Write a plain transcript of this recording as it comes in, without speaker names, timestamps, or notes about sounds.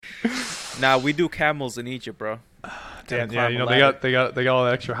Nah, we do camels in Egypt, bro. Damn, yeah, they got all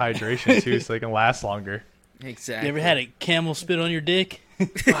that extra hydration too, so they can last longer. Exactly. You ever had a camel spit on your dick?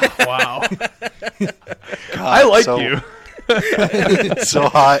 Wow. God, I like you. So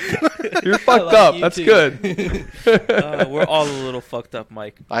hot. You're fucked like up. you That's too. good. We're all a little fucked up,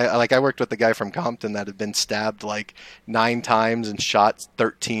 Mike. I worked with a guy from Compton that had been stabbed like 9 times and shot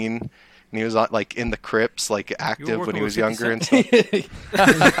 13. And he was like in the Crips, like active when he was younger and stuff.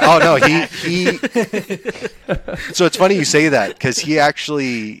 Oh no, he. So it's funny you say that because he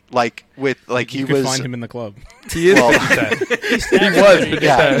actually he You could was. find him in the club. He is Well, 50 Cent. He was 50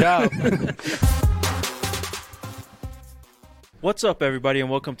 Yeah. Cent. What's up, everybody, and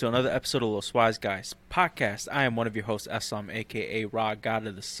welcome to another episode of Los Wise Guys podcast. I am one of your hosts, Eslam, a.k.a. Raw God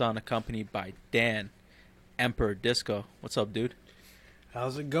of the Sun, accompanied by Dan, Emperor Disco. What's up, dude?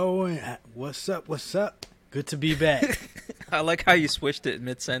 How's it going? What's up? What's up? Good to be back. I like how you switched it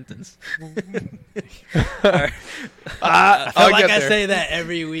mid-sentence. I I'll get I there. say that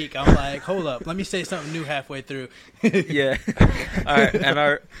every week. I'm like, hold up, let me say something new halfway through. Yeah. All right,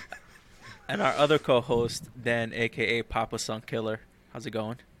 and our other co-host, Dan, a.k.a. Papa Sun Killer. How's it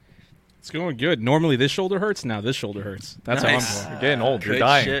going? It's going good. Normally this shoulder hurts. Now this shoulder hurts. That's Nice. how I'm going. You're getting old. You're Good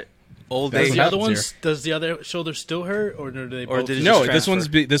dying. shit. Old That's age. Does what the other happens ones? Does the other shoulder still hurt, or do they? Or both did it just No, just this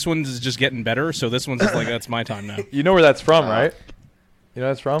transfer? this one's just getting better. So this one's just like that's my time now. You know where that's from, right? You know where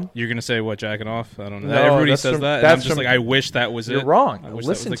that's from? You're gonna say what, jacking off? I don't know. No, Everybody that's says from- that. And that's I'm just from- like, I wish that was You're it. wrong. I wish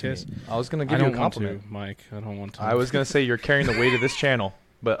Listen that to was the me. case. I was going to I give you don't a want compliment. to, Mike. I don't want to. I was going to say you're carrying the weight of this channel,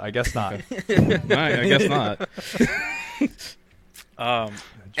 but I guess not. I guess not.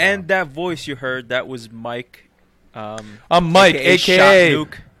 And that voice you heard, that was Mike. I'm Mike, a.k.a. a.k.a. Shot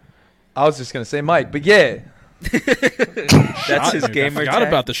Nuke. I was just going to say Mike, but yeah. That's Shot his nuke. gamer I forgot tag.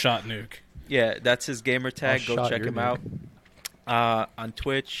 about the shot nuke. Yeah, that's his gamer tag. Go shot check your him out on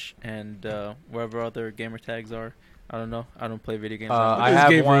Twitch and wherever other gamer tags are. I don't know. I don't play video games. I This have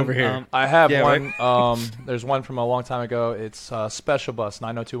gamer one over here. I have Yeah, one. There's one from a long time ago. It's Special Bus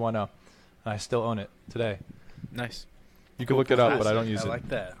 90210. And I still own it today. Nice. You can look it up, but I don't use I it. like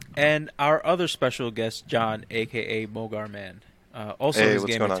that. And our other special guest, John, a.k.a. Mogar Man. Also Hey, his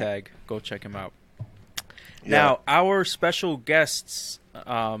what's gamer going on? tag. Go check him out. Yeah. Now, our special guests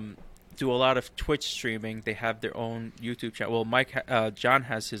do a lot of Twitch streaming. They have their own YouTube channel. Well, John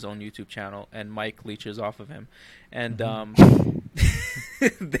has his own YouTube channel, and Mike leeches off of him. And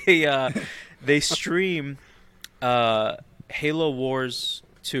they stream Halo Wars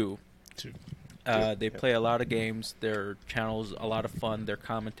 2. They play a lot of games. Their channel's a lot of fun. Their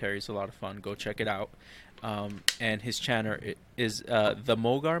commentary is a lot of fun. Go check it out. And his channel is the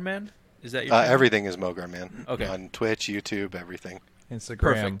Mogar Man. Is that your channel? Everything is Mogar, man. Okay. On Twitch, YouTube, everything. Instagram.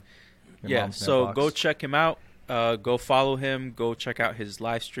 Perfect. your Yeah, mom's so mailbox. go check him out. Go follow him. Go check out his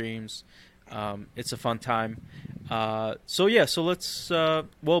live streams. It's a fun time. So let's.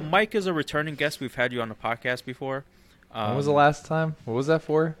 Well, Mike is a returning guest. We've had you on the podcast before. When was the last time? What was that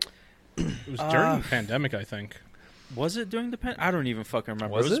for? It was during the pandemic, I think. Was it during the I don't even fucking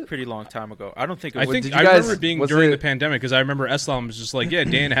remember. Was it was it? a pretty long time ago. I don't think it I was. think did you I guys- remember it being was during it- the pandemic because I remember Eslam was just like, "Yeah,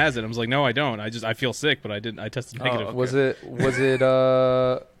 Dan has it." I was like, "No, I don't. I feel sick, but I didn't. I tested negative." okay. Was it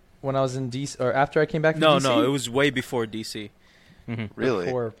when I was in DC or after I came back from No, DC? no, it was way before DC. Really?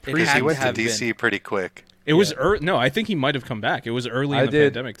 Before It Because had he to went to have DC pretty quick. It was no. I think he might have come back. It was early I in the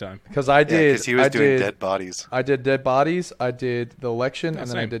did. pandemic time. because I Yeah, did. because he was I doing did, Dead Bodies. I did Dead Bodies. I did the election, Yeah, and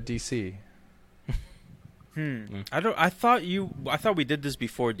then I same. did DC. I thought we did this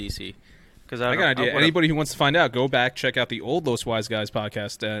before DC. Because I got an idea. would've- Anybody who wants to find out, go back, check out the old Los Wise Guys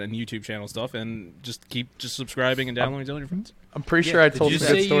podcast and YouTube channel stuff, and just keep subscribing and downloading, telling your friends. I'm pretty Yeah, sure I did told Did you some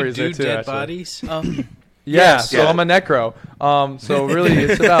good say you stories do there too. dead actually. bodies? Yeah, Yes. so Yeah. I'm a necro. So really,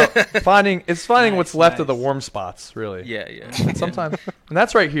 it's about finding Nice, what's left of the nice. warm spots. Really, Yeah, yeah. And sometimes, and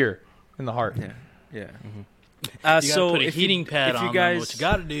that's right here in the heart. Yeah, yeah. You gotta So put a if heating pad if on you them. guys, What you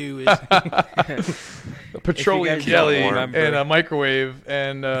gotta do is The petroleum guys jelly don't remember- and a microwave,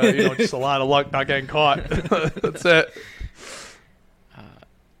 and just a lot of luck not getting caught. That's it.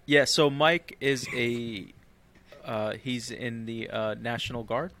 yeah. So Mike is he's in the National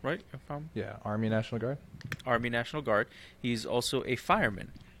Guard, right? If I'm Yeah, Army National Guard. Army National Guard. He's also a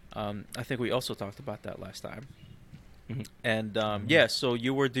fireman. I think we also talked about that last time. And yeah, so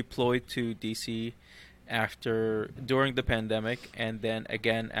you were deployed to DC during the pandemic, and then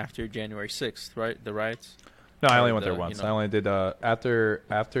again after January 6th, right? The riots. No, I Or only went there the, once. you know- I only did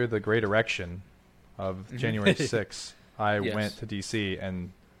after the Great Erection of January 6th. I Yes. went to DC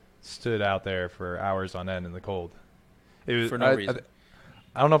and stood out there for hours on end in the cold. It was For no reason.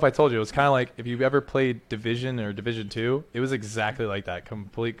 I don't know if I told you. It was kind of like if you've ever played Division or Division 2, it was exactly like that.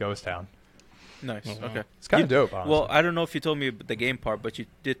 Complete ghost town. Nice. Oh, wow. Okay. It's kind of dope, honestly. Well, I don't know if you told me the game part, but you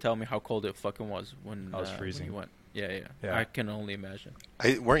did tell me how cold it fucking was when I was when freezing. you went. Yeah. Yeah. I can only imagine.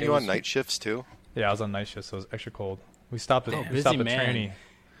 Weren't It you was- on night shifts too? Yeah, I was on night shift, so it was extra cold. We stopped at Oh, we busy stopped at man. tranny.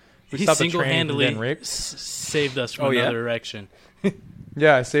 We He stopped at tranny from single-handedly getting raped. saved us from Oh, yeah? another erection.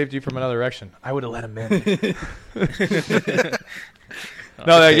 Yeah, I saved you from another erection. I would have let him in.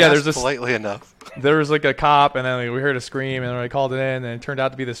 No, They yeah, asked there's this. politely enough. There was like a cop, and then like, we heard a scream, and I called it in, and it turned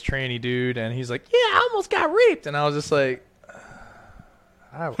out to be this tranny dude, and he's like, "Yeah, I almost got raped," and I was just like,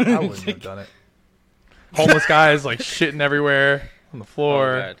 I wouldn't have done it. Homeless guys like shitting everywhere on the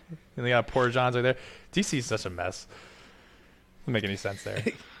floor, Oh, God. and they got poor John's right there. DC's such a mess. Doesn't make any sense there.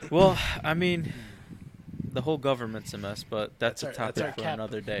 Well, I mean, the whole government's a mess, but that's a That's topic our for cap.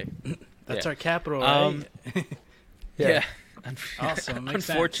 another day. That's Yeah. our capital, Um, right? Yeah. Awesome, makes sense.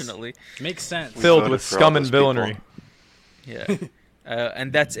 Unfortunately. Makes sense. We Filled voted with for all scum and those people. villainy. Yeah.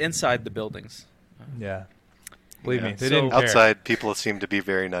 And that's inside the buildings. Yeah, believe me, Yeah. they So- didn't care. Outside, people seem to be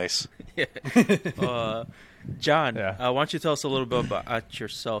very nice. John, Yeah. why don't you tell us a little bit about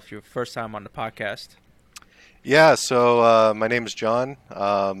yourself, your first time on the podcast? Yeah, so my name is John.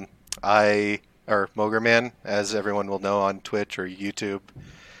 Or Mogerman, as everyone will know on Twitch or YouTube.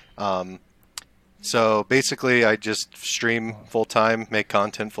 So basically, I just stream full time, make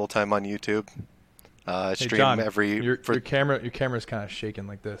content full time on YouTube. I Hey, stream John, every. your camera's kind of shaking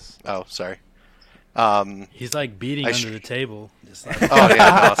like this. Oh, sorry. He's like beating I under sh- the table. Just like, Oh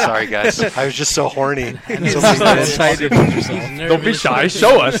yeah, no, sorry guys. I was just so horny. So many excited. Don't be shy,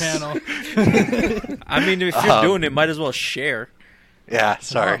 show us. Channel. I mean, if you're doing it, might as well share. Yeah,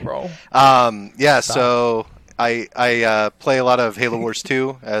 sorry. bro. Yeah, so I play a lot of Halo Wars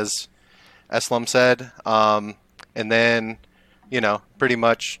 2, as Eslam said, and then pretty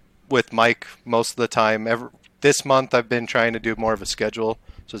much with Mike most of the time. This month I've been trying to do more of a schedule,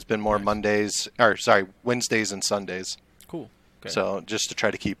 so it's been more Wednesdays and Sundays. Cool. Okay. So just to try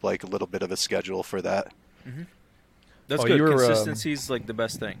to keep like a little bit of a schedule for that. That's Oh, good. you were, Consistency is like the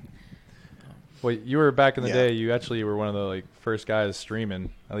best thing. Well, you were back in the Yeah. day. You actually were one of the like first guys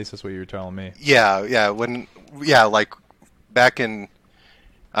streaming. At least that's what you were telling me. Yeah, like back in,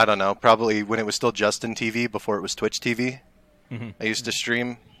 I don't know, probably when it was still Justin TV before it was Twitch TV. I used to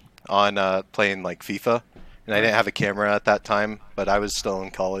stream on playing like FIFA, and I didn't have a camera at that time, but I was still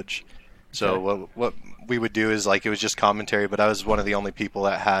in college. So what we would do is like it was just commentary, but I was one of the only people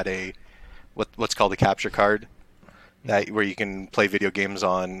that had a what's called a capture card, where you can play video games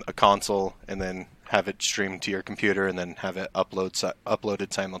on a console and then have it streamed to your computer and then have it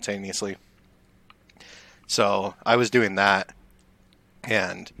uploaded simultaneously. So I was doing that,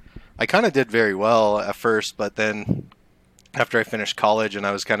 and I kind of did very well at first, but then after I finished college and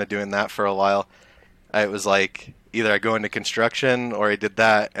I was kind of doing that for a while, it was like either I go into construction or I did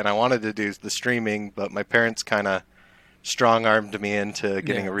that, and I wanted to do the streaming, but my parents kind of strong-armed me into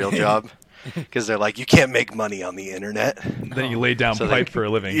getting a real job because they're like, you can't make money on the internet. Then you laid down So pipe they- for a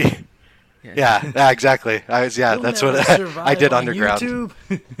living. Yeah, exactly. That's You'll what never I survive did on underground. YouTube.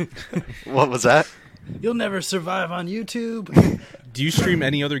 What was that? You'll never survive on YouTube. Do you stream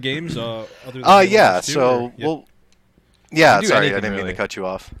any other games other than Halo Yeah. Wars 2, So or- well, yeah. We do Sorry, I anything, didn't mean really. to cut you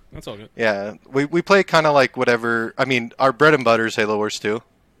off. That's all good. Yeah, we play kind of like whatever. I mean, our bread and butter is Halo Wars 2,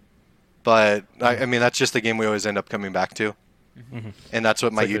 but I mean that's just the game we always end up coming back to, and that's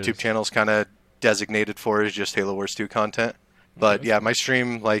what my like YouTube it is. channel is kind of designated for, is just Halo Wars 2 content. But yeah, my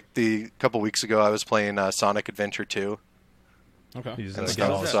stream like the couple weeks ago, I was playing Sonic Adventure 2 Okay. He's, and getting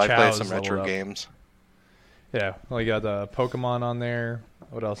stuff, all so I his play chows some leveled retro up. games. Yeah, well, you got the Pokemon on there.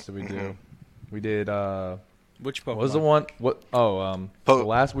 What else did we do? We did. Which Pokemon? What was the one? What? Oh, Po- the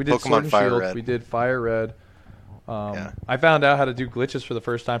last we did Pokemon Sword and Fire Shield. Red. We did Fire Red. Yeah. I found out how to do glitches for the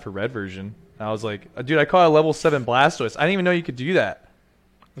first time for Red version. And I was like, dude, I caught a level 7 Blastoise. I didn't even know you could do that.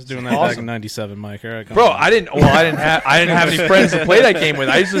 I was doing that back Awesome. in '97, Mike. All right, come Bro, on. I didn't have any friends to play that game with.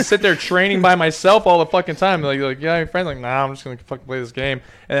 I used to sit there training by myself all the fucking time. Like yeah, your friends like, nah, I'm just gonna fucking play this game.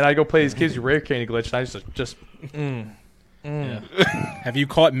 And then I go play these kids who rare candy glitch, and I used to just Yeah. Have you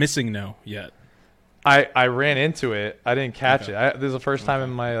caught Missing No yet? I ran into it. I didn't catch it. This is the first time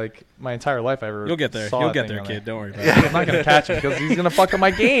in my entire life I ever. You'll get there. saw You'll that get thing there, on kid. Don't worry about Yeah. it. I'm not gonna catch him because he's gonna fuck up my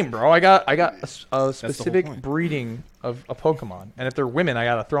game, bro. I got a specific point. breeding of a Pokemon, and if they're women, I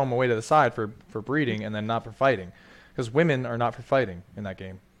gotta throw them away to the side for breeding and then not for fighting, because women are not for fighting in that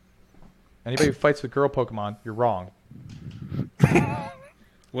game. Anybody who fights with girl Pokemon, you're wrong.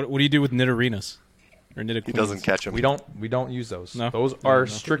 What do you do with Nidorinas? Or He doesn't catch them. We don't use those. No? Those No, are no.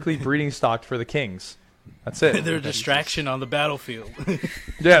 strictly breeding stocked for the kings. That's it. They're a distraction on the battlefield.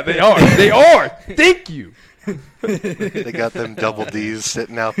 Yeah, they are. They are. Thank you. They got them double D's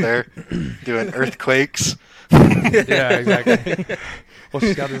sitting out there doing earthquakes. Yeah, exactly. Well,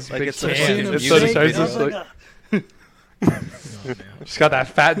 she's got this Like big it's a can. fucking It's so music nice. video. It's like, she's got that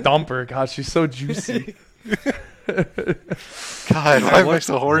fat dumper. God, she's so juicy. God, why am I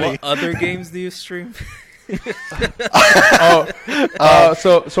so horny? What other games do you stream? So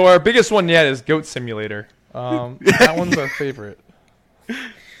our biggest one yet is Goat Simulator. That one's our favorite.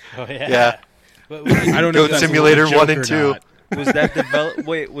 Oh Yeah. But I don't know. Goat if that's a Simulator joke 1 and or 2. not. Was that developed?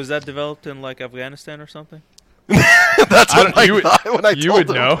 Wait, was that developed in like Afghanistan or something? That's what I you thought when I you told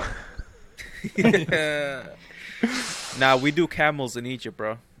would him. know. Nah, we do camels in Egypt,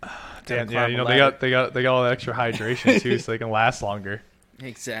 bro. Damn, Climb yeah, you a know ladder. they got all that extra hydration too, so they can last longer.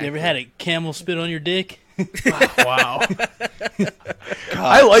 Exactly. you ever had a camel spit on your dick? Wow, God,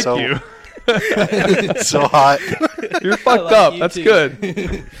 I like so, you. So hot. You're fucked like up. you That's too. good.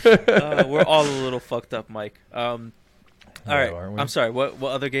 We're all a little fucked up, Mike. All right. aren't we? I'm sorry. What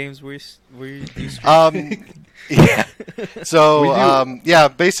other games were you streaming? Yeah. So We do. yeah,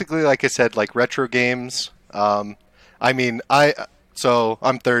 basically, like I said, like retro games. I mean, so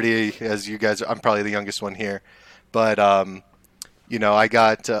I'm 30, as you guys. I'm probably the youngest one here, but you know, I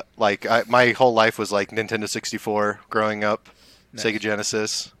got my whole life was like Nintendo 64 growing up, Nice. Sega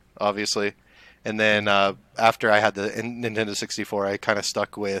Genesis, obviously, and then after I had the Nintendo 64, I kind of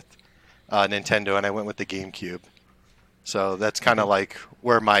stuck with Nintendo, and I went with the GameCube. So that's kind of like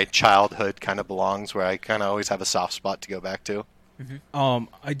where my childhood kind of belongs, where I kind of always have a soft spot to go back to.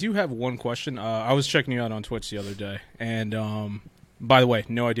 I do have one question. I was checking you out on Twitch the other day, and by the way,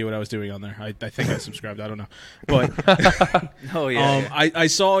 no idea what I was doing on there. I think I subscribed. I don't know, but Oh yeah. I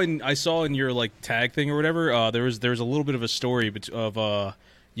saw in your like tag thing or whatever. There was a little bit of a story of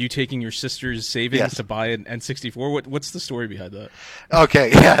you taking your sister's savings Yes. to buy an N64. What's the story behind that?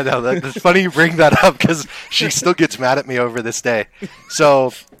 Okay, yeah, no, that's funny you bring that up because she still gets mad at me over this day.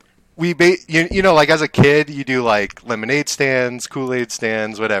 So you know, like as a kid, you do like lemonade stands, Kool-Aid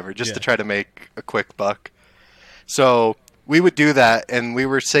stands, whatever, just Yeah. to try to make a quick buck. So we would do that, and we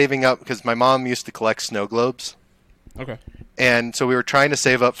were saving up because my mom used to collect snow globes. Okay. And so we were trying to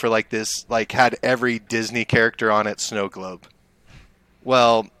save up for like this, like had every Disney character on it snow globe.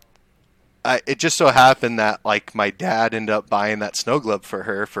 Well, it just so happened that like my dad ended up buying that snow globe for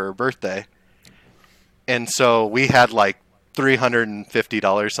her birthday. And so we had like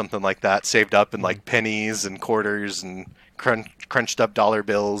 $350, something like that, saved up in like pennies and quarters and crunched up dollar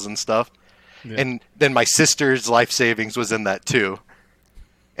bills and stuff. Yeah. And then my sister's life savings was in that too.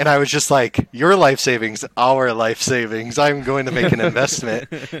 And I was just like, your life savings, our life savings. I'm going to make an investment.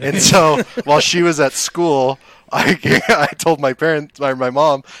 And so while she was at school, I told my parents, or my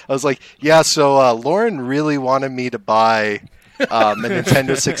mom, I was like, yeah, so Lauren really wanted me to buy a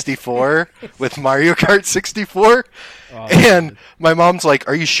Nintendo 64 with Mario Kart 64. And my mom's like,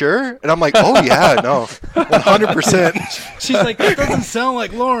 are you sure? And I'm like, oh, yeah, no, 100%. She's like, that doesn't sound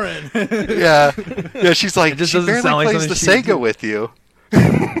like Lauren. Yeah. Yeah, she's like, just she doesn't barely sound like plays the something she would Sega do. with you.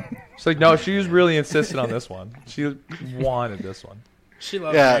 She's like, no, she was really insistent on this one. She wanted this one. She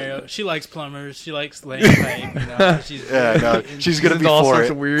loves Yeah. Mario. She likes plumbers. She likes laying pipe. You know, she's Yeah, no, she's going to be all for sorts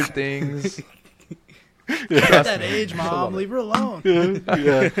it. of weird things. at that age, Mom. Leave her alone. Yeah. I mean,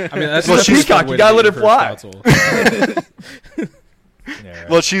 that's Well, that's she's a good cocky. way You gotta to let her get fly. console. Yeah, right.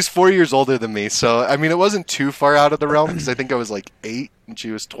 Well, she's 4 years older than me, so I mean, it wasn't too far out of the realm because I think I was like 8 and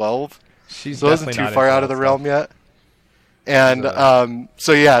she was 12, She's so it wasn't definitely too not far into out of that the stuff. realm yet. And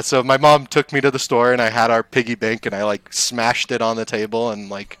so yeah, so my mom took me to the store and I had our piggy bank and I like smashed it on the table and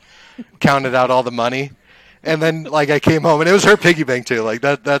like counted out all the money. And then like I came home and it was her piggy bank too. Like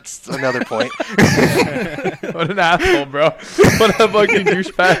that's another point. What an asshole, bro. What a fucking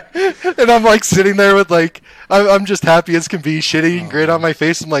douchebag. And I'm like sitting there with like I'm just happy as can be, shitty and grin on my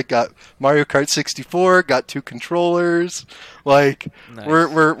face. I'm like, got Mario Kart 64, got 2 controllers. Like Nice.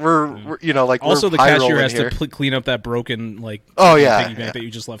 we're you know like Also, we're the high cashier rolling has here. to clean up that broken like Oh, yeah, piggy bank yeah. that you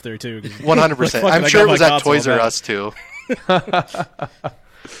just left there too. 100%. Fuck, I'm I sure got it was my at console Toys R back. Us too.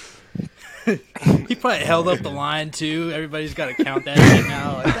 He probably held up the line too. Everybody's got to count that shit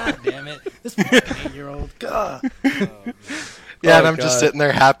now. Like, God damn it, this fucking 8-year-old. God. Yeah, and Oh, I'm just God. sitting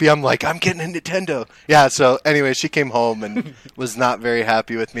there happy. I'm like, I'm getting a Nintendo. Yeah, so anyway, she came home and was not very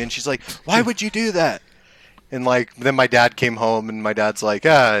happy with me. And she's like, why would you do that? And like, then my dad came home and my dad's like,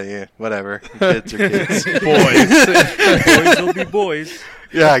 yeah, whatever. Kids are kids. Boys will be boys.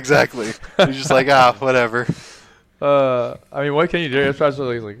 Yeah, exactly. He's just like, whatever. I mean, what can you do?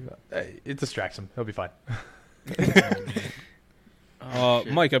 Especially like, it distracts him. He'll be fine.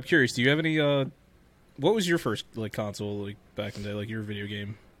 Mike, I'm curious. Do you have any What was your first like console like back in the day, like your video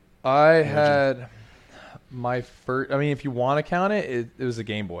game? I had my first. I mean, if you want to count it, it was a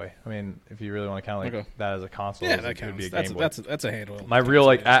Game Boy. I mean, if you really want to count like that as a console, Yeah, it that would counts. be a Game Boy. That's a handle. My real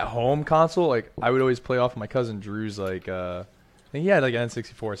like at home console. Like I would always play off my cousin Drew's like. I think he had like an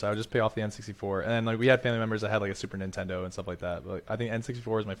N64, so I would just pay off the N64. And then like we had family members that had like a Super Nintendo and stuff like that. But I think N64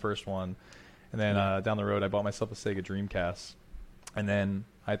 was my first one. And then down the road, I bought myself a Sega Dreamcast. And then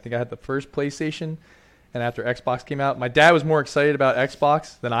I think I had the first PlayStation. And after Xbox came out, my dad was more excited about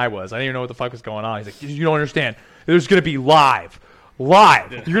Xbox than I was. I didn't even know what the fuck was going on. He's like, you don't understand. There's going to be live. Yeah.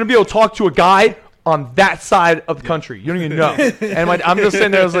 You're going to be able to talk to a guy on that side of the country. You don't even know. And I'm just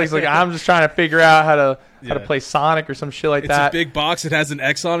sitting there, like I'm just trying to figure out how to play Sonic or some shit like that. It's a big box. It has an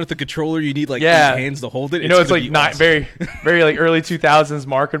X on it. The controller, you need like 8 hands to hold it. You know, it's like not very, very like early 2000s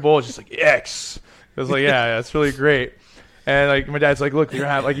marketable. It's just like X. It was like, yeah, it's really great. And like my dad's like, look, you're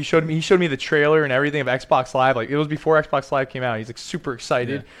gonna have like he showed me the trailer and everything of Xbox Live. Like it was before Xbox Live came out. He's like super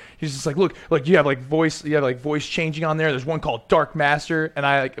excited. Yeah. He's just like, look, like you have like voice changing on there. There's one called Dark Master. And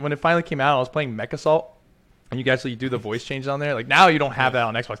I like when it finally came out, I was playing Mech Assault. And you guys do the voice changes on there. Like now you don't have that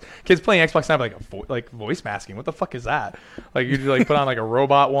on Xbox. Kids playing Xbox now have like voice masking. What the fuck is that? Like you like put on like a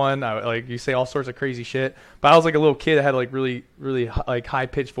robot one. Like you say all sorts of crazy shit. But I was like a little kid that had like really like high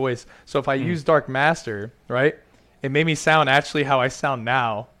pitched voice. So if I use Dark Master, right, it made me sound actually how I sound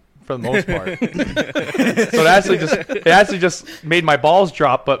now for the most part. So it actually just made my balls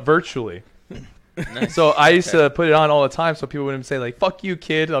drop, but virtually. Nice. So I used to put it on all the time so people wouldn't say like "fuck you,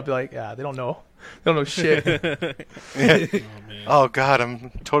 kid." And I'll be like, yeah, they don't know. They don't know shit. Oh God, I'm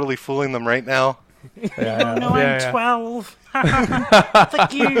totally fooling them right now. Yeah, no, I'm 12.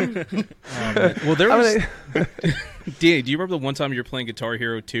 Fuck you. Well, there was. Dan, do you remember the one time you were playing Guitar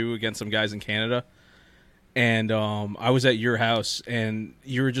Hero 2 against some guys in Canada? And I was at your house, and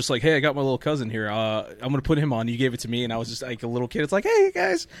you were just like, "Hey, I got my little cousin here. I'm gonna put him on." You gave it to me, and I was just like a little kid. It's like, "Hey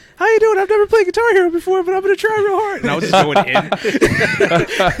guys, how you doing? I've never played Guitar Hero before, but I'm gonna try real hard." And I was just going in.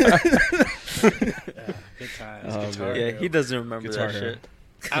 Good times. Yeah, he doesn't remember Guitar that Hero. shit.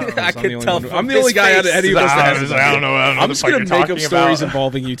 I don't know. I could tell. I'm the only guy out of any of us that has. I don't know. I'm just gonna make up stories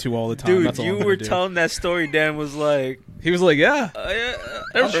involving you two all the time. Dude, That's all you I'm were do. telling that story. Dan was like, he was like, "Yeah,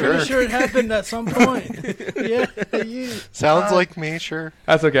 I'm pretty sure it happened at some point." Yeah, you. Sounds like me, sure.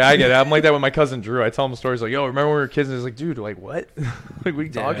 That's okay. I get it. I'm like that with my cousin Drew. I tell him stories like, "Yo, remember when we were kids?" And he's like, "Dude, like what? Like what are you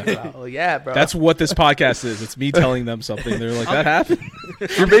talking about?" Like, yeah, bro. that's what this podcast is. It's me telling them something. They're like, "That happened."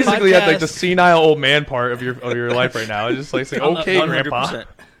 You're basically at like the senile old man part of your life right now. It's just like saying, "Okay, Grandpa."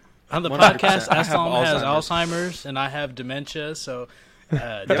 On the podcast, Aslam has Alzheimer's and I have dementia, so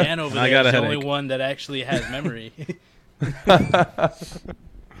Dan over there is the only one that actually has memory.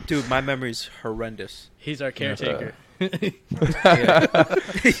 dude, my memory's horrendous. He's our caretaker. You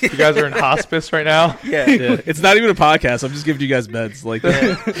guys are in hospice right now? Yeah. It's not even a podcast. I'm just giving you guys meds. Like,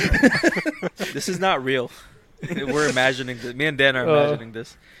 This is not real. We're imagining this. Me and Dan are imagining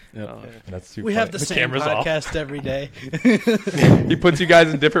this. That's too We funny. have the same podcast every day. He puts you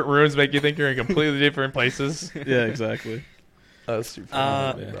guys in different rooms, make you think you're in completely different places. yeah, exactly. That's too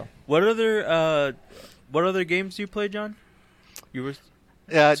funny, bro. What other games do you play, John? You were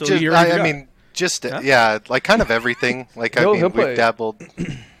Yeah, So just, you I mean, just yeah, like kind of everything. Like I mean, play. we've dabbled.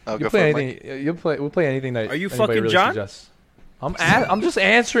 I'll go for it, Mike. We'll play anything that. Are you anybody fucking really John? suggests. I'm just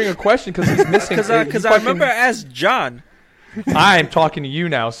answering a question because he's missing. Because I remember I asked John. I'm talking to you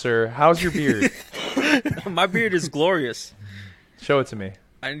now, sir. How's your beard? My beard is glorious. Show it to me.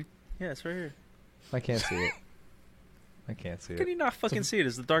 Yeah, it's right here. I can't see it. I can't see How can you it. not fucking see it?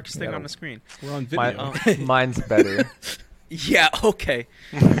 It's the darkest thing on the screen. We're on video. Mine's better. Yeah, okay.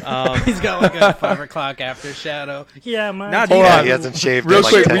 He's got like a 5 o'clock after shadow. Yeah, man. Now, Hold Yeah, on. he hasn't shaved Real in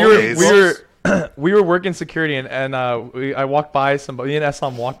like quick, 10 we days. we were working security and I walked by somebody. Me and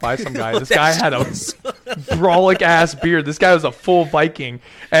Eslam walked by some guy. This guy had a brolic ass beard. This guy was a full Viking,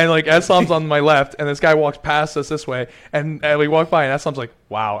 and like Eslam's on my left, and this guy walks past us this way, and we walk by, and Eslam's like,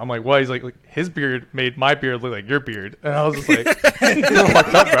 "Wow." I'm like, "What?" He's like, "His beard made my beard look like your beard," and I was just like, "You're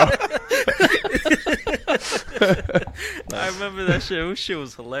fucked up, bro." I remember that shit. That shit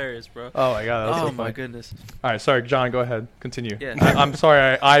was hilarious, bro. Oh my god. That was so Oh my funny. goodness. All right, sorry, John. Go ahead. Continue. Yeah. I'm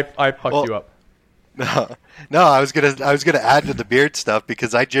sorry. I fucked you up. No, I was gonna add to the beard stuff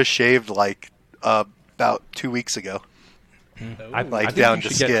because I just shaved like about 2 weeks ago. I Like, think down you to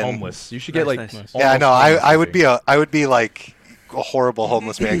should skin. get homeless. You should get like. Nice. Yeah, I almost know. homeless, I would be like a horrible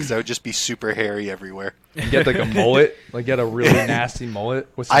homeless man because I would just be super hairy everywhere. Get like a mullet, like get a really nasty mullet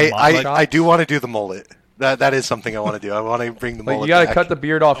with some mod I shots. do want to do the mullet. That is something I want to do. I want to bring the Like mullet. you gotta back. cut the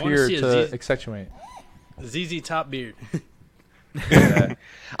beard off I wanna here see a to ZZ. accentuate. ZZ Top beard.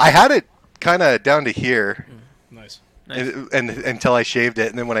 I had it kind of down to here, Nice. and until I shaved it,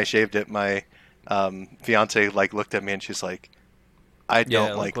 and then when I shaved it, my fiance like looked at me and she's like, "I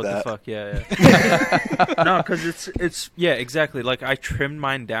don't like what that." the fuck? Yeah. No, because it's exactly. Like I trimmed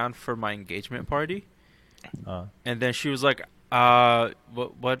mine down for my engagement party, and then she was like,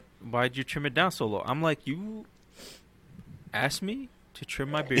 what? Why'd you trim it down so low?" I'm like, "You asked me to trim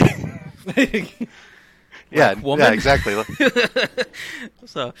my beard." Yeah, woman? yeah, exactly.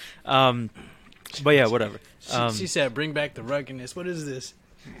 So, but yeah, whatever. She said, "Bring back the ruggedness." What is this?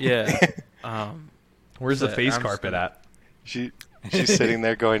 Yeah. Where's the So face I'm just carpet gonna- at? She's sitting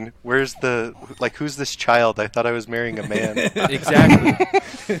there going, "Where's who's this child? I thought I was marrying a man."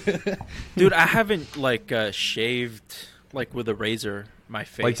 Exactly. Dude, I haven't shaved with a razor my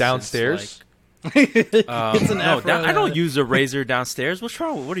face Like downstairs? It's an no, afro I don't use a razor downstairs. What's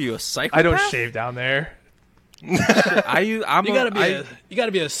wrong? What are you, a psychopath? I don't shave down there. You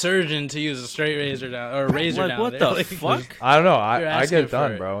gotta be a surgeon to use a straight razor down or a razor down what there. the fuck? I don't know. You're I get asking it done,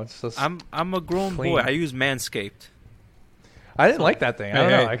 for it. bro. It's just, I'm a grown Clean. boy. I use Manscaped. I didn't like that thing. I don't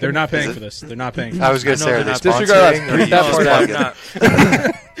know. I they're not paying Is it- for this. They're not paying for I was this. gonna I say, know are they they're not. sponsoring? Or Disregard you that just part plug They're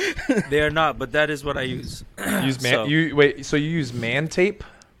it? not. They are not, but that is what I use. use man. So- You wait. So you use man tape?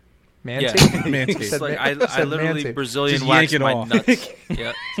 Man Yeah. tape. Manscaped. Said It's like man- I said literally man tape. Brazilian Just wax yank it my off. nuts.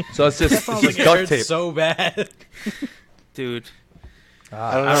 Yeah, So it's just, Sounds it's like just it duct hurts tape. so bad. dude.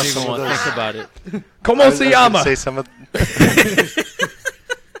 I don't I know. don't Some even of want to those. think about it. Como I was se gonna llama? say some of.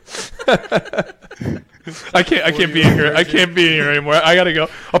 I can't be in here. I can't be in here anymore. I gotta go.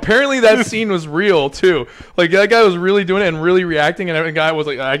 Apparently that scene was real too. Like that guy was really doing it and really reacting, and the guy was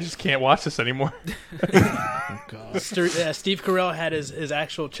like, "I just can't watch this anymore." Steve Carell had his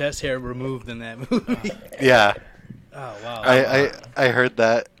actual chest hair removed in that movie. Yeah, Oh wow! I heard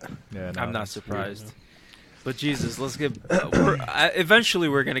that. Yeah, I'm not surprised. But Jesus, let's get. Eventually,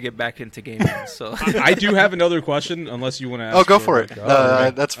 we're gonna get back into gaming. So I do have another question, unless you want to ask. Oh, go for it.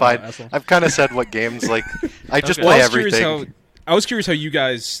 like, That's fine. asshole. I've kind of said what games like. I just Okay. play I was curious everything. I was curious how you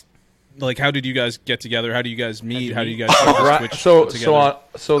guys, how did you guys get together? How do you guys meet? How do you guys switch So together?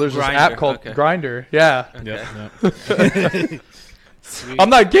 there's this Grindr, app called okay. Grinder. Yeah. Yeah. I'm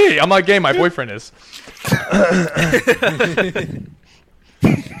not gay. My boyfriend is.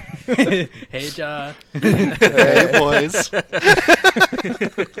 Hey, John. Hey, boys.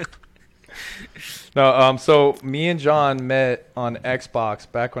 No, so me and John met on Xbox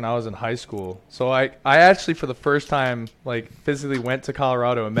back when I was in high school. So I actually for the first time physically went to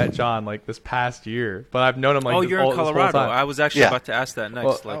Colorado and met John this past year. But I've known him you're in this whole Colorado. time. I was actually Yeah. about to ask that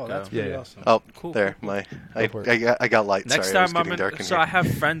next. Well, That's yeah, pretty yeah. awesome. Oh, Cool. there. I Go for it. got light. Next Sorry, I was time I'm getting dark in. in So here. I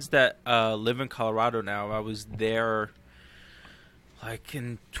have friends that live in Colorado now. I was there,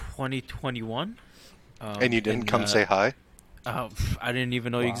 in 2021. And you didn't come say hi? I didn't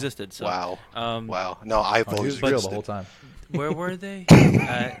even know you existed. So Wow. Um, Wow. No, I've Oh, he always was real the existed. whole time. Where were they?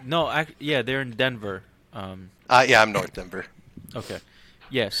 No, they're in Denver. Yeah, I'm North Denver. Okay.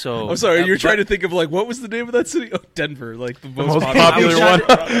 Yeah. So I'm sorry. You're but- trying to think of what was the name of that city? Oh, Denver, the most most popular. I was popular trying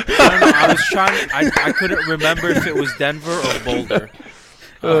one. to- I was trying. I couldn't remember if it was Denver or Boulder.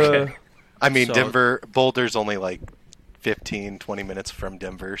 Okay. I mean, So- Boulder's only 15, 20 minutes from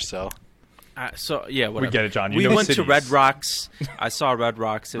Denver, so. So yeah, whatever. get it, John. You We know went to cities. Red Rocks. I saw Red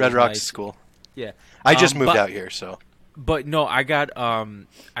Rocks. It Red was Rocks nice. is cool. Yeah. I just moved but- out here, so. But no, I got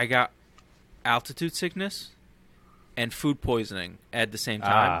altitude sickness and food poisoning at the same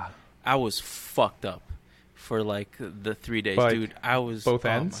time. Ah. I was fucked up for the 3 days, Like, dude. I was Both oh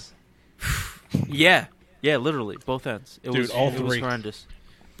my- ends. Yeah, literally both ends. It Dude, was all It was three. horrendous.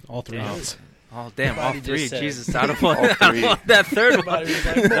 All three. Damn. Oh damn, all Everybody just three. said- Jesus, I don't want, All I don't three. want that third Everybody one.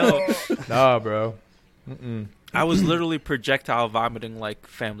 was like, No, Nah, bro. Mm-mm. I was literally projectile vomiting like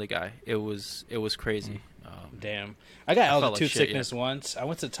Family Guy. It was crazy. Damn. I got felt altitude like shit, sickness once. I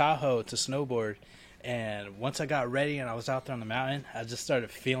went to Tahoe to snowboard, and once I got ready and I was out there on the mountain, I just started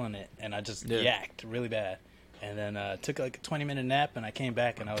feeling it, and I just Yeah. yacked really bad. And then took a 20-minute nap, and I came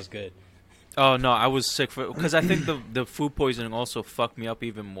back, and I was good. Oh no, I was sick because I think the food poisoning also fucked me up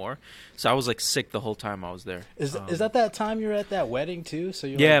even more. So I was sick the whole time I was there. Is that time you were at that wedding, too? So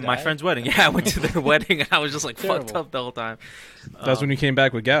you Yeah, like, my died? friend's wedding. Yeah, I went to their wedding and I was just fucked Terrible. up the whole time. That's when you came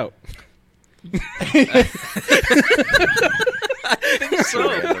back with gout. So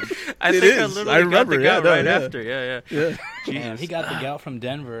I It think I is. literally I remember, got the yeah, gout no, right yeah. after. Yeah. Yeah. Man, he got the gout from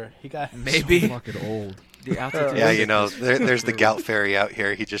Denver. He got Maybe Fucking old. the altitude. Yeah, there's the gout fairy out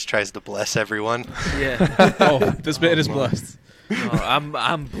here. He just tries to bless everyone. Yeah. Oh, this man is blessed. No,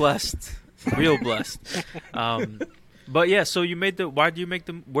 I'm blessed, real blessed. But yeah, so you made the. Why do you make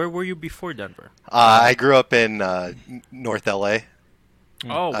them? Where were you before Denver? I grew up in North LA.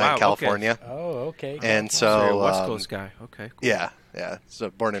 Oh wow, California. Okay. Oh, okay. And So you're a so West Coast guy. Okay. Cool. yeah. So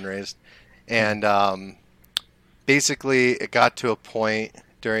born and raised, and basically it got to a point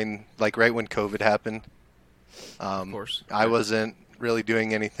during like right when COVID happened. Of course. I wasn't really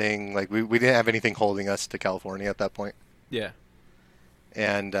doing anything. Like we didn't have anything holding us to California at that point. Yeah.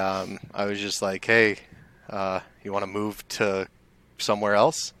 And I was just like, hey, you want to move to somewhere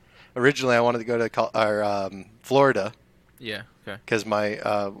else? Originally, I wanted to go to Florida Yeah. Okay. because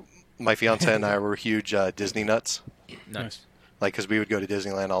my fiance and I were huge Disney nuts. Nice. Like, because we would go to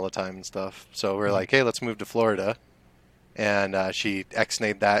Disneyland all the time and stuff. So we're like, hey, let's move to Florida. And she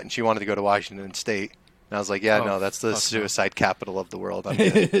ex-nayed that, and she wanted to go to Washington State. And I was like, yeah, Oh, no, that's the fuck no. suicide capital of the world. I'm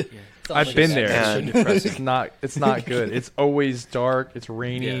good. I've been there. And- It's not. It's not good. It's always dark. It's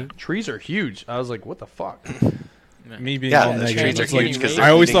rainy. Yeah. Trees are huge. I was like, what the fuck? Me being Yeah, all the negative. trees are it's like- huge 'cause they're I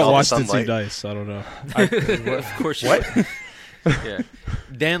always eating thought all the Washington sunlight. seemed nice. I don't know. Of course. What? Yeah.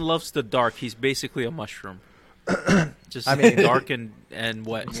 Dan loves the dark. He's basically a mushroom. Just I mean- dark and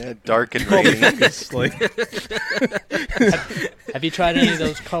wet. Yeah, dark and rainy. It's like Have you tried any of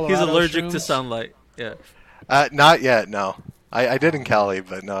those Colorado He's allergic to shrooms? sunlight. Yeah. Not yet, no. I did in Cali,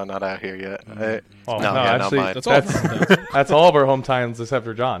 but no, not out here yet. Oh, no, no, yeah, actually, not mine. that's all. That's all of our hometowns except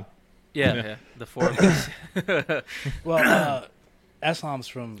for John. Yeah. Yeah. Yeah. The four of us. Well, Aslam's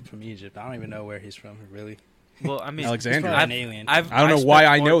from Egypt. I don't even know where he's from, really. Well, I mean, He's Alexandria. probably an alien. I don't know why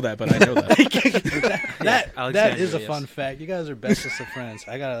I know that, but I know that. that Alexandria, is a yes. fun fact. You guys are bestest of friends.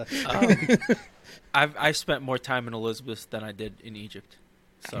 I gotta. I spent more time in Elizabeth than I did in Egypt,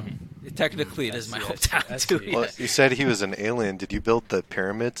 so technically it is my That's- hometown that's too. sweet. Well, Yeah. you said he was an alien. Did you build the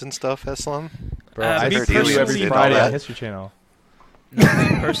pyramids and stuff, Eslam? Bro, Uh, I me see you every personally, Friday no. on History Channel. No,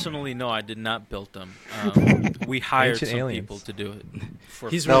 me personally, no, I did not build them. We hired Ancient some aliens. people to do it. For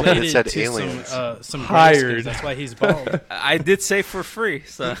He's No, but it related said to aliens. some Hired. Greys, 'cause that's why he's bald. I did say for free,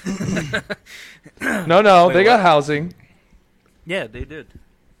 so No, Wait, they got what? housing. yeah, they did.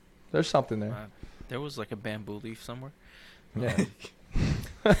 There's something there. There was like a bamboo leaf somewhere. Yeah.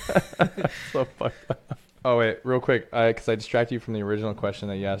 So fucked up. Oh wait, real quick, because I distracted you from the original question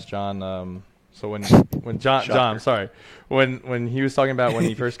that you asked John. So when John, Shocker. I'm sorry, when he was talking about when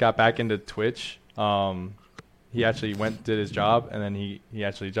he first got back into Twitch, he actually did his job, and then he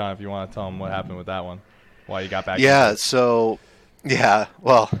actually, John, if you want to tell him what happened with that one, why you got back. Yeah. into it. So, yeah.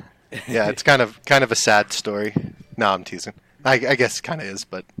 Well, yeah. It's kind of a sad story. No, I'm teasing. I guess it kind of is,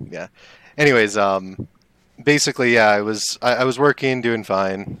 but yeah. Anyways, basically, yeah. I was working, doing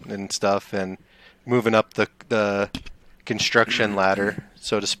fine and stuff, and moving up the construction ladder,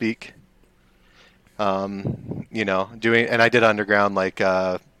 so to speak. Doing, and I did underground, like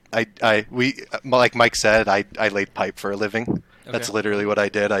like Mike said, I laid pipe for a living. That's Okay. literally what I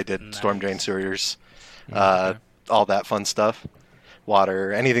did. I did storm Nice. drain sewers, Okay. all that fun stuff,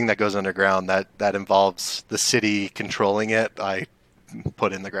 water, anything that goes underground that involves the city controlling it. I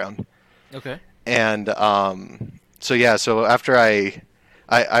put in the ground. Okay. And so after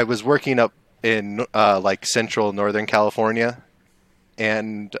I was working up in like central Northern California,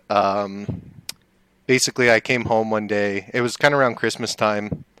 and basically I came home one day. It was kind of around Christmas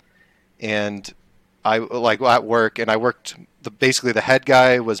time, and I like at work, and I worked. Basically the head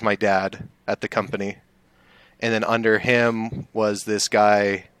guy was my dad at the company, and then under him was this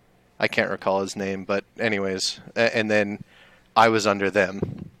guy. I can't recall his name, but anyways, and then I was under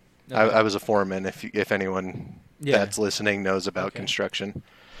them. Okay. I was a foreman. If anyone Yeah. that's listening knows about Okay. construction.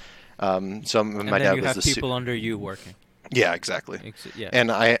 So And my then dad you was have the people under you working. yeah, exactly. Yeah.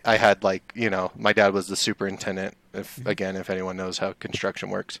 And I had like, my dad was the superintendent. If anyone knows how construction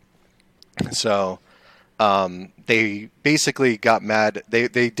works, so they basically got mad. They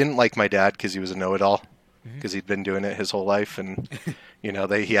didn't like my dad because he was a know-it-all, because he'd been doing it his whole life, and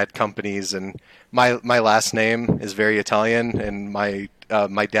he had companies. And my last name is very Italian, and my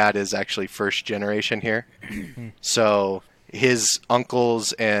dad is actually first generation here, so his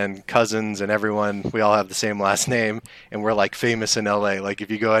uncles and cousins and everyone, we all have the same last name, and we're like famous in LA. Like if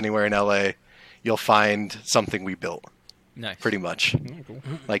you go anywhere in LA, you'll find something we built, Nice. pretty much.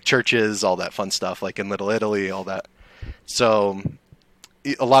 Like churches, all that fun stuff, like in Little Italy, all that. So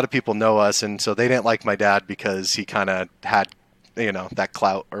a lot of people know us, and so they didn't like my dad because he kind of had, that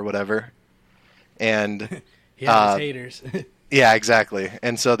clout or whatever. And He has his haters. yeah, exactly.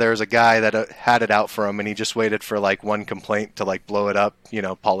 And so there was a guy that had it out for him, and he just waited for like one complaint to like blow it up,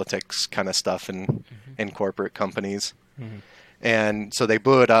 politics kind of stuff in corporate companies. And so they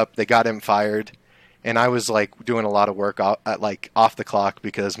blew it up. They got him fired. And I was like doing a lot of work off the clock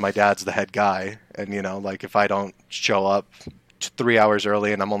because my dad's the head guy. And, like if I don't show up 3 hours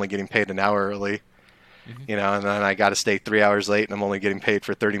early and I'm only getting paid an hour early, you know, and then I got to stay 3 hours late, and I'm only getting paid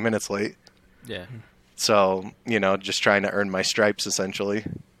for 30 minutes late. Yeah. So, you know, just trying to earn my stripes essentially.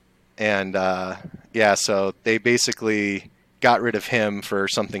 And yeah, so they basically got rid of him for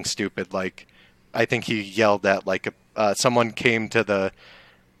something stupid. Like, I think he yelled at like someone came to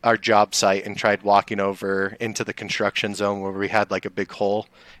our job site and tried walking over into the construction zone where we had like a big hole,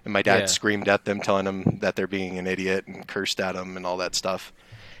 and my dad screamed at them, telling them that they're being an idiot, and cursed at them and all that stuff.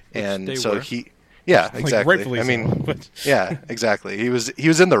 And so yeah, exactly. Rightfully I mean, so, but... yeah, exactly. He was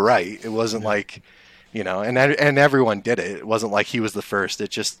in the right. It wasn't like, you know, and everyone did it. It wasn't like he was the first.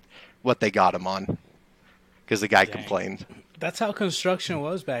 It's just what they got him on because the guy complained. That's how construction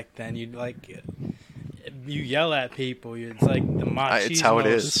was back then. You'd like, you yell at people. It's like the machismo it's how it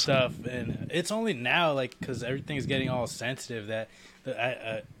is. Stuff, and it's only now, like, because everything's getting all sensitive that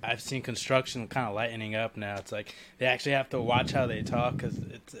I've seen construction kind of lightening up now. It's like they actually have to watch how they talk because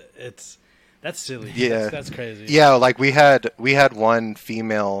it's that's silly. Yeah, that's crazy. Yeah, like we had one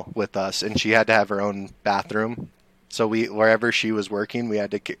female with us, and she had to have her own bathroom. So wherever she was working, we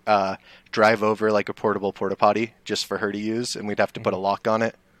had to drive over like a portable porta potty just for her to use, and we'd have to put a lock on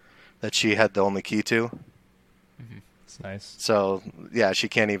it that she had the only key to. It's nice. So yeah, she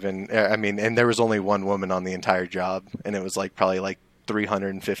can't even. I mean, and there was only one woman on the entire job, and it was like probably like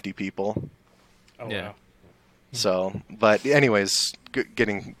 350 people. Oh, Yeah. wow. So, but anyways,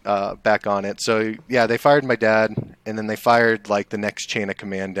 getting back on it. So yeah, they fired my dad, and then they fired like the next chain of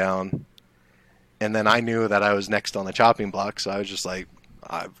command down. And then I knew that I was next on the chopping block, so I was just like,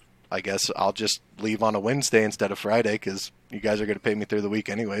 I guess I'll just leave on a Wednesday instead of Friday because you guys are going to pay me through the week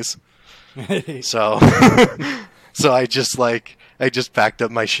anyways. So, so I just packed up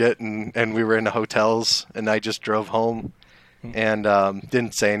my shit and we were in the hotels, and I just drove home and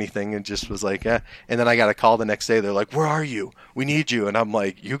didn't say anything and just was like, eh. And then I got a call the next day. They're like, "Where are you? We need you." And I'm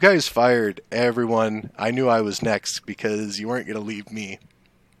like, "You guys fired everyone. I knew I was next because you weren't going to leave me.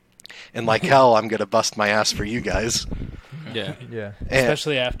 And like hell, I'm going to bust my ass for you guys." Yeah. Yeah.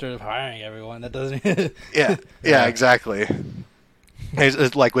 Especially after hiring everyone, that doesn't. Yeah, exactly.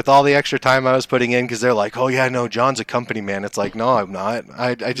 It's like with all the extra time I was putting in, because they're like, "Oh yeah, no, John's a company man." It's like, no, I'm not.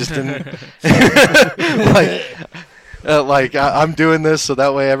 I just didn't I'm doing this so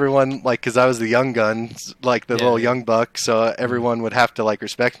that way everyone, like, because I was the young gun, like the little young buck, so everyone would have to like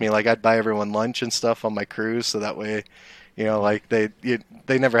respect me. Like I'd buy everyone lunch and stuff on my cruise, so that way, you know, like they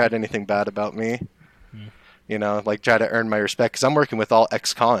never had anything bad about me. You know, like try to earn my respect because I'm working with all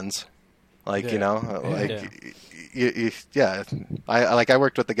ex-cons. Like, you know, like, I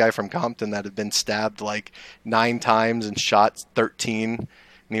worked with the guy from Compton that had been stabbed like 9 times and shot 13.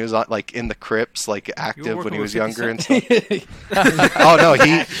 And he was like in the Crips, like active when he was younger and stuff. Oh no,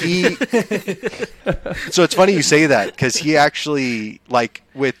 he. So it's funny you say that because he actually like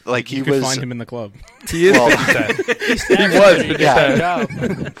with like you he could was. find him in the club. He is. Well, he was.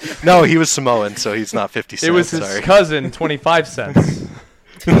 Yeah. No, he was Samoan, so he's not 50 cents. It was his cousin, 25 cents.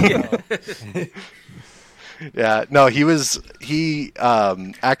 Yeah, no, he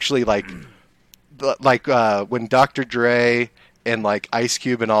actually like when Dr. Dre and like Ice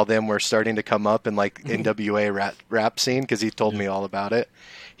Cube and all them were starting to come up in like NWA rap scene, because he told me all about it.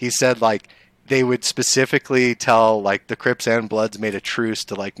 He said like they would specifically tell like the Crips and Bloods made a truce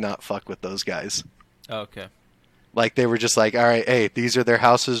to like not fuck with those guys. Oh, okay. Like they were just like, all right, hey, these are their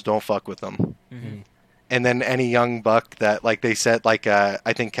houses, don't fuck with them. Mm-hmm. And then any young buck that like they said like I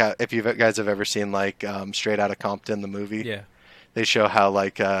think if you guys have ever seen like Straight Outta Compton the movie, Yeah. they show how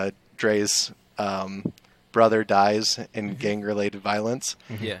like Dre's brother dies in gang-related violence.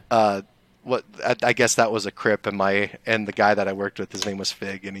 Yeah. What I guess that was a Crip, and the guy that I worked with, his name was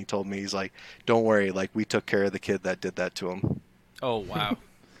Fig, and he told me, he's like, "Don't worry, like we took care of the kid that did that to him." Oh wow.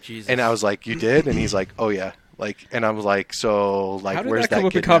 Jesus. And I was like, "You did?" And he's like, "Oh yeah." Like, and I was like, "So like, How did where's that come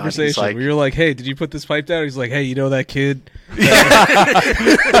up kid in now?" And conversation? he's like, We were like, "Hey, did you put this pipe down?" He's like, "Hey, you know that kid?" How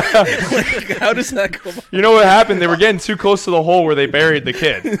does that go? You know what happened? They were getting too close to the hole where they buried the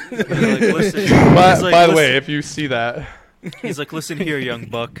kid. Like, listen, By the way, if you see that. he's like, "Listen here, young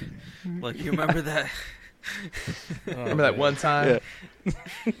buck. Like, you remember that?" Remember that one time?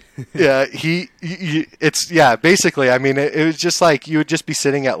 Yeah, basically, I mean, it was just like, you would just be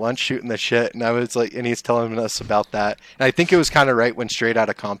sitting at lunch shooting the shit, and I was like, and he's telling us about that. And I think it was kind of right when Straight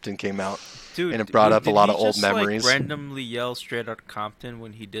Outta Compton came out. Dude, and it brought up a lot of did he old just, memories. Like, randomly yell Straight Outta Compton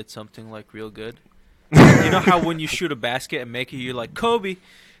when he did something like real good? You know how when you shoot a basket and make it, you're like Kobe?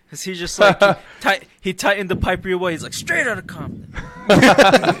 Because he just like he tightened the pipe real well. He's like Straight Outta Compton.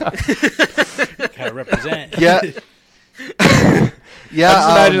 Gotta represent. Yeah. Yeah, I just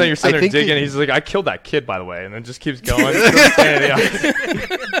imagine that you're sitting there think digging. He's like, "I killed that kid, by the way," and then just keeps going.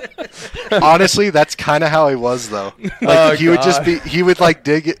 Honestly, that's kind of how he was though. Like he would just be, he would like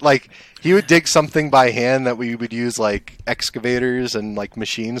dig it, like he would dig something by hand that we would use like excavators and like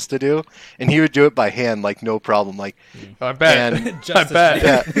machines to do, and he would do it by hand like no problem. Like I bet, and, I bet.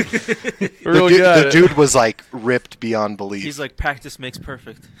 Yeah. The dude was like ripped beyond belief. He's like, practice makes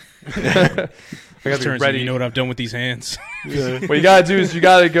perfect. I got to be Turns ready. out you know what I've done with these hands. What you gotta do is you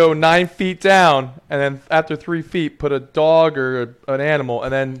gotta go 9 feet down, and then after 3 feet, put a dog or an animal,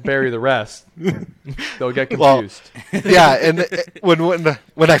 and then bury the rest. They'll get confused. Well, yeah, and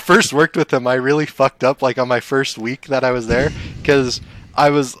when I first worked with him, I really fucked up like on my first week that I was there because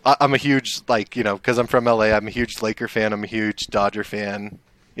I'm a huge because I'm from LA. I'm a huge Laker fan. I'm a huge Dodger fan.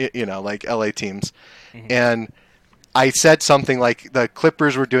 Like LA teams, and I said something like the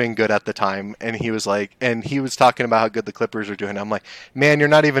Clippers were doing good at the time, and he was talking about how good the Clippers were doing. I'm like, man, you're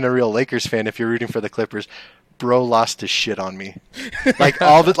not even a real Lakers fan if you're rooting for the Clippers. Bro lost his shit on me.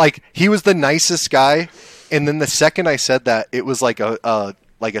 Like he was the nicest guy, and then the second I said that, it was like a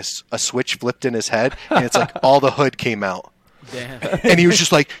switch flipped in his head, and it's like all the hood came out. Damn. And he was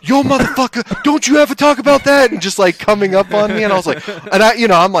just like, yo, motherfucker, don't you ever talk about that? And just like coming up on me. And I was like, and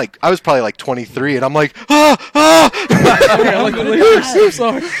I was probably like 23, and I'm like, I'm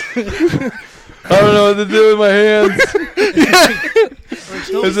sorry. I don't know what to do with my hands.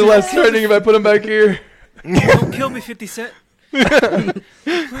 Is it less threatening if I put them back here? Don't kill me, 50 Cent.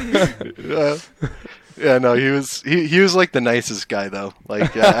 Please. Yeah, no, he was like the nicest guy though.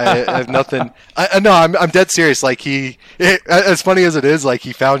 Like I have nothing. I'm dead serious. Like as funny as it is, like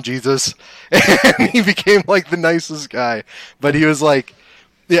he found Jesus and he became like the nicest guy. But he was like,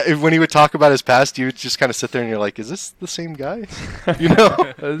 yeah, when he would talk about his past, you would just kind of sit there and you're like, is this the same guy?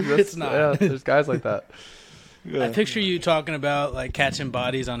 It's not. Yeah, there's guys like that. Yeah. I picture you talking about like catching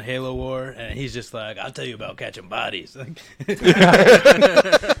bodies on Halo War, and he's just like, "I'll tell you about catching bodies."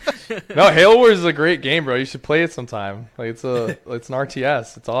 No, Halo Wars is a great game, bro. You should play it sometime. Like it's an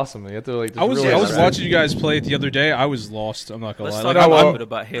RTS. It's awesome. You have to like. I was watching you guys play it the otk day. I was lost. I'm not gonna Let's lie. talk Like, a little bit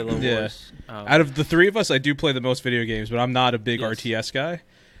about Halo Wars. Out of the three of us, I do play the most video games, but I'm not a big RTS guy.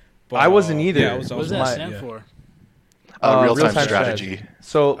 But, I wasn't either. Yeah, what does that stand for? Real-time strategy.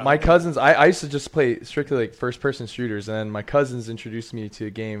 So my cousins, I used to just play strictly like first-person shooters, and then my cousins introduced me to a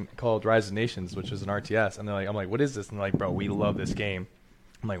game called Rise of Nations, which is an RTS, and I'm like, what is this? And they're like, bro, we love this game.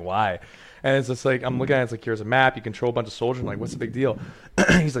 I'm like, why? And it's just like, I'm looking at it, it's like, here's a map, you control a bunch of soldiers. I'm like, what's the big deal?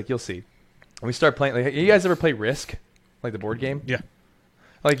 He's like, you'll see. And we start playing, like, you guys ever play Risk? Like the board game? Yeah.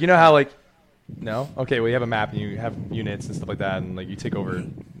 Like, you know how, like, no? Okay, well, you have a map, and you have units and stuff like that, and, like, you take over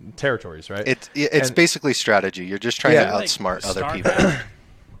territories, right? It's basically strategy. You're just trying to outsmart other people.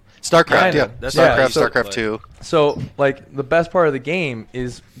 StarCraft, yeah. StarCraft 2. So, like, the best part of the game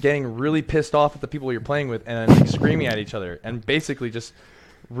is getting really pissed off at the people you're playing with and like, screaming at each other and basically just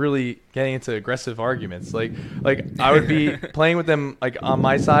really getting into aggressive arguments. Like I would be playing with them like on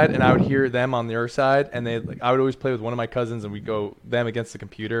my side, and I would hear them on their side, and I would always play with one of my cousins, and we'd go them against the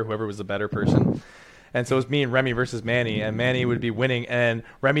computer, whoever was the better person. And so it was me and Remy versus Manny, and Manny would be winning, and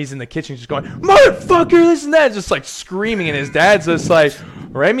Remy's in the kitchen just going, motherfucker, this and that, just like screaming, and his dad's just like,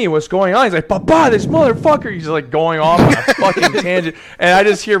 Remy, what's going on? He's like, Papa, this motherfucker. He's like going off on a fucking tangent, and I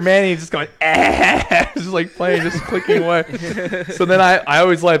just hear Manny just going, just like playing, just clicking away. So then I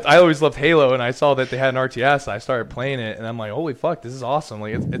always loved Halo, and I saw that they had an RTS, so I started playing it, and I'm like, holy fuck, this is awesome.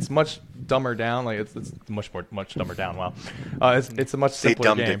 Like it's much dumber down, like it's much dumber down. Wow, it's a much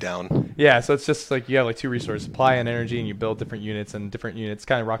simpler game. They dumbed it down. Yeah, so it's just like you have like two resources, supply and energy, and you build different units, and different units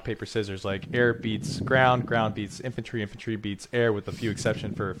kind of rock paper scissors. Like air beats ground, ground beats infantry, infantry beats air, with a few exceptions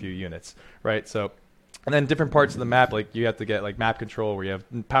for a few units, right? So, and then different parts of the map, like you have to get like map control, where you have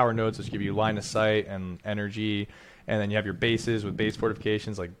power nodes which give you line of sight and energy, and then you have your bases with base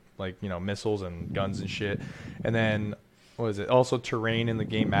fortifications, like missiles and guns and shit, and then. What is it? Also, terrain in the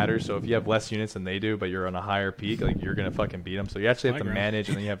game matters. So if you have less units than they do, but you're on a higher peak, like you're gonna fucking beat them. So you actually have to manage,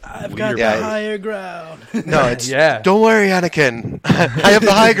 and then you have. I've got the higher ground. No, it's Don't worry, Anakin. I have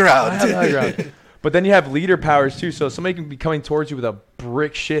the high ground. I have the high ground. But then you have leader powers too. So somebody can be coming towards you with a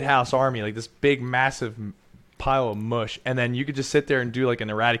brick shithouse army, like this big, massive pile of mush, and then you could just sit there and do like an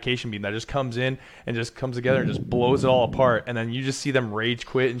eradication beam that just comes in and just comes together and just blows it all apart, and then you just see them rage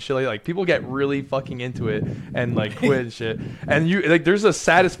quit and shit. Like people get really fucking into it and like quit and shit, and you like there's a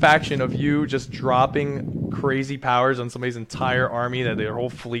satisfaction of you just dropping crazy powers on somebody's entire army, that their whole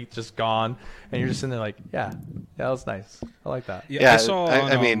fleet just gone, and you're just in there like, yeah, that was nice. I like that. Yeah, I saw.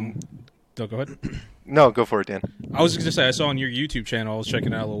 I mean, no, go ahead. No, go for it, Dan. I was going to say, I saw on your YouTube channel, I was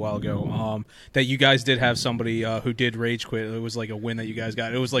checking it out a little while ago, that you guys did have somebody who did rage quit. It was like a win that you guys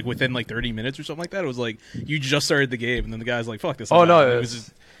got. It was like within like 30 minutes or something like that. It was like you just started the game, and then the guy's like, fuck this. Oh, no. It was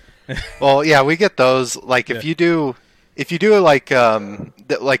just, Well, yeah, we get those. Like if you do like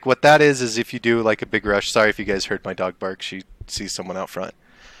like what that is if you do like a big rush. Sorry if you guys heard my dog bark. She sees someone out front.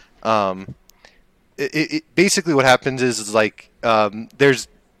 It basically what happens is like there's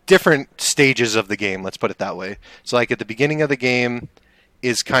different stages of the game. Let's put it that way. So like at the beginning of the game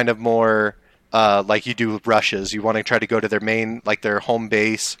is kind of more like you do rushes. You want to try to go to their main, like their home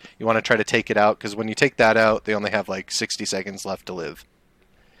base. You want to try to take it out because when you take that out, they only have like 60 seconds left to live,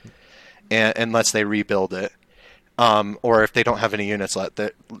 and unless they rebuild it, or if they don't have any units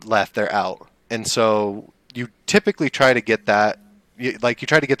left, they're out. And so you typically try to get that, you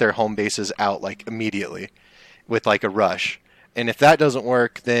try to get their home bases out like immediately with like a rush. And if that doesn't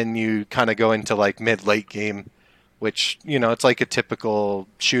work, then you kind of go into like mid-late game, which, it's like a typical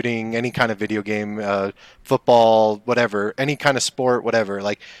shooting, any kind of video game, football, whatever, any kind of sport, whatever.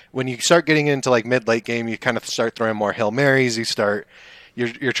 Like when you start getting into like mid-late game, you kind of start throwing more Hail Marys.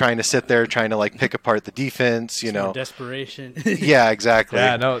 You're trying to sit there trying to like pick apart the defense, More desperation. Yeah, exactly.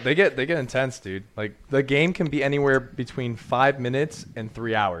 Yeah, no, they get intense, dude. Like the game can be anywhere between 5 minutes and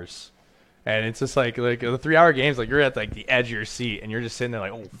 3 hours. And it's just like the 3-hour games, like you're at like the edge of your seat and you're just sitting there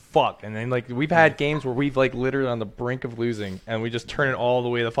like, oh fuck. And then like we've had games where we've like literally on the brink of losing and we just turn it all the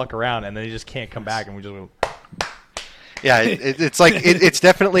way the fuck around and then you just can't come back and we just go. Yeah, it's like it's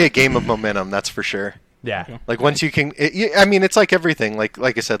definitely a game of momentum, that's for sure. Yeah. Like once you can, I mean, it's like everything. Like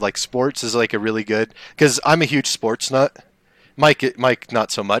I said, like sports is like a really good, because I'm a huge sports nut. Mike,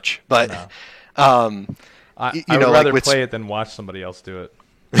 not so much, but no. I would rather play it than watch somebody else do it.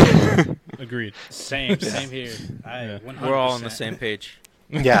 Agreed. Same here. We're all on the same page.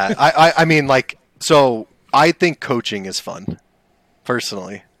 Yeah, I mean, like, so I think coaching is fun,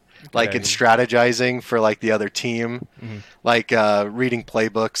 personally. Like it's strategizing for like the other team, like reading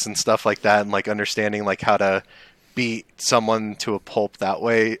playbooks and stuff like that, and like understanding like how to beat someone to a pulp that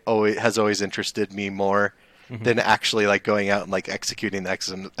way. Has always interested me more than actually like going out and like executing the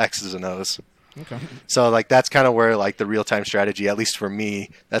X's and O's. Okay. So like that's kind of where like the real time strategy, at least for me,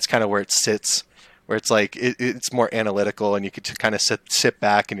 that's kind of where it sits. Where it's like it's more analytical, and you could kind of sit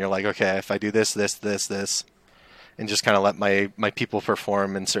back and you're like, okay, if I do this, and just kind of let my people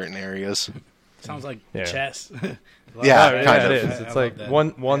perform in certain areas. Sounds like chess. Yeah, kind of. It is. It's like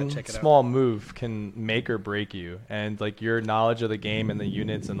one small move can make or break you, and like your knowledge of the game and the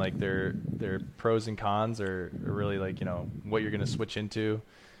units and like their pros and cons are really like what you're gonna switch into.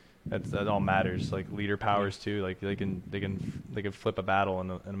 That all matters. Like leader powers too. Like they can flip a battle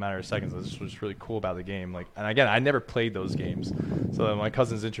in a matter of seconds. That's what's really cool about the game. Like, and again, I never played those games, so when my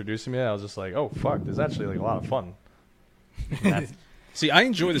cousins introducing me, I was just like, oh fuck, this is actually like a lot of fun. See, I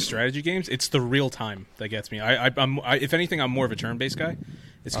enjoy the strategy games. It's the real time that gets me. I'm if anything, I'm more of a turn-based guy.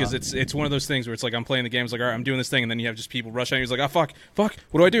 It's because it's one of those things where it's like I'm playing the game. It's like, all right, I'm doing this thing, and then you have just people rush on you. It's like, oh fuck, what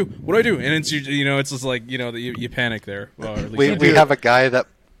do I do? And it's it's just like you panic there. Well, at least we have a guy that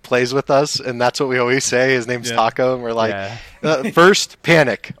plays with us, and that's what we always say. His name's Taco, and we're like, first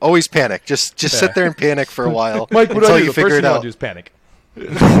panic, always panic. Just sit there and panic for a while, Mike. What until do I do? you The first figure thing it I out. do is panic.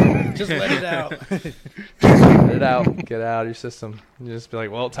 Just let it out. Let it out. Get it out of your system. You just be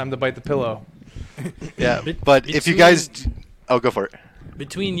like, well, time to bite the pillow. Yeah, but if you guys, go for it.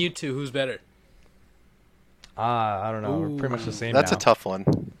 Between you two, who's better? I don't know. We're pretty much the same. That's now. a tough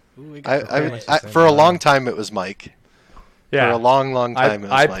one. Ooh, I for a long time it was Mike. Yeah. For a long time it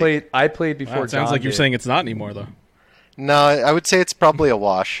was Mike. I played before. Wow, it sounds John like you're did. saying it's not anymore though. No, I would say it's probably a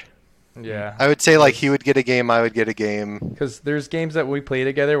wash. Yeah. I would say like he would get a game, I would get a game. Because there's games that we play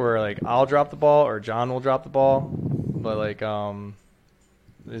together where like I'll drop the ball or John will drop the ball, but like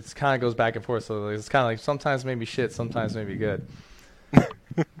it's kind of goes back and forth. So it's kind of like sometimes maybe shit, sometimes maybe good.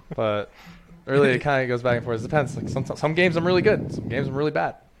 But really, it kind of goes back and forth. It depends. Like some games I'm really good, some games I'm really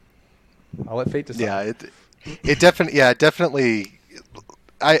bad. I'll let fate decide. Yeah, it definitely.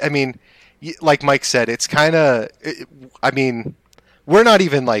 I mean, like Mike said, it's kind of. I mean, we're not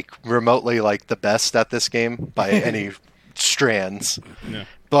even like remotely like the best at this game by any strands. No.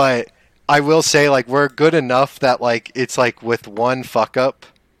 But I will say, like, we're good enough that like it's like with one fuck up,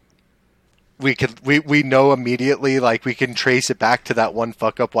 we know immediately, like we can trace it back to that one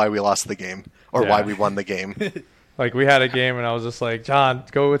fuck up why we lost the game or why we won the game. Like we had a game and I was just like, John,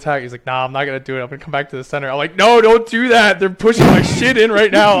 go attack. He's like, nah, I'm not gonna do it. I'm gonna come back to the center. I'm like, no, don't do that. They're pushing my shit in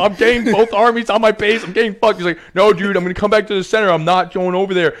right now. I'm getting both armies on my base. I'm getting fucked. He's like, no, dude, I'm gonna come back to the center. I'm not going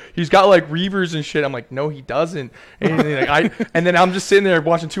over there. He's got like reavers and shit. I'm like, no, he doesn't. And then I'm just sitting there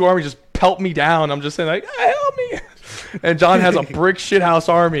watching two armies just pelt me down. I'm just saying like, help me. And John has a brick shithouse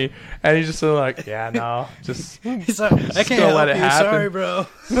army, and he's just sort of like, yeah, no, just He's like, I can't help let it you. happen. Sorry, bro.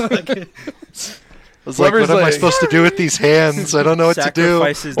 was like, what am I supposed to do with these hands? I don't know what to do.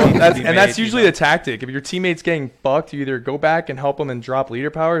 Well, that's usually the tactic. If your teammate's getting fucked, you either go back and help them and drop leader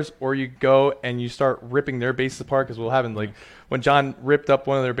powers, or you go and you start ripping their bases apart. Because we'll have like when John ripped up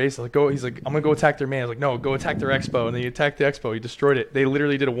one of their bases, like he's like, I'm gonna go attack their man. I was like, no, go attack their expo, and then he attacked the expo. He destroyed it. They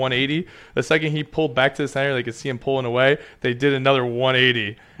literally did a 180. The second he pulled back to the center, they could see him pulling away. They did another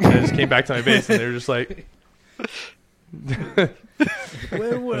 180, and I just came back to my base, and they were just like.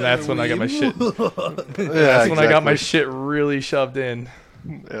 And that's when I got my shit. That's when I got my shit really shoved in.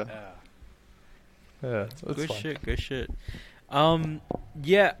 Yeah. Yeah. Good shit.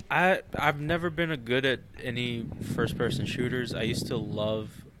 Yeah, I've never been good at any first-person shooters. I used to love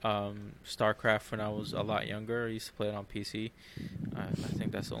StarCraft when I was a lot younger. I used to play it on PC. I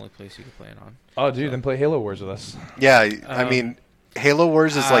think that's the only place you can play it on. Oh, dude, then play Halo Wars with us. Yeah, I mean, Halo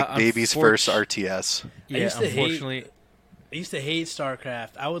Wars is like baby's first RTS. Yeah, unfortunately. I used to hate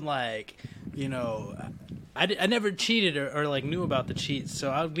StarCraft. I would like, I never cheated or like knew about the cheats. So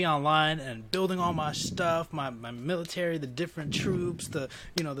I would be online and building all my stuff, my military, the different troops, the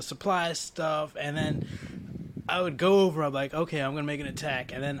supply stuff. And then I would go over, I'm like, okay, I'm going to make an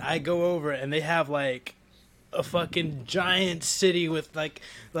attack. And then I go over and they have like a fucking giant city with like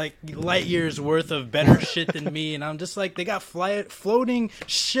light years worth of better shit than me. And I'm just like, they got floating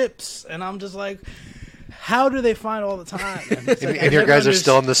ships. And I'm just like, how do they find all the time? Like, and your guys are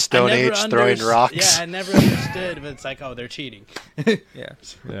still in the Stone Age throwing rocks. Yeah, I never understood, but it's like, oh, they're cheating. Yeah,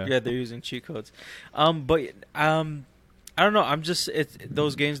 they're using cheat codes. But I don't know. I'm just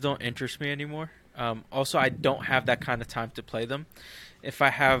those games don't interest me anymore. Also, I don't have that kind of time to play them. If I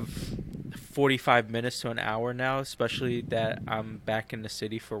have 45 minutes to an hour now, especially that I'm back in the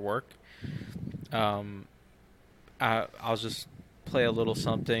city for work, I'll just play a little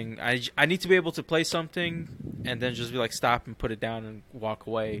something. I need to be able to play something and then just be like stop and put it down and walk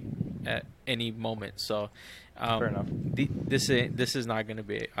away at any moment. So fair enough. This is not going to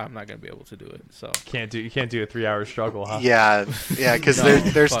be. I'm not going to be able to do it. So you can't do a 3-hour struggle, huh? Yeah, because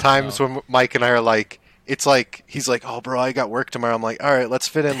there's times when Mike and I are like, it's like he's like, oh bro, I got work tomorrow. I'm like, all right, let's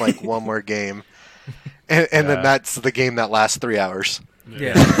fit in like one more game, and then that's the game that lasts 3 hours.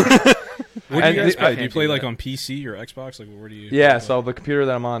 Yeah. What do you guys play? Do you play like on PC or Xbox? Like, where do you? Yeah, so the computer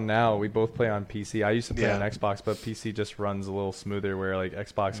that I'm on now, we both play on PC. I used to play on Xbox, but PC just runs a little smoother. Where like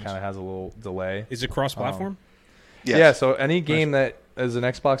Xbox kind of has a little delay. Is it cross-platform? Yes. Yeah, so any game that is an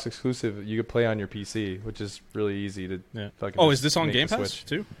Xbox exclusive, you could play on your PC, which is really easy to. Yeah. Fucking is this on Game Pass switch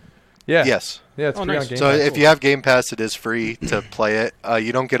too? Yeah. Yes. Yeah, it's free nice. on Game So Pass. if you have Game Pass, it is free to play it.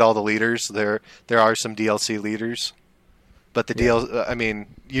 You don't get all the leaders. There are some DLC leaders. But I mean,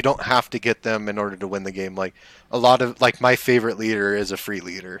 you don't have to get them in order to win the game. Like a lot of my favorite leader is a free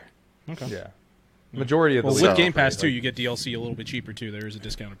leader. Okay. Yeah. Majority of the with leaders Game Pass are too, you get DLC a little bit cheaper too. There is a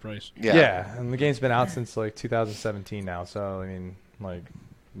discounted price. Yeah, and the game's been out since like 2017 now. So I mean, like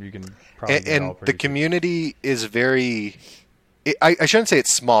you can probably get it all and pretty the community is very. I shouldn't say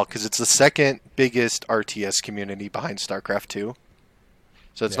it's small because it's the second biggest RTS community behind StarCraft 2.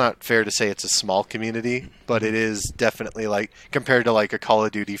 So it's not fair to say it's a small community, but it is definitely like compared to like a Call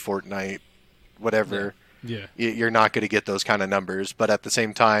of Duty, Fortnite, whatever. Yeah. You're not going to get those kind of numbers, but at the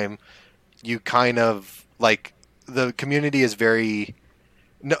same time, you kind of like the community is very.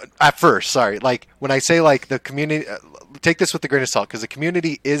 No, at first, sorry. Like when I say like the community, take this with a grain of salt because the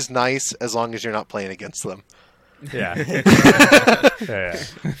community is nice as long as you're not playing against them. Yeah. Yeah.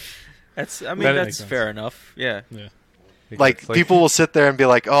 That's fair enough. Yeah. Yeah. Like people will sit there and be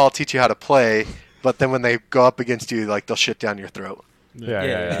like, "Oh, I'll teach you how to play," but then when they go up against you, like they'll shit down your throat.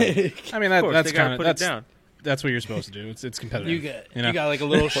 Yeah. I mean, that's kind of down. That's what you're supposed to do. It's competitive. You got like a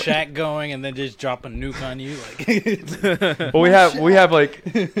little shack going, and then just drop a nuke on you. Like, well, we have like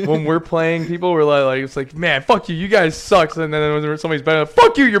when we're playing, people were like, it's like, man, fuck you, you guys suck. And then when somebody's better,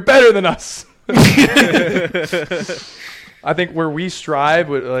 fuck you, you're better than us. I think where we strive,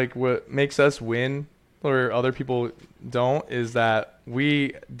 what makes us win, or other people don't, is that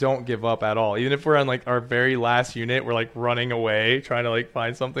we don't give up at all. Even if we're on like our very last unit, we're like running away trying to like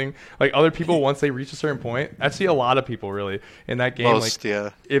find something. Like other people, once they reach a certain point, I see a lot of people really in that game.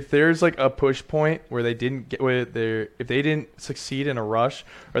 If there's like a push point where they didn't get if they didn't succeed in a rush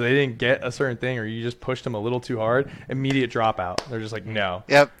or they didn't get a certain thing, or you just pushed them a little too hard, immediate dropout. They're just like, no.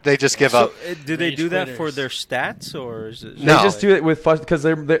 Yep, they just give up. Do they do that for their stats, or is it? No. They just do it with because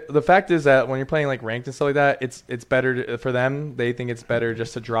the fact is that when you're playing like ranked and stuff like that, it's better better for them. They think it's better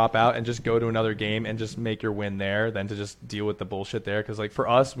just to drop out and just go to another game and just make your win there than to just deal with the bullshit there. Because like for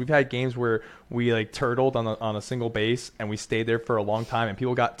us, we've had games where we like turtled on a single base and we stayed there for a long time, and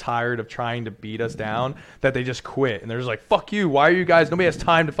people got tired of trying to beat us down that they just quit, and they're just like, "Fuck you! Why are you guys? Nobody has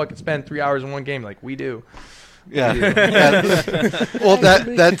time to fucking spend 3 hours in one game like we do." Yeah. Well,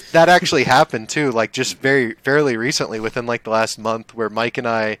 that actually happened too. Like just fairly recently, within like the last month, where Mike and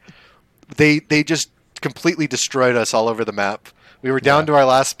I, they just completely destroyed us all over the map. We were down to our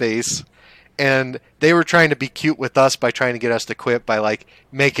last base, and they were trying to be cute with us by trying to get us to quit by like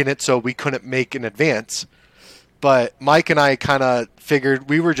making it so we couldn't make an advance. But Mike and I kind of figured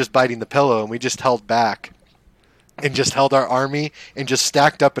we were just biting the pillow, and we just held back. And just held our army and just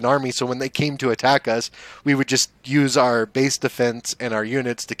stacked up an army, so when they came to attack us, we would just use our base defense and our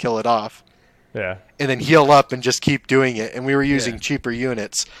units to kill it off. Yeah. And then heal up and just keep doing it. And we were using cheaper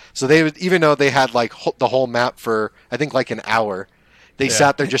units. So they would, even though they had like the whole map for, I think, like an hour, they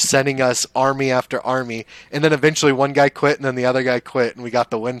sat there just sending us army after army. And then eventually one guy quit and then the other guy quit, and we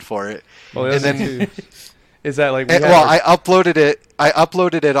got the win for it. Well, and then... Is that like I uploaded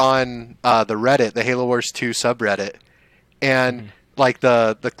it on the Reddit, the Halo Wars 2 subreddit, and like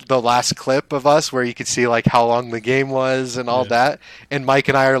the last clip of us where you could see like how long the game was and all that, and Mike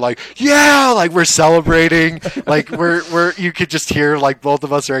and I are like, yeah, like we're celebrating, like we're you could just hear like both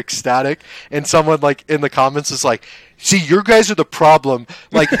of us are ecstatic, and someone like in the comments is like, see, you guys are the problem.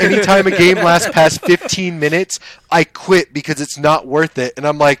 Like, anytime a game lasts past 15 minutes, I quit because it's not worth it. And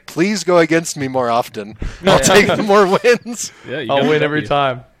I'm like, please go against me more often. I'll take the more wins. Yeah, I'll win every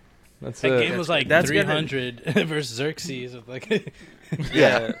time. That's that it. game was like 300 versus Xerxes. Like,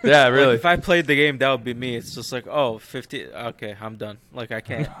 Yeah. Yeah, really. Like, if I played the game, that would be me. It's just like, oh, 50. Okay, I'm done. Like, I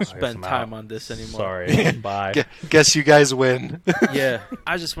can't spend time on this anymore. Sorry. Bye. Guess you guys win. Yeah.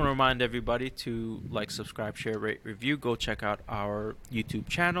 I just want to remind everybody to like, subscribe, share, rate, review. Go check out our YouTube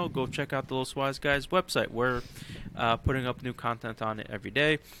channel. Go check out the Los Wise Guys website. We're putting up new content on it every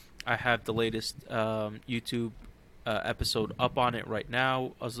day. I have the latest YouTube episode up on it right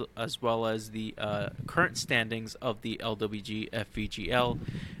now, as well as the current standings of the LWG FVGL,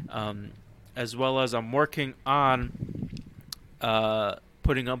 as well as I'm working on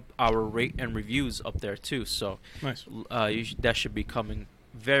putting up our rate and reviews up there too. So nice. That should be coming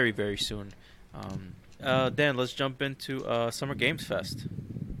very, very soon. Dan, let's jump into Summer Games Fest.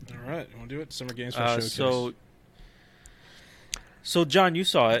 All right, want to do it? Summer Games Fest showcase. So John, you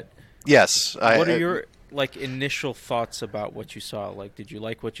saw it. Yes. What are your like initial thoughts about what you saw? Like, did you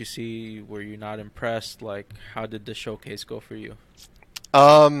like what you see? Were you not impressed? Like, how did the showcase go for you?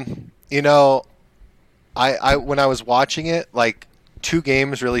 You know, I when I was watching it, like 2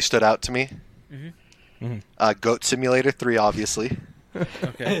 games really stood out to me. Goat Simulator 3, obviously.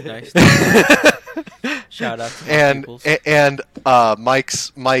 Okay, nice. Shout out to and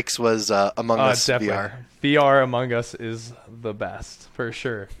Mike's was Among Us definitely. VR. VR Among Us is the best for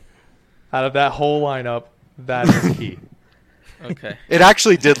sure. Out of that whole lineup, that is key. Okay. It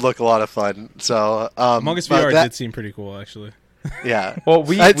actually did look a lot of fun. So Among Us VR did seem pretty cool, actually. Yeah. Well,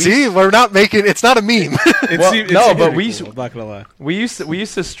 see, we're not making. It's not a meme. I'm not gonna lie. We used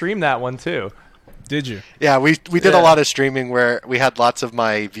to stream that one too. Did you? Yeah, we did a lot of streaming where we had lots of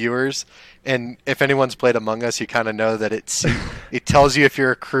my viewers, and if anyone's played Among Us, you kind of know that it tells you if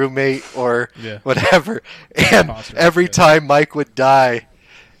you're a crewmate or whatever. And every time Mike would die,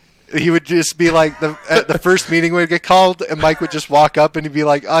 he would just be like, the first meeting would get called, and Mike would just walk up and he'd be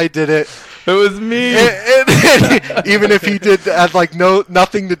like, I did it. It was me. And even if he had like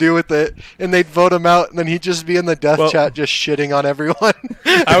nothing to do with it, and they'd vote him out, and then he'd just be in the death chat just shitting on everyone.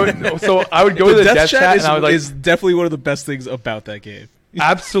 I would go to the death chat and I would like, is definitely one of the best things about that game.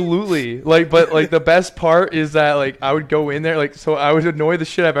 Absolutely. But the best part is that like I would go in there, like, so I would annoy the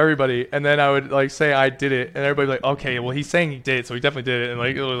shit out of everybody, and then I would like say I did it, and everybody would be like, okay, well, he's saying he did it, so he definitely did it. And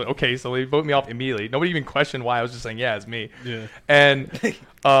like, it was like, okay, so they vote me off immediately. Nobody even questioned why. I was just saying, yeah, it's me. Yeah. And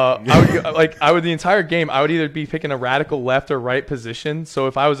I would the entire game I would either be picking a radical left or right position. So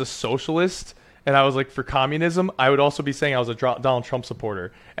if I was a socialist and I was like for communism, I would also be saying I was a Donald Trump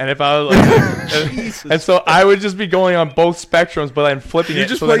supporter. And if I was like, and so I would just be going on both spectrums, but I'm flipping You're it.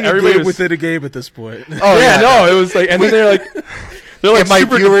 just so playing that a game within a game at this point. Oh yeah, no, it was like, and then they're like and my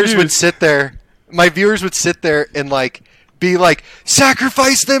super viewers confused. would sit there. My viewers would sit there and like be like,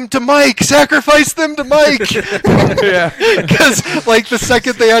 sacrifice them to Mike, sacrifice them to Mike. Yeah. Because like the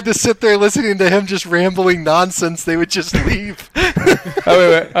second they had to sit there listening to him just rambling nonsense, they would just leave.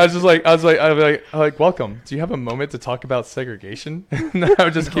 Wait. I was like, welcome. Do you have a moment to talk about segregation? And I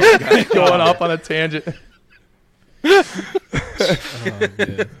would just keep going off on a tangent.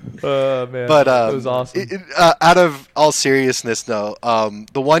 man. Man, But it was awesome. Out of all seriousness, though,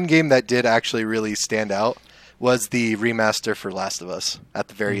 the one game that did actually really stand out was the remaster for Last of Us at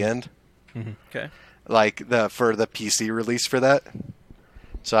the very end. Okay. Like for the PC release for that.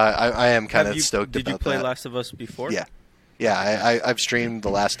 So I am kind of stoked about that. Did you play Last of Us before? Yeah. I've streamed The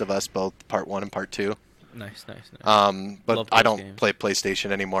Last of Us, both Part 1 and Part 2. Nice. But Love I those don't games. play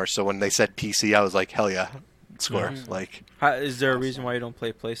PlayStation anymore. So when they said PC, I was like, hell yeah, score. Like, Is there a reason why you don't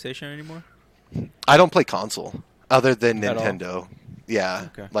play PlayStation anymore? I don't play console other than At all? Nintendo. Yeah,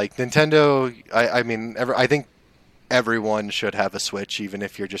 Okay. like Nintendo. I mean, I think everyone should have a Switch, even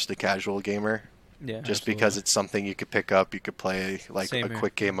if you're just a casual gamer. Yeah. Just because it's something you could pick up, you could play like Same a here.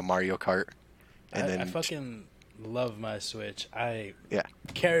 quick game of Mario Kart, and I then fucking love my Switch. I yeah.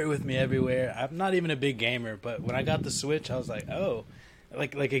 carry it with me everywhere. I'm not even a big gamer, but when I got the Switch, I was like, oh,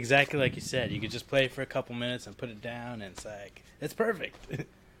 like exactly like you said, you could just play it for a couple minutes and put it down, and it's like it's perfect.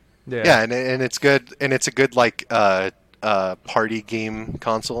 Yeah, and it's good, and it's a good like party game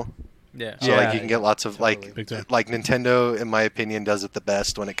console. Yeah. So like you can get lots of totally. Big time. like Nintendo, in my opinion, does it the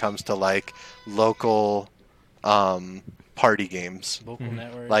best when it comes to like local party games. Local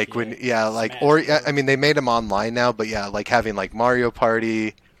network, Like Smash I mean they made them online now, but yeah, like having like Mario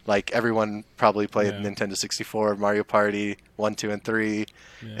Party, like everyone probably played Yeah. Nintendo 64, Mario Party 1, 2, and 3,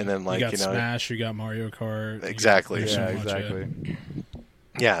 Yeah. and then like you got you know Smash, you got Mario Kart. you got- Exactly. there's so Yeah, much, exactly.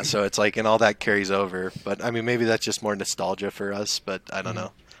 yeah, so it's like and all that carries over. But I mean maybe that's just more nostalgia for us, but I don't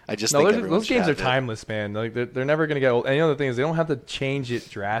know. I just No, think those, everyone those should games are have it. timeless, man. Like they're never gonna get old. And the other thing is they don't have to change it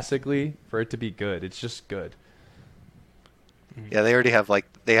drastically for it to be good. It's just good. Yeah, they already have like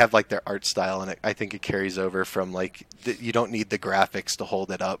their art style, and I think it carries over from like you don't need the graphics to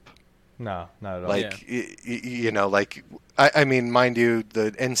hold it up. No, not at all. Like you know, like I mean, mind you,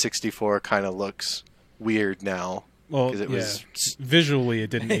 the N64 kind of looks weird now Well, because it was visually it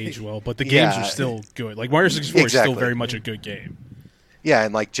didn't age well, but the games Yeah. are still good. Like Mario 64 is Exactly. still very much a good game. yeah,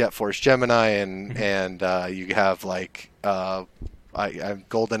 and like Jet Force Gemini, and you have like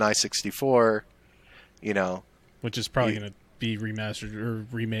GoldenEye 64, you know. Which is probably going to be remastered or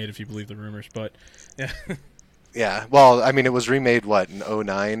remade if you believe the rumors. But yeah, Yeah, well, I mean, it was remade in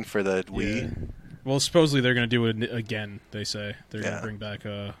 2009 for the Wii. Yeah. Well, supposedly they're going to do it again. They say they're going Yeah. to bring back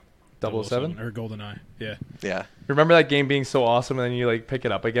 007? or GoldenEye. Yeah, Yeah, Remember that game being so awesome, and then you like pick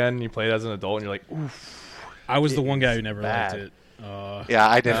it up again, and you play it as an adult, and you're like, oof. I was the It one guy is who never bad. liked it. yeah,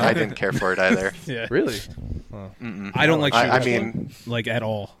 I didn't care for it either. Yeah, Really? Mm-mm. I don't like. I shooters, mean, like at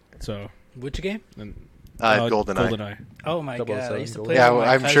all. So Which game? and, GoldenEye. Oh my god, I 007 used to play. Yeah, with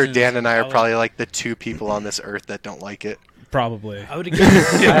my I'm sure cousins Dan and I are I would- probably like the two people on this earth that don't like it, probably. I would get.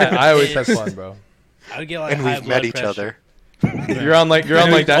 I always have fun, bro. I would get like and high we've met blood each pressure. other. You're on like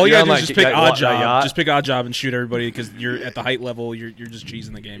that. All you you're gotta on do is like just pick that odd job. yacht. Just pick odd job and shoot everybody because you're at the height level. You're just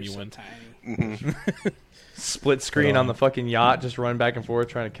cheesing the game. You win. Mhm. Split screen on the fucking yacht, just run back and forth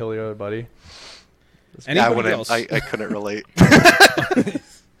trying to kill the other buddy. I Anybody wouldn't. else? I couldn't relate.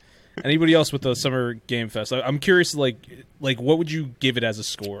 Anybody else with the Summer Game Fest? I'm curious. Like what would you give it as a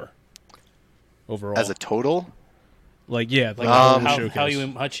score overall? As a total, like the How, whole showcase. how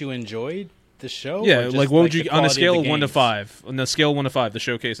much you enjoyed the show? Yeah, or just, like what would the you on a quality scale the of 1 to games? 5? On the scale of 1 to 5, the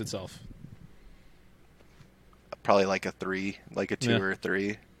showcase itself. probably like a 3, like a 2 Yeah. or a 3.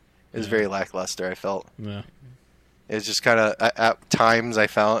 It was Yeah. very lackluster. I felt Yeah. it's just kind of at times I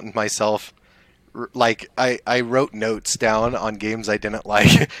found myself like I wrote notes down on games I didn't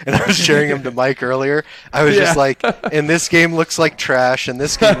like, and I was sharing them to Mike earlier. I was just like, and this game looks like trash, and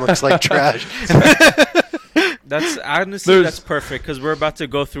this game looks like trash. That's honestly that's perfect because we're about to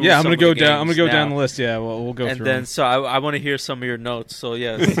go through. Yeah, I'm some gonna of go the down. I'm gonna games go down now. the list. Yeah, we'll go And through. then, them. so I want to hear some of your notes. So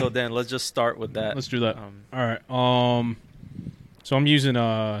yeah, so then let's just start with that. Let's do that. Um, All right. So I'm using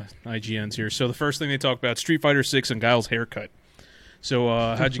IGNs here. So the first thing they talk about Street Fighter 6 and Guile's haircut. So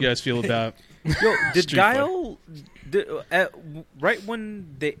how'd you guys feel about? Yo, did Street Fighter. Guile, right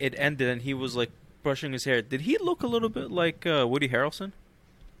when it ended and he was like brushing his hair, did he look a little bit like Woody Harrelson?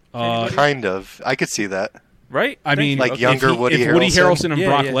 Kind of, I could see that. Right? I mean, Like younger if Woody if Woody Harrelson? Harrelson and Yeah,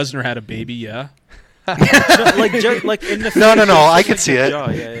 Brock yeah. Lesnar had a baby, yeah. like in the No, face, I just could like see the it. jaw.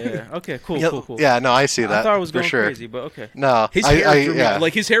 Yeah. Okay, cool. Yeah, no, I see that. I thought I was for going sure. crazy, but okay. No, His I, hair, I threw me- yeah.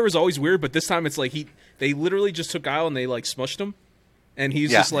 like his hair was always weird, but this time it's like they literally just took Guile and they like smushed him, and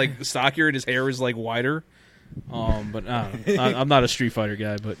he's Yeah. just like stockier and his hair is like wider. But I don't know. I'm not a Street Fighter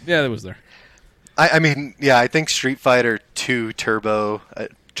guy, but yeah, that was there. I mean, yeah, I think Street Fighter 2 Turbo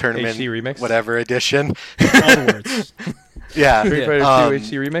Tournament HD remix? whatever edition. All the words. Yeah. Street Fighter 2 Um,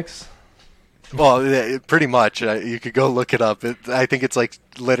 HD remix. Well, yeah, pretty much. You could go look it up. I think it's like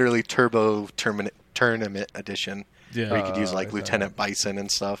literally Turbo Tournament Edition. Yeah. where you could use like I see. Lieutenant Bison and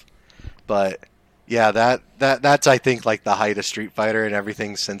stuff. But yeah, that's I think like the height of Street Fighter, and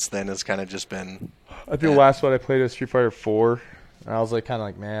everything since then has kind of just been. I think the last one I played was Street Fighter 4, and I was like kind of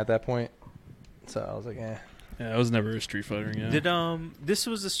like mad at that point. So I was like, eh. Yeah, I was never a Street Fighter. Yeah. Did this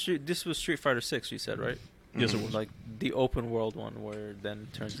was Street Fighter 6, you said, right? Yes, it was. Like the open world one where it then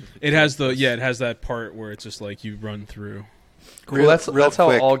turns into It has it has that part where it's just like you run through. Well, that's how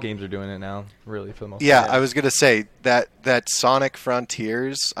quick. all games are doing it now, really, for the most Yeah, part. I was gonna say that Sonic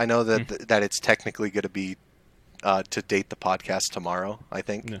Frontiers. I know that that it's technically gonna be to date the podcast tomorrow. I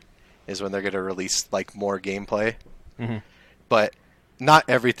think Yeah. is when they're gonna release like more gameplay. Mm-hmm. But not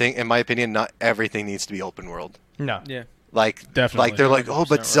everything, in my opinion, not everything needs to be open world. No. Yeah. Like Definitely. like they're like, oh, 100%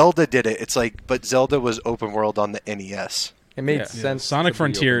 but right. Zelda did it. It's like, but Zelda was open world on the NES. It made Yeah. sense. Sonic to be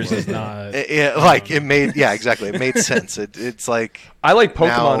Frontiers open is world. not. It made exactly. It made sense. It's like I like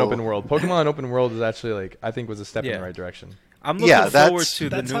Pokemon Now- open world. Pokemon open world is actually like I think was a step in Yeah. the right direction. I'm looking Yeah, forward that's- to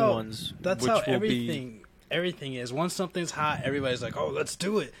the That's new how- ones. That's which how will everything is. Once something's hot, everybody's like, "Oh, let's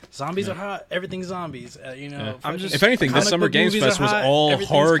do it." Zombies are hot. Everything's zombies. You know. Yeah. I'm just- If anything, this comic Summer book Games movies Fest are was hot, all everything's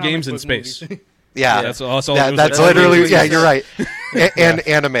horror comic games in book space. movies. yeah. That's all. It That's was like- literally Yeah. You're right. And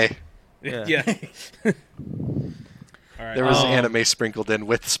anime. Yeah. Yeah. All right. There was anime sprinkled in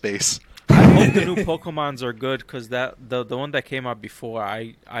with space. I hope the new Pokemons are good because the one that came out before,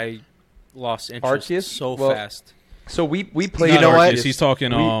 I lost interest Arceus? so Well, fast. So we Not played. You know what? Arceus, He's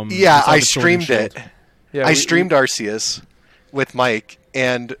talking. Yeah, he's talking I Sword and streamed it. Shield. Yeah, I streamed Arceus with Mike,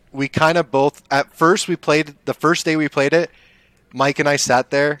 and we kind of both. At first, we played the first day we played it. Mike and I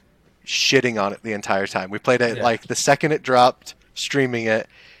sat there shitting on it the entire time. We played it Yeah. like the second it dropped, streaming it,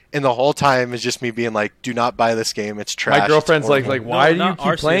 and the whole time is just me being like, "Do not buy this game. It's trash." My girlfriend's It's like, horrible." why do you not keep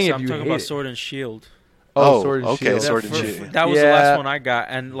Arceus, playing if I'm you talking hate about it? Sword and Shield. Oh, Sword and okay, Shield. Sword that, and Shield. that was the Yeah. last one I got,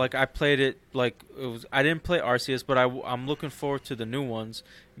 and like I played it like it was. I didn't play Arceus, but I'm looking forward to the new ones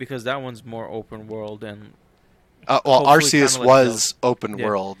because that one's more open world and Well, hopefully Arceus kinda like was open Yeah.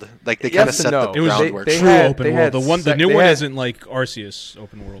 world. Like they Yes kind of and set no. the It was- groundwork. they True had- open they world. had The new they one had- isn't like Arceus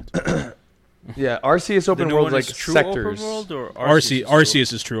open world. Yeah, Arceus the open new world one like is true sectors. open world or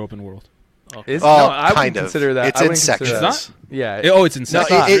Arceus is true open world. Okay. It's, Oh, no, I kind wouldn't of. consider that. It's I in wouldn't consider sections. that. Yeah. It's in No,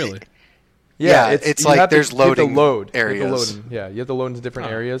 sections. it- really. Yeah, you it's have like to- there's you have to loading load. You have to areas. load in- yeah, you have to load into different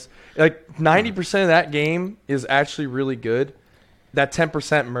Huh. areas. Like 90% of that game is actually really good. That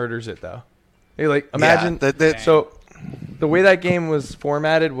 10% murders it though. Hey, like imagine so the way that game was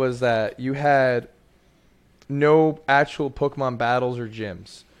formatted was that you had no actual Pokemon battles or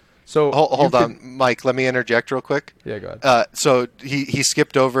gyms. So Hold you on, could- Mike. Let me interject real quick. Yeah, go ahead. So he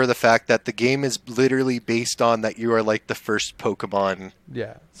skipped over the fact that the game is literally based on that you are like the first Pokemon,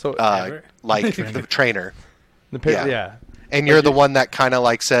 Yeah. So Ever? like the trainer, yeah. yeah. and you're the one that kind of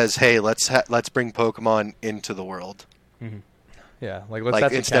like says, "Hey, let's bring Pokemon into the world." Yeah, like let's Like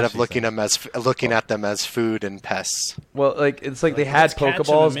have to instead catch of looking these looking at them as food and pests. Well, like it's like they had Let's catch 'em and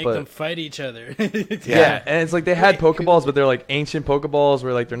Pokeballs, make but them fight each other. yeah, and it's like they had Pokeballs, but they're like ancient Pokeballs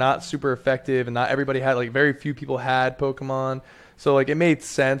where like they're not super effective, and not everybody had like very few people had Pokemon. So like it made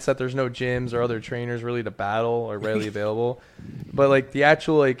sense that there's no gyms or other trainers really to battle or readily available. But like the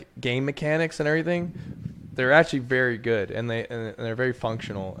actual like game mechanics and everything, they're actually very good, and they're very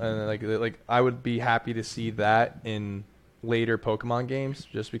functional, and like I would be happy to see that in later Pokemon games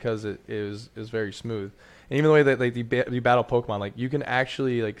just because it was very smooth. And even the way that like you battle Pokemon, like you can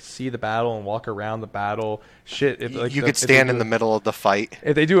actually like see the battle and walk around the battle. Shit, if like You could stand in the middle of the fight.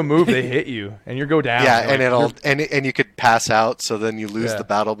 If they do a move, they hit you and you go down. Yeah, You're and like, it'll and you could pass out, so then you lose Yeah. the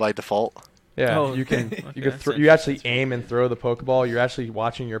battle by default. yeah, Oh, you can okay, you could that's you actually interesting. aim and throw the Pokeball. You're actually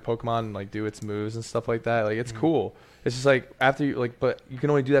watching your Pokemon like do its moves and stuff like that. Like it's cool. It's just like after you like, but you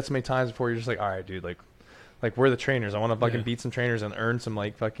can only do that so many times before you're just like, all right, dude, like we're the trainers. I want to fucking Yeah. beat some trainers and earn some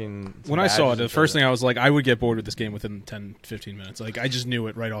like fucking. Some When I saw it, badges the and first shit. thing I was like, I would get bored with this game within 10, 15 minutes. Like, I just knew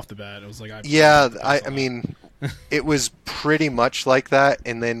it right off the bat. I was like, Yeah, I mean, it was pretty much like that,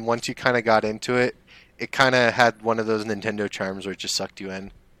 and then once you kind of got into it, it kind of had one of those Nintendo charms where it just sucked you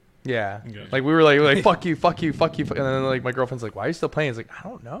in. Yeah, Okay. like we were like fuck you, fuck you, fuck you, and then like my girlfriend's like, why are you still playing? It's like I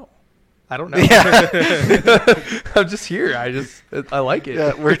don't know. I'm just here. I like it.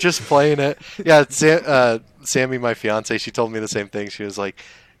 Yeah, we're just playing it. Yeah, Sammy, my fiance, she told me the same thing. She's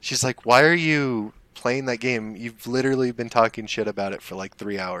like, why are you playing that game? You've literally been talking shit about it for like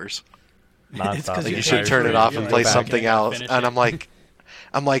 3 hours. Nonstop. Like, Like, you you should should turn it off and play back. something Yeah, else. finish And it.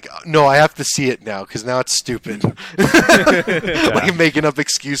 I'm like, no, I have to see it now because now it's stupid. Like making up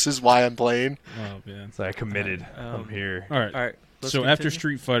excuses why I'm playing. oh man. So I committed. I'm here. All right. All right. let's So after continue.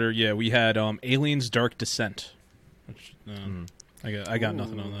 Street Fighter, yeah, we had Aliens: Dark Descent. Which, I got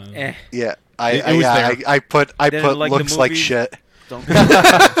nothing on that. Yeah, It was there. I put Didn't like the looks like movie? shit. Don't Yeah,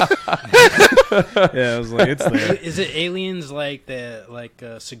 I was like, it's there. Is it aliens like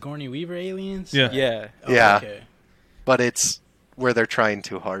Sigourney Weaver aliens? Yeah. yeah. Oh, Yeah. Okay. But it's where they're trying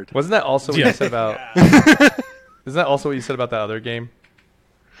too hard. Wasn't that also what Yeah. you said about? Isn't that also what you said about that other game?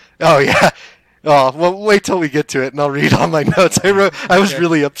 Oh yeah. Oh well, wait till we get to it, and I'll read all my notes. I was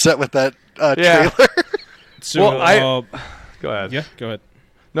really upset with that Yeah. trailer. So, Well, Go ahead. yeah, go ahead.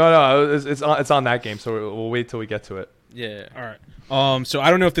 No, it's on that game, so we'll wait till we get to it. Yeah. All right. So I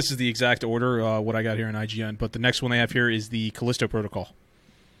don't know if this is the exact order, what I got here in IGN, but the next one they have here is the Callisto Protocol.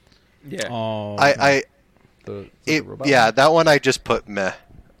 Yeah. Yeah, that one I just put meh.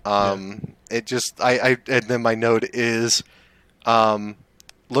 It just and then my note is,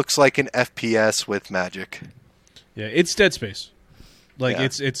 looks like an FPS with magic. Yeah, it's Dead Space. Like Yeah.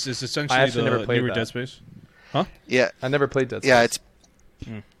 it's essentially I actually the never played newer that. Dead Space. Yeah, I never played Dead Space.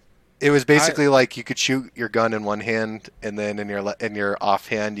 yeah, it was basically like you could shoot your gun in one hand, and then in your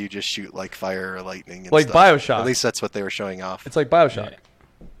offhand you just shoot like fire or lightning. And Like stuff. BioShock. At least that's what they were showing off. It's like BioShock.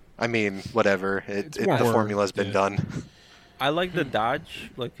 I mean, whatever. The more horror, formula's been yeah. done. I like the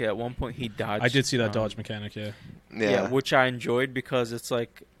dodge. Like at one point he dodged. I did see that dodge mechanic. Yeah. Yeah. which I enjoyed because it's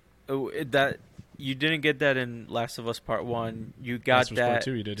like that you didn't get that in Last of Us Part 1. You got Last of Us Part that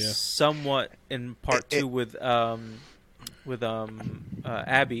 2 you did, yeah. somewhat in Part 2 with Abby.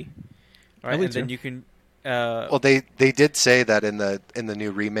 Right, Ellie and then too. you can. Well, they did say that in the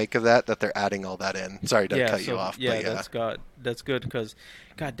new remake of that they're adding all that in. Sorry to cut you off. Yeah, but yeah. that's good because,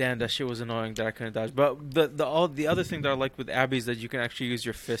 goddamn, that shit was annoying that I couldn't dodge. But the other thing that I like with Abby is that you can actually use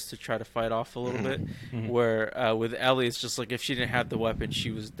your fist to try to fight off a little bit. Where with Ellie, it's just like if she didn't have the weapon, she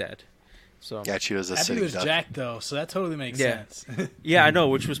was dead. So Yeah, she was a Abby sitting was duck. jacked though, so that totally makes Yeah. sense. yeah, I know,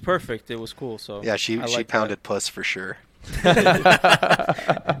 which was perfect. It was cool. So Yeah, she I liked pounded puss for sure.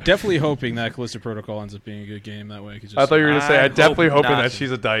 Definitely hoping that Callisto Protocol ends up being a good game that way. 'Cause I thought you were going to say, I I'm definitely hope hoping not. that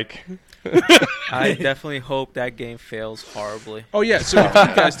she's a dyke. I definitely hope that game fails horribly. Oh yeah. So if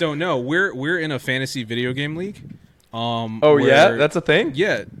you guys don't know, we're in a fantasy video game league. Oh, yeah? where- That's a thing?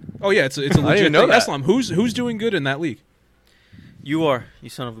 Yeah. Oh yeah. It's a legit even know thing. that. Eslam, who's doing good in that league? You are, you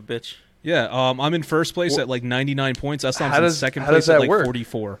son of a bitch. Yeah. I'm in first place at like 99 points. Eslam's How in does- second how does place at that like work?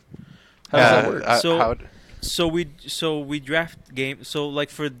 44. How does that work? So- So we draft games. So like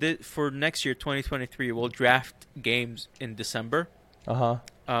for next year 2023, we'll draft games in December.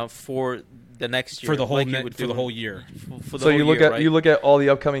 For the next year For the whole like you net, would for the do whole year. For the So whole you look year, at right? you look at all the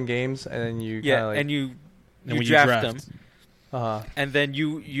upcoming games, and then you yeah, kinda like, and you And when you draft draft. them, and then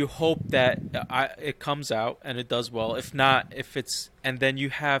you hope that it comes out and it does well. If not, and then you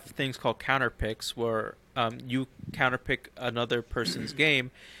have things called counter picks where you counter pick another person's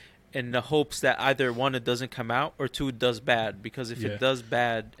game in the hopes that either one, it doesn't come out, or two, it does bad. Because if Yeah. it does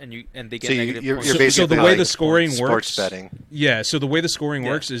bad and they get So negative you're points, So basically the way like the scoring sports works, betting. Yeah, so the way the scoring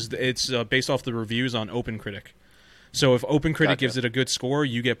Yeah. works is it's based off the reviews on OpenCritic. So if OpenCritic Gotcha. gives it a good score,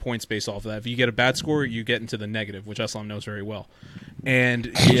 you get points based off of that. If you get a bad score, you get into the negative, which Eslam knows very well. And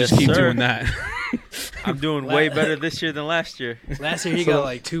you Yes, just keep sir. doing that. I'm doing way better this year than last year. Last year he got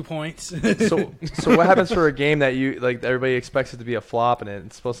like 2 points. so what happens for a game that you like everybody expects it to be a flop and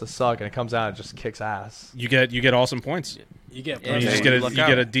it's supposed to suck and it comes out and just kicks ass? you get awesome points. You get Yeah, You Yeah, just you get luck you get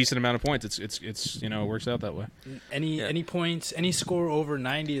out. a decent amount of points. It's it works out that way. any points, any score over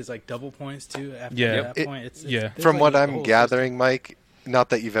 90 is like double points too. After Yeah. that point, it's yeah. there's From like what a I'm whole gathering, Mike, not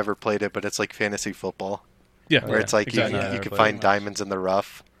that you've ever played it, but it's like fantasy football, Yeah, where it's like exactly. Yeah, you I've can played find it. diamonds in the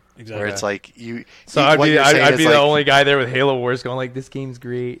rough. Exactly. Where it's like you. So what you're saying I'd is be like, the only guy there with Halo Wars going like, this game's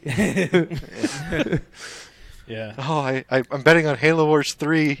great. Yeah. Oh, I'm betting on Halo Wars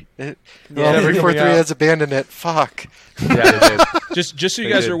 3. Yeah, 343 coming out. has abandoned it. Fuck. Yeah, they did. Just so you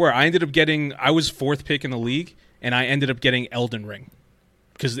They guys did. are aware, I was fourth pick in the league, and I ended up getting Elden Ring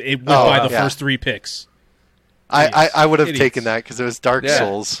because it went Oh, by the yeah. first 3 picks. I would have Idiots. taken that because it was Dark Yeah.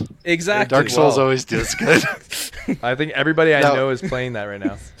 Souls. Exactly. Dark Souls Well. always does good. I think everybody I No. know is playing that right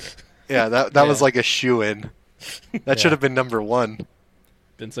now. Yeah, that was like a shoe-in. That Yeah. should have been number 1.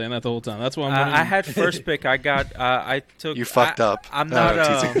 Been saying that the whole time. That's why I'm running. I had first pick. I got. I took. You fucked up. I'm No, not.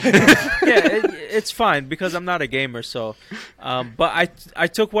 I'm teasing. Yeah, it's fine because I'm not a gamer. So, but I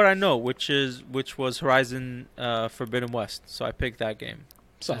took what I know, which was Horizon Forbidden West. So I picked that game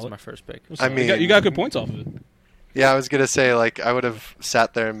as Solid. my first pick. I you got good points off of it. Yeah, I was gonna say like I would have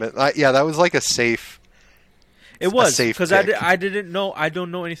sat there and been, yeah, that was like a safe. It was safe because pick. I didn't know. I don't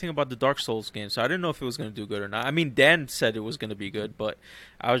know anything about the Dark Souls game, so I didn't know if it was going to do good or not. I mean, Dan said it was going to be good, but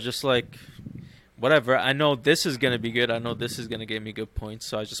I was just like, whatever. I know this is going to be good. I know this is going to give me good points,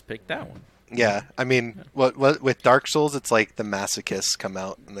 so I just picked that one. Yeah, I mean, what with Dark Souls, it's like the masochists come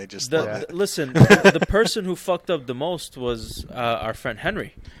out and they just love it. Listen, the person who fucked up the most was our friend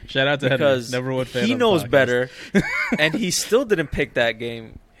Henry. Shout out to because Henry. Never would fan he of the knows podcast. better, and he still didn't pick that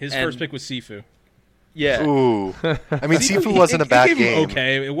game. His And- first pick was Sifu. Yeah, Ooh, I mean, Sifu wasn't a bad It gave him game.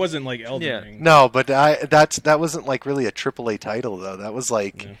 okay, it wasn't like Elden Yeah. Ring. No, but that wasn't like really a AAA title though. That was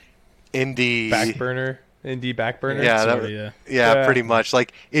like indie indie back burner. Yeah, Sorta, that, yeah. yeah, pretty much.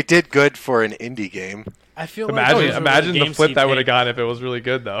 Like it did good for an indie game. I feel like those were Imagine the games flip he that would have picked. gotten if it was really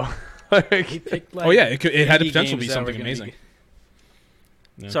good though. He Like, picked, like, Oh yeah, it had the indie potential to be games that were something gonna amazing.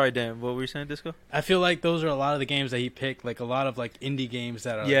 Yeah. Sorry, Dan. What were you saying, Disco? I feel like those are a lot of the games that he picked, like a lot of like indie games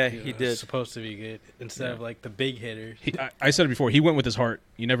that are Yeah, like, he did. supposed to be good instead of like the big hitters. I said it before. He went with his heart.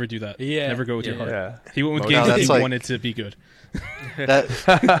 You never do that. Yeah, Never go with your yeah. heart. yeah. He went with No, games that that's he like- wanted to be good.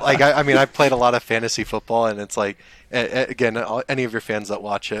 That like I mean, I played a lot of fantasy football, and it's like again, any of your fans that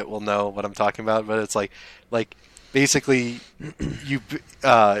watch it will know what I'm talking about. But it's like basically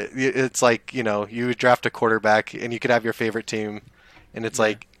it's like you would draft a quarterback, and you could have your favorite team, and it's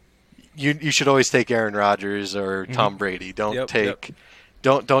like you should always take Aaron Rodgers or Tom Brady. Don't Yep, take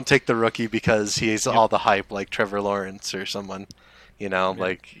don't take the rookie because he's all the hype like Trevor Lawrence or someone.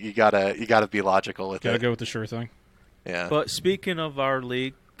 Like you gotta be logical with Gotta it. go with the sure thing. Yeah. But speaking of our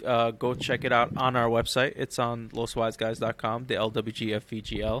league, go check it out on our website. It's on loswiseguys.com, the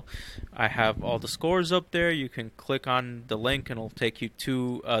LWGFVGL. I have all the scores up there. You can click on the link and it'll take you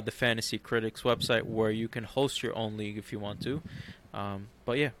to the Fantasy Critics website where you can host your own league if you want to.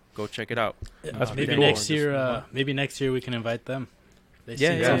 But yeah, go check it out. That's maybe pretty cool. next year we can invite them. They Yeah,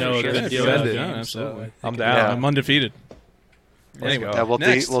 seem yeah, to know a sure. good Yeah, deal send about it. games, Yeah, absolutely. so I'm Yeah. down. I'm undefeated. Let's Anyway. go. Yeah, we'll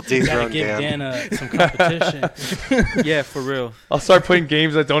Next. we'll gotta dethrone give Dan. Dan some competition. Yeah, for real. I'll start putting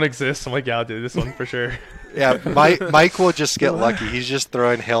games that don't exist. I'm like, yeah, I'll do this one for sure. Yeah, Mike will just get lucky. He's just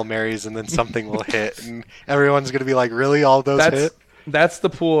throwing Hail Marys and then something will hit, and everyone's gonna be like, "Really, all those hit?" That's the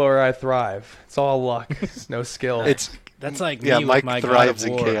pool where I thrive. It's all luck. It's no skill. That's like Yeah, me Mike with my thrives God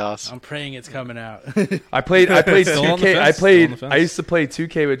in of War. chaos. I'm praying it's coming out. I played Still on the 2K. fence, I still on the played. fence. I used to play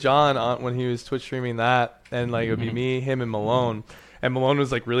 2K with John when he was Twitch streaming that, and like it would be me, him, and Malone. And Malone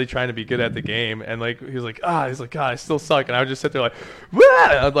was like really trying to be good at the game, and like he was like, God, I still suck. And I would just sit there like, Wah!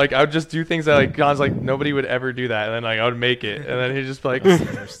 I would just do things that like John's like nobody would ever do that, and then like I would make it, and then he'd just be like, That's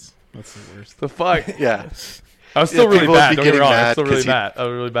the worst. That's the worst. the fuck. Yeah. I was still Yeah, really people would bad. be Don't get me getting wrong. I was mad still really 'cause bad. I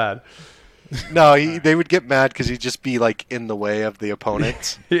was really bad. No, they would get mad because he'd just be like in the way of the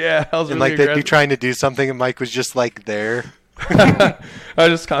opponents, Yeah, I was and really like they'd be aggressive. trying to do something, and Mike was just like there. I was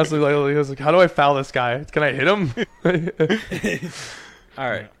just constantly like, he was like, how do I foul this guy? Can I hit him? All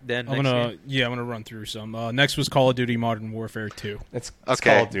right, then I'm next gonna game. I'm gonna run through some. Next was Call of Duty Modern Warfare 2. It's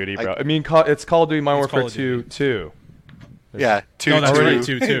Okay. Call of Duty, bro. I mean, it's Call of Duty Modern It's Call Warfare of Duty. 2. Yeah, two. No, that's already- right.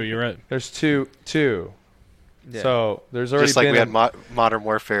 2. You're right. There's two. Yeah. So there's already Just like been. we had Modern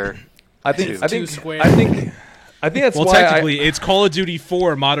Warfare. I think. two. I think. Two square. I think. I think that's Well, why. technically, it's Call of Duty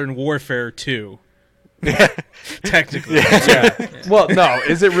 4 Modern Warfare 2. Technically. Yeah. Well, no.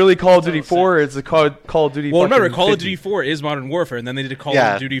 Is it really Call of Duty 4? Or is it Call of Duty? Well, remember, fucking Call of 50? Duty 4 is Modern Warfare, and then they did Call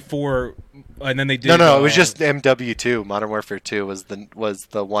Yeah. of Duty 4, and then they did. No, it was just MW2. Modern Warfare 2 was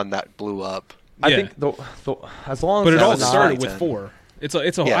the one that blew up. I Yeah. think the as long as But it that's all was not- started not- with 4. It's a.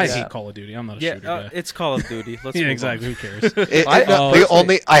 Yeah. I Yeah. hate Call of Duty. I'm not a Yeah, shooter guy. it's Call of Duty. Let's Yeah, move exactly. on. Who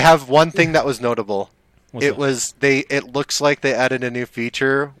cares? I have one thing that was notable. What's It that? was it looks like they added a new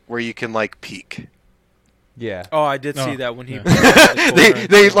feature where you can like peek. Yeah. Oh, I did Oh, see that when he. yeah. put it in the corner they and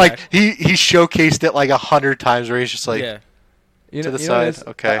they came like back. he showcased it like 100 times where he's just like yeah. You to the you know what side. it is?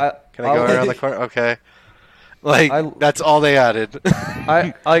 Okay, can I go around the corner? Okay, like I- that's all they added.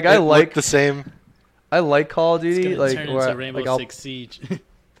 I It like looked the same. I like Call of It's Duty. gonna Like turn where- into Rainbow like I'll- Six Siege.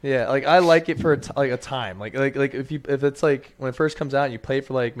 Yeah, like I like it for a time. Like if it's like when it first comes out, and you play it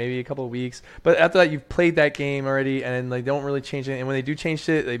for like maybe a couple of weeks. But after that, you've played that game already, and they don't really change it. And when they do change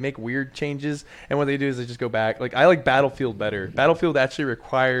it, they make weird changes. And what they do is they just go back. Like I like Battlefield better. Battlefield actually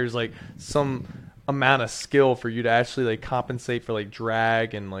requires like some amount of skill for you to actually like compensate for like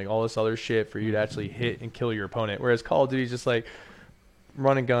drag and like all this other shit for you to actually hit and kill your opponent. Whereas Call of Duty is just like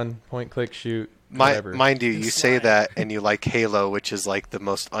run and gun, point, click, shoot. Whatever. Mind you, you say that and you like Halo, which is like the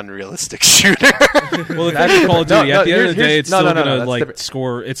most unrealistic shooter. Well, the thing with Call of No, Duty, no, at the end of the here's- day, it's no, still no, no, gonna that's like different.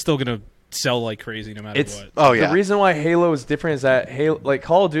 score. It's still gonna sell like crazy no matter It's what. Oh yeah, The reason why Halo is different is that Halo, like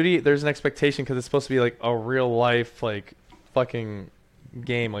Call of Duty, there's an expectation because it's supposed to be like a real life, like fucking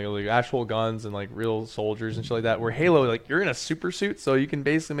game, like actual guns and like real soldiers and shit like that. Where Halo, like you're in a super suit, so you can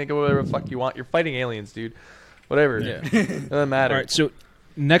basically make it whatever the fuck you want. You're fighting aliens, dude. Whatever. Yeah. Doesn't matter. All right, so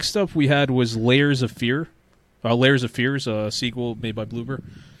next up we had was Layers of Fear. Layers of Fear is a sequel made by Bloober.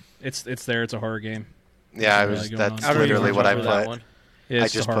 It's there. It's a horror game. Yeah, I Nothing was. really going That's on. I don't even literally what I remember that put. one. Yeah, I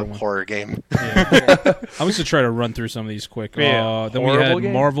it's just a horror put one. horror game. Yeah. I'm just gonna try to run through some of these quick. Yeah, Then we horrible had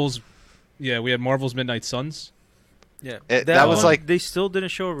game? Marvel's. Yeah, we had Marvel's Midnight Suns. Yeah, That was one, like- they still didn't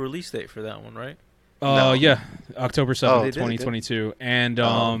show a release date for that one, right? No. Yeah, October 7th, Oh, they did? 2022. And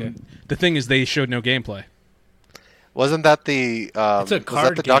Oh, okay. the thing is, they showed no gameplay. Wasn't that the? It's a was that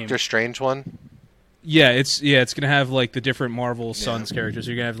card the game. Doctor Strange one? Yeah, it's gonna have like the different Marvel Suns characters.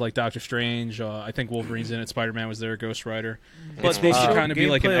 You're gonna have like Doctor Strange. I think Wolverine's in it. Spider-Man was there. Ghost Rider. But It's they supposed to showed kind of be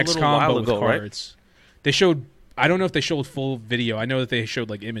like an gameplay a little XCOM while but with ago, right? cards. They showed. I don't know if they showed full video. I know that they showed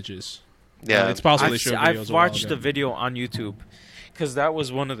like images. Yeah, It's possible they showed videos. I've a while watched ago. the video on YouTube because that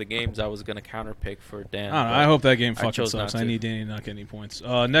was one of the games I was gonna counterpick for Dan. I don't know. but I hope that game I fucking chose sucks. not I to. need Danny to not get any points.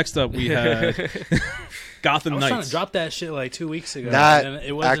 Next up, we had Gotham I was trying to Knights. drop that shit like 2 weeks ago. That and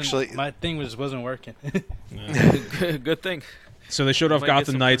it wasn't, actually- my thing wasn't working. Good thing. So they showed off Might get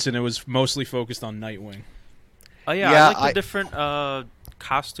Gotham some Knights, and it was mostly focused on Nightwing. Oh yeah, Yeah, I like the I- different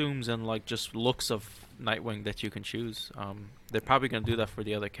costumes and like just looks of Nightwing that you can choose. They're probably gonna do that for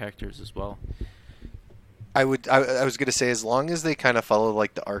the other characters as well. I was gonna say, as long as they kind of follow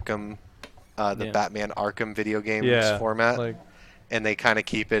like the Arkham, the Yeah. Batman Arkham video games Yeah, format, like and they kind of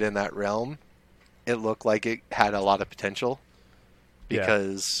keep it in that realm, it looked like it had a lot of potential. Yeah.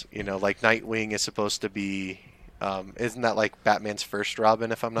 Because like Nightwing is supposed to be, isn't that like Batman's first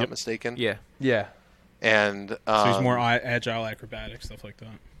Robin, if I'm not Yep. mistaken? yeah, And So he's more agile, acrobatic, stuff like that.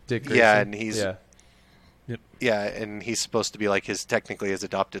 Dick Grayson. Yeah, and he's yeah. and he's supposed to be like his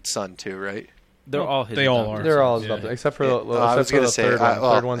adopted son too, right? They're Well, all his they all adopted are. They're all Yeah. adopted, except for Yeah. the, No, I except was for gonna the say, third one.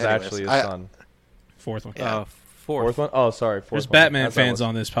 well, Third one's anyways, actually his I- son. Fourth one. Yeah. Fourth. Fourth one? Oh, sorry. There's Fourth one. Batman That's what it fans was.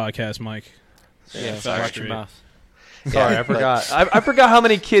 on this podcast, Mike. Yeah, sorry. watch your mouth. Sorry, Yeah, I but- forgot. I forgot how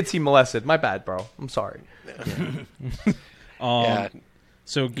many kids he molested. My bad, bro. I'm sorry. Yeah.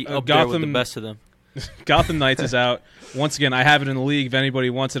 So He up there with the Gotham best of them. Gotham Knights is out. Once again, I have it in the league. If anybody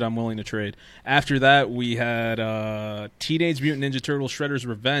wants it, I'm willing to trade. After that, we had Teenage Mutant Ninja Turtles Shredder's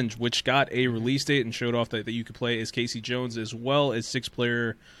Revenge, which got a release date and showed off that you could play as Casey Jones as well as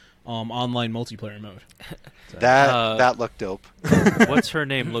 6-player online multiplayer mode. That looked dope. What's her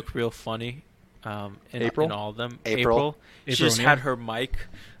name? Look real funny. April? In all of them. April. She April just O'Neil? had her mic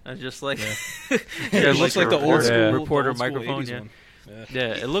and just like It looks like the old school Yeah. reporter the old school microphone. 80s Yeah. one. Yeah,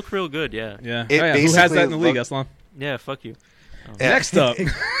 it looked real good. Yeah. Yeah. It Oh, yeah. Who has basically that in the league, looked- Aslan? Yeah. Fuck you. Yeah. Next up,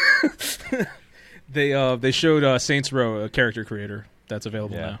 they showed Saints Row, a character creator that's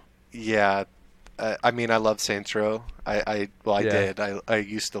available Yeah. now. Yeah, I mean, I love Saints Row. I Yeah. did. I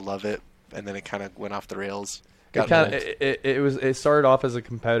used to love it, and then it kind of went off the rails. It Got kind old. of it started off as a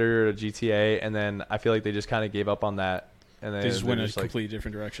competitor to GTA, and then I feel like they just kind of gave up on that, and then They just went in a just like, completely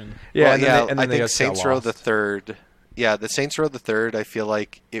different direction. yeah, Well, and then yeah. they, and I then they think just got Saints Row lost. the Third. Yeah, the Saints Row the Third. I feel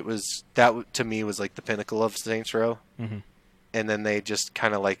like it was to me was like the pinnacle of Saints Row, Mm-hmm. and then they just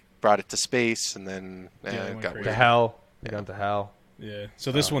kind of like brought it to space, and then Yeah, they it went got crazy. to weird. hell. They Yeah. went to hell. Yeah.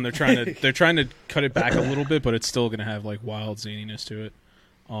 So this one they're trying to cut it back a little bit, but it's still going to have like wild zaniness to it.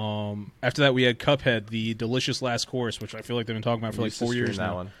 After that, we had Cuphead, the delicious last course, which I feel like they've been talking about for like Used to 4 stream years that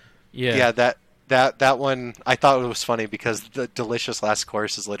now. one. Yeah. Yeah, that one I thought it was funny because the delicious last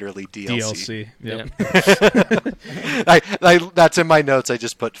course is literally DLC. DLC. Yep. That's in my notes. I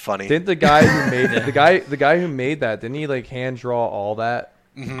just put funny. Didn't the guy who made the guy who made that? Didn't he like hand draw all that?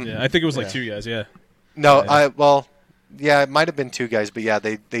 Yeah. I think it was like Yeah. 2 guys. Yeah. No, Yeah. yeah, it might have been 2 guys, but yeah,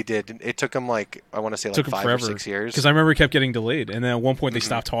 they did. It took them like I want to say like Took him 5 forever or 6 years. because I remember it kept getting delayed, and then at one point they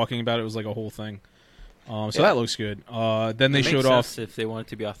stopped talking about it. It was like a whole thing. So Yeah. that looks good. Then they It makes showed off. sense if they want it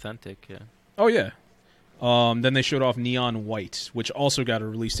to be authentic. Yeah. Oh yeah. Then they showed off Neon White, which also got a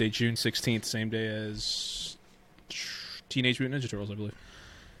release date June 16th, same day as Teenage Mutant Ninja Turtles, I believe.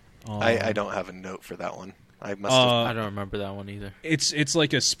 I don't have a note for that one. I must I don't remember that one either. It's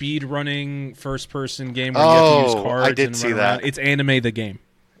like a speed running first person game where you Oh, have to use cards. I did and see run that. around. It's Anime the game.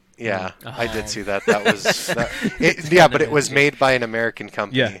 Yeah, I Oh. did see that. That was yeah, but it was made by an American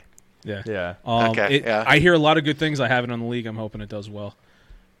company. Yeah. Yeah. Yeah. Okay, yeah. I hear a lot of good things. I have it on the league. I'm hoping it does well.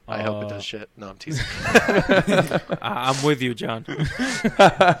 I hope it does shit. No, I'm teasing. I'm with you, John.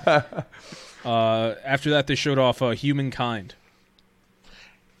 After that, they showed off Humankind.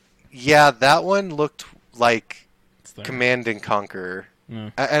 Yeah, that one looked like It's there. Command and Conquer. Yeah.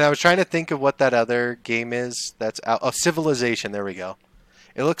 And I was trying to think of what that other game is that's out. Oh, Civilization. There we go.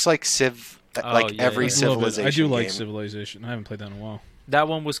 It looks like yeah, every yeah. A little bit. Civilization I do like game. Civilization. I haven't played that in a while. That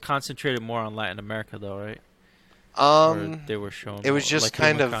one was concentrated more on Latin America, though, right? Or they were showing. it was more, just like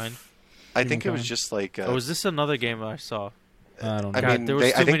kind of. Humankind? I think it was Humankind. just like. Or was this another game I saw? I don't know. I God, mean, there was I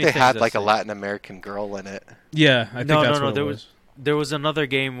too think many they things had I like a see. Latin American girl in it. Yeah, I think No, that's no, what there it was there was another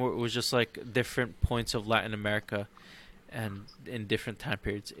game where it was just like different points of Latin America, and in different time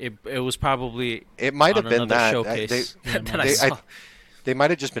periods. It was probably It might have been that. showcase that I saw. They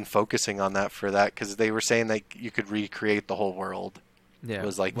might have just been focusing on that for that because they were saying that you could recreate the whole world. Yeah, It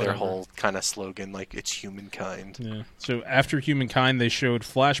was like whatever. their whole kind of slogan, like it's humankind. Yeah. So after Humankind, they showed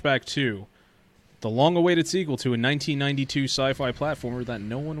Flashback 2, the long-awaited sequel to a 1992 sci-fi platformer that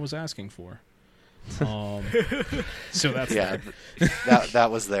no one was asking for. So that's Yeah, there.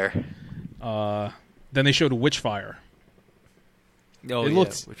 that was there. Then they showed Witchfire. Oh, It yeah,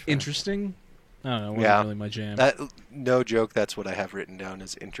 looked which one? interesting. I don't know. It wasn't Yeah. really my jam. That no joke. That's what I have written down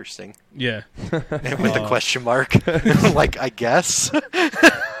as interesting, Yeah. and with a question mark. Like I guess.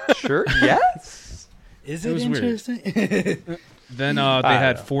 Sure. Yes. Is It it was weird. interesting? Then they don't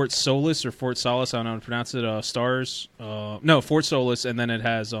had know. Fort Solis or Fort Solace. I don't know how to pronounce it. Stars. No, Fort Solis, and then it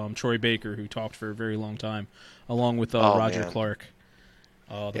has Troy Baker, who talked for a very long time, along with Oh, Roger man. Clark.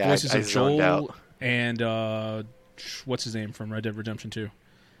 The Yeah, voices I of zoned Joel out. and what's his name from Red Dead Redemption 2?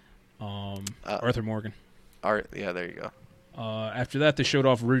 Arthur Morgan. Art. Yeah, there you go. After that, they showed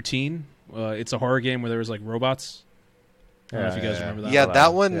off Routine. It's a horror game where there was like robots. I don't know if you guys remember that. Yeah, Wow.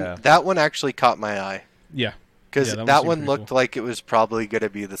 that one. Yeah. That one actually caught my eye Yeah. because Yeah, that one that seemed one pretty looked cool. like it was probably going to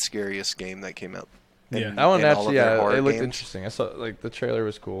be the scariest game that came out. Yeah. That one in all of actually, their yeah, horror it looked games. interesting. I saw like the trailer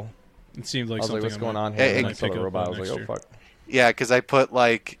was cool. It seemed like I was something like, what's going on Hey, here? And I might saw pick the up robot. I on was like, next oh year. fuck. Yeah, because I put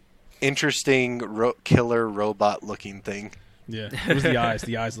like interesting killer robot looking thing. Yeah. It was the eyes.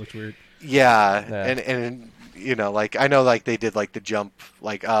 The eyes looked weird. Yeah, Yeah. and you know, like I know, like they did like the jump,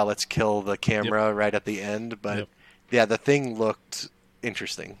 like let's kill the camera right at the end, but Yep. yeah, the thing looked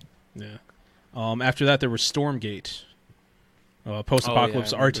interesting. Yeah. After that, there was Stormgate.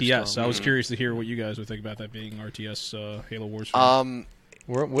 Post-apocalypse Oh, yeah, I remember RTS. Storm. I was curious to hear what you guys would think about that being RTS Halo Wars.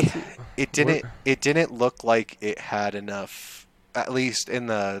 What's It didn't look like it had enough, at least in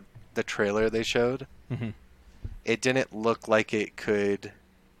the trailer they showed. Mhm. It didn't look like it could.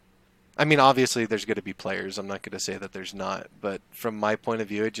 I mean, obviously there's going to be players. I'm not going to say that there's not, but from my point of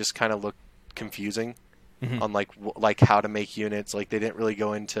view, it just kind of looked confusing Mhm. on like how to make units. Like they didn't really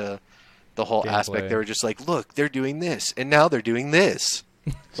go into the whole aspect. Gameplay. They were just like, look, they're doing this, and now they're doing this.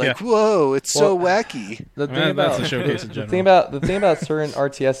 Like, Yeah. whoa, it's so Well, wacky. the I thing mean, that's about the showcase in the general. thing about certain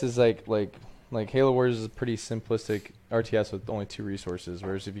RTS is like Halo Wars is a pretty simplistic RTS with only 2 resources.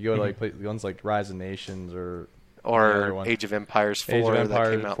 Whereas if you go to like play ones like Rise of Nations or the other Or one. Age of Empires 4 Age of that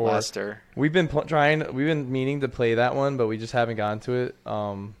Empires came out 4. last year. We've been meaning to play that one, but we just haven't gotten to it.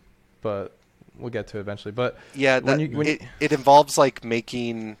 But we'll get to it eventually. But Yeah, when that, you- it involves like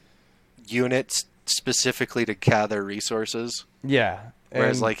making units specifically to gather resources, yeah,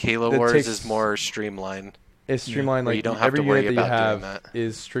 whereas and like Halo it Wars takes- is more streamlined. It's streamlined. Where Like you don't have every to worry unit that you about have doing that.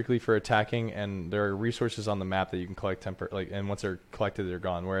 is strictly for attacking, and there are resources on the map that you can collect and once they're collected, they're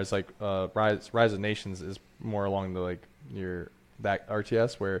gone. Whereas like Rise of Nations is more along the that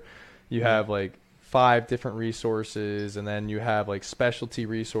RTS where you have like 5 different resources, and then you have like specialty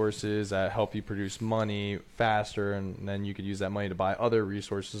resources that help you produce money faster, and then you could use that money to buy other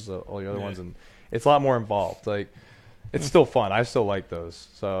resources, all the other Yeah. ones, and it's a lot more involved. Like it's still fun. I still like those.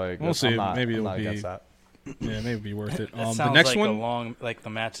 So like, We'll see. I'm Maybe it'll not be- against that. Yeah, maybe it'd be worth it. That The sounds next like one, the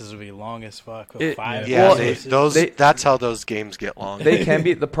matches would be long as fuck with It- 5 Yeah, Well, resources. that's how those games get long. They can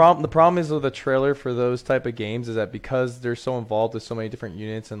be the problem. The problem is with the trailer for those type of games is that because they're so involved with so many different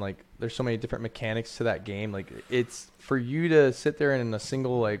units and like there's so many different mechanics to that game. Like it's for you to sit there and in a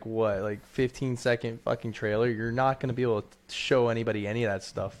single 15-second fucking trailer, you're not going to be able to show anybody any of that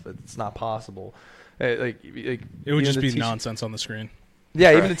stuff. It's not possible. it would even just to be teach- nonsense on the screen.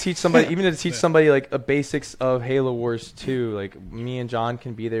 Yeah, even Right. to teach somebody like a basics of Halo Wars 2. Like me and John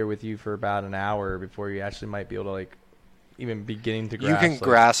can be there with you for about an hour before you actually might be able to like even beginning to You grasp. can like,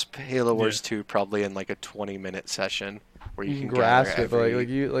 grasp Halo Wars 2 probably in like a 20-minute session where you, you can can grasp gather it, but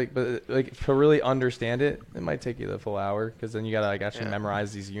every- but to really understand it, it might take you the full hour because then you gotta like actually Yeah.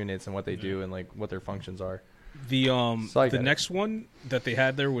 memorize these units and what they do and like what their functions are. The So I get the it. next one that they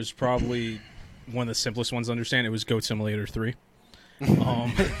had there was probably one of the simplest ones to understand. It was Goat Simulator 3.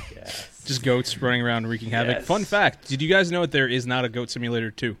 Just goats running around wreaking havoc. Yes. Fun fact: did you guys know that there is not a Goat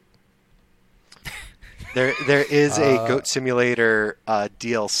Simulator 2? There is a Goat Simulator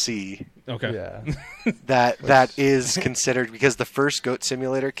DLC Okay. Yeah, that is considered because the first Goat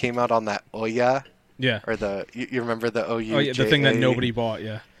Simulator came out on that Ouya Yeah. or you remember the OU? Oh yeah, the thing that nobody bought.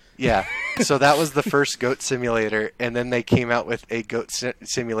 Yeah. Yeah, so that was the first Goat Simulator, and then they came out with a Goat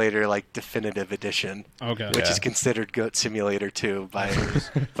Simulator like definitive edition, Okay. which Yeah. is considered Goat Simulator 2 by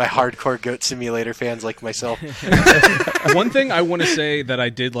hardcore Goat Simulator fans like myself. One thing I want to say that I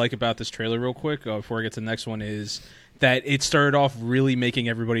did like about this trailer, real quick, before I get to the next one, is that it started off really making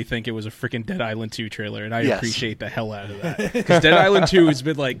everybody think it was a freaking Dead Island 2 trailer, and I Yes. appreciate the hell out of that. Because Dead Island 2 has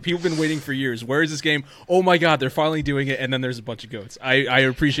been like, people have been waiting for years. Where is this game? Oh my god, they're finally doing it, and then there's a bunch of goats. I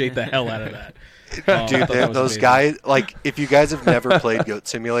appreciate the hell out of that. I Dude, thought that was those amazing. guys, like, if you guys have never played Goat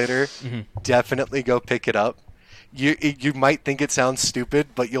Simulator, definitely go pick it up. You might think it sounds stupid,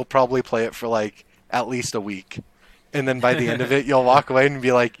 but you'll probably play it for like at least a week. And then by the end of it, you'll walk away and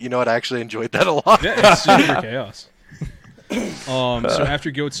be like, you know what, I actually enjoyed that a lot. Yeah, it's super chaos. So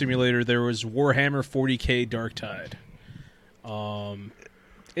after Goat Simulator, there was Warhammer 40K Dark Tide.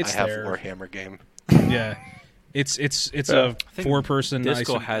 It's I have there. Warhammer game. Yeah, it's a think 4-person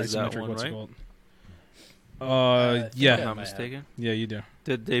Disco has that isometric. one, What's it right? called? I think If Yeah, I'm not might have. mistaken. yeah, you do.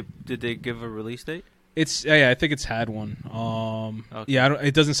 Did they give a release date? It's yeah, I think it's had one. Okay. Yeah,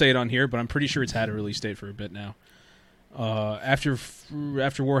 it doesn't say it on here, but I'm pretty sure it's had a release date for a bit now. After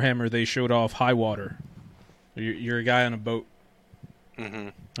Warhammer, they showed off High Water. You're a guy on a boat. Hmm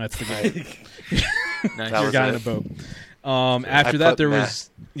That's the game. Nice. That You're a was guy it. on a boat. After I that, put there meh. was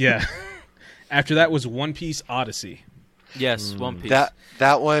yeah. After that was One Piece Odyssey. Yes, One Piece.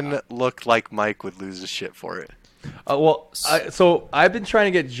 That one looked like Mike would lose his shit for it. So I've been trying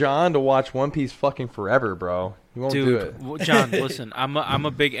to get John to watch One Piece fucking forever, bro. He won't do it. John, listen, I'm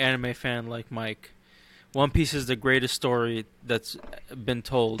a big anime fan like Mike. One Piece is the greatest story that's been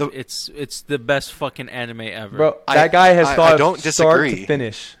told. It's the best fucking anime ever. Bro, I- that guy has I thought don't start disagree. to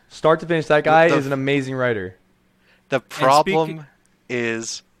finish. Start to finish. That guy The- is an amazing writer. The problem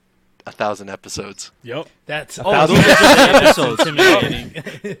is 1,000 episodes. Yep. That's Oh, those are just the episodes.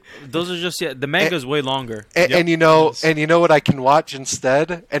 intimidating. Those are just the manga's way longer. And you know what I can watch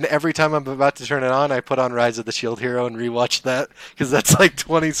instead? And every time I'm about to turn it on, I put on Rise of the Shield Hero and rewatch that because that's like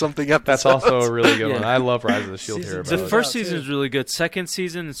 20-something episodes. That's also a really good one. Yeah. I love Rise of the Shield Season Hero. The Bro, first too. season is really good. Second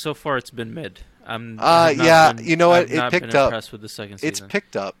season, so far, it's been mid. I'm yeah, you know what? I've It not picked been up. impressed with the second season. It's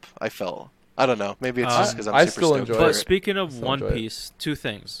picked up, I felt. I don't know. Maybe it's just because I'm I super still stoked enjoy for But it. speaking of Still One enjoy it. Piece, two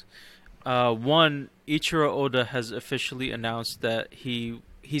things. One, Ichiro Oda has officially announced that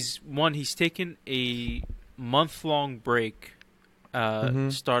he's taken a month-long break,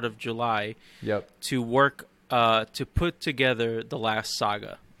 start of July, Yep. to work to put together the last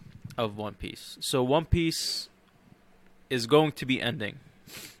saga of One Piece. So One Piece is going to be ending.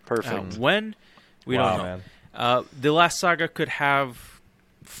 Perfect. When? We Wow, don't know. man. The last saga could have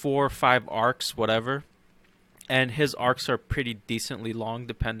 4 or 5 arcs, whatever. And his arcs are pretty decently long,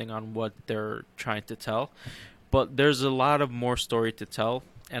 depending on what they're trying to tell. But there's a lot of more story to tell,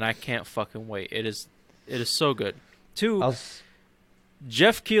 and I can't fucking wait. It is so good. 2,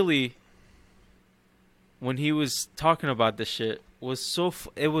 Jeff Keighley, when he was talking about this shit, was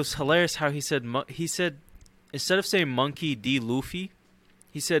it was hilarious how he said instead of saying Monkey D. Luffy,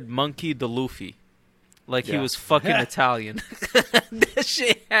 he said Monkey the Luffy. Like he Yeah. was fucking Italian. That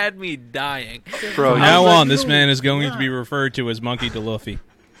shit had me dying. Bro, From I now was like, on, this no, man is going to be referred to as Monkey DeLuffy.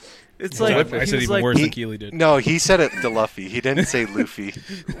 It's I like said he was even like, worse he- than Keeley did. no, he said it to Luffy. He didn't say Luffy.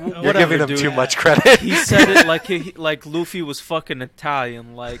 You're whatever, giving him dude. too much credit. He said it like like Luffy was fucking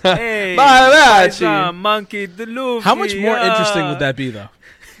Italian. Like, hey, Malachi. paisa, Monkey the Luffy. How much more interesting would that be, though?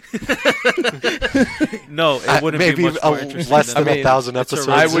 No, it wouldn't maybe be much more interesting. less than that. 1,000 It's a episodes.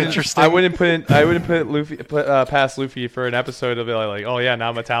 I is wouldn't- interesting. I wouldn't put Luffy past Luffy for an episode of it like, oh yeah, now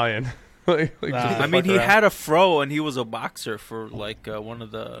I'm Italian. Like, just I to mean, fuck he around. had a fro and he was a boxer for like one of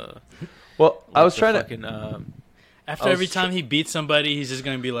the. Well, I like, was the trying to. fucking, After I was every time he beats somebody, he's just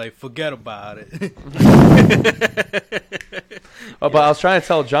gonna be like, "Forget about it." But I was trying to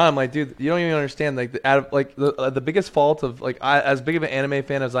tell John, I'm like, dude, you don't even understand. Like, the biggest fault of like, as big of an anime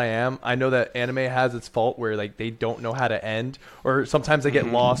fan as I am, I know that anime has its fault where like they don't know how to end, or sometimes they get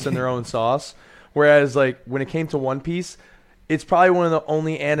lost in their own sauce. Whereas like when it came to One Piece, it's probably one of the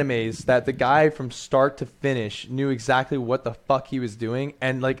only animes that the guy from start to finish knew exactly what the fuck he was doing,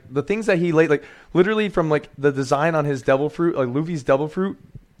 and like the things that he laid, like literally from like the design on his devil fruit, like Luffy's devil fruit.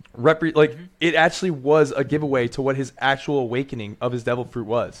 It actually was a giveaway to what his actual awakening of his devil fruit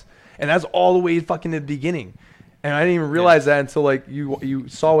was, and that's all the way fucking in the beginning. And I didn't even realize that until like you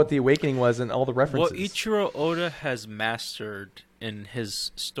saw what the awakening was and all the references. What Ichiro Oda has mastered in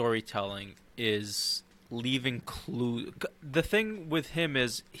his storytelling is leaving clues. The thing with him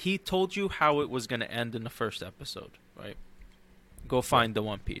is he told you how it was going to end in the first episode, right? Go find the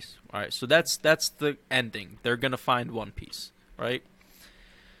One Piece. All right, so that's the ending. They're going to find One Piece, right?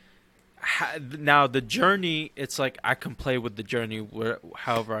 Now the journey, it's like I can play with the journey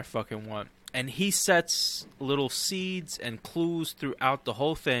however I fucking want. And he sets little seeds and clues throughout the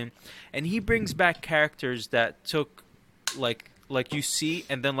whole thing, and he brings back characters that took like like you see,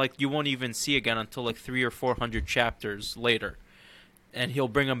 and then like you won't even see again until like 300 or 400 chapters later, and he'll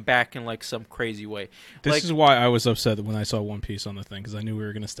bring them back in like some crazy way. This is why I was upset when I saw One Piece on the thing, because I knew we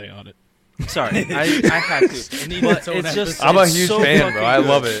were going to stay on it. Sorry, I had to. But it's just, I'm a it's huge so fan, bro. I fucking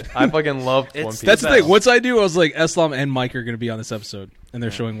love good. it. I fucking love It's- One Piece. That's the best. thing. Once I knew, I was like, Eslam and Mike are going to be on this episode, and they're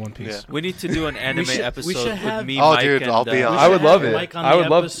showing One Piece. Yeah. We need to do an anime should episode have- with me, Oh, Mike, dude, and I'll be on. I would love it. Mike on I the would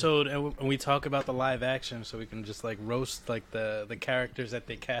love- episode, and we talk about the live action, so we can just like roast like the characters that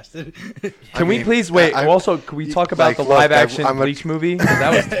they casted. Can we mean, please wait? I- also, can we talk about like, the look, live action I'm a- Bleach movie? 'Cause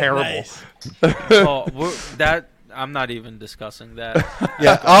that was terrible. Nice. that I'm not even discussing that.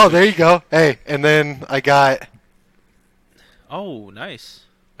 Yeah. Oh, there you go. Hey, and then I got Oh, nice.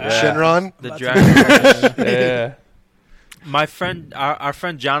 Yeah. Shinron. The About dragon. Yeah. My friend, our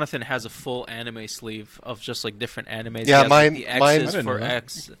friend Jonathan has a full anime sleeve of just like different animes. Yeah, He has, mine- like, the mine- X's I didn't for know that.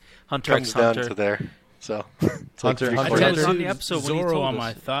 X, Hunter Comes X down Hunter. to there. So it's Hunter- three, I Hunter- four told letters. you on the episode when he Zoro told on us.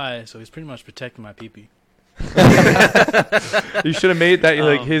 my thigh, so he's pretty much protecting my pee-pee. You should have made that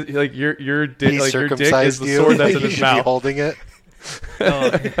like Um, his like your dick He like your dick is circumcised the you. sword that's You in his should be mouth. holding it.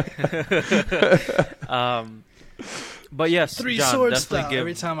 But yes, Three John, sword definitely style give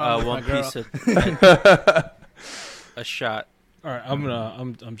every time I'm with One my girl. Piece a shot. All right,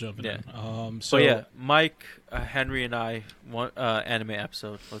 I'm jumping Yeah. in. So yeah, Mike, Henry, and I want anime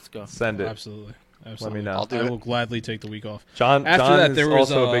episode. Let's go. Send it. absolutely. Let me know. I'll do I it. will gladly take the week off. John. After John that, is there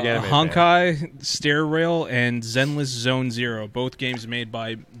was also a big anime fan. Honkai, Stair Rail, and Zenless Zone Zero, both games made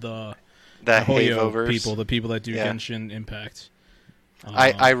by the The Hoyo Havovers. people, the people that do Yeah. Genshin Impact.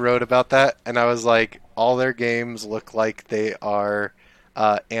 I wrote about that, and I was like, all their games look like they are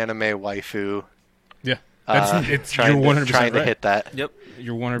anime waifu. Yeah. That's- it's- trying you're 100% trying to right. hit that. Yep.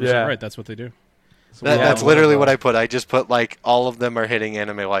 You're 100% Yeah. right. That's what they do. So That, we that's have literally one what of I put. I just put like all of them are hitting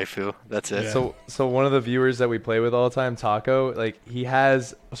anime waifu. That's it. Yeah. So one of the viewers that we play with all the time, Taco, like he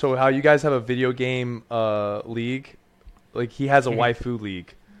has. So how you guys have a video game league, like he has a waifu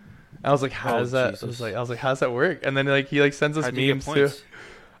league. I was like, how Oh, does that? Jesus. I was like, how does that work? And then like he like sends us How'd you get memes too. points?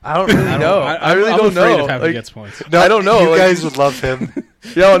 I don't really know. I really I'm don't afraid know. of how he Like, gets points. No, I don't know, You like, guys he's- would love him.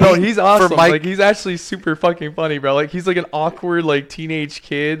 no, he's awesome. Mike- Like he's actually super fucking funny, bro. Like he's like an awkward like teenage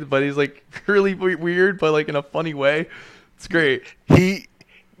kid, but he's like really weird, but like in a funny way. It's great.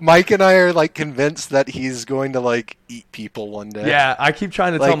 Mike and I are like convinced that he's going to like eat people one day. Yeah, I keep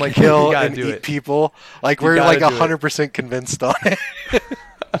trying to tell Like him like, kill you gotta and do eat it. people. Like You we're gotta like do it. 100% convinced on it.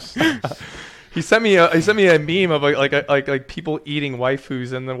 He sent me a meme of like people eating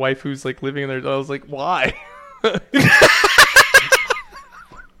waifus and the waifus like living in their. I was like, why?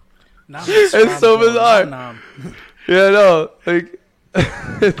 It's so bizarre. Yeah, no, like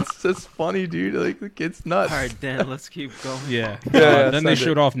it's just funny, dude. Like the kid's nuts. All right, Dan, let's keep going. Yeah. Yeah, Then they send it.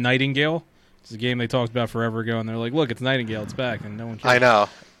 showed off Nightingale. It's a game they talked about forever ago, and they're like, "Look, it's Nightingale. It's back," and no one cares. I know.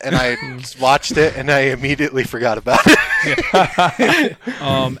 And I watched it and I immediately forgot about it.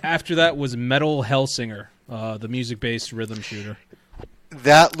 After that was Metal Hellsinger, the music-based rhythm shooter.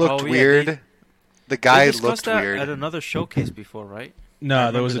 That looked Oh, yeah, weird. they- The guy They discussed looked that weird. at another showcase before, right? No, I that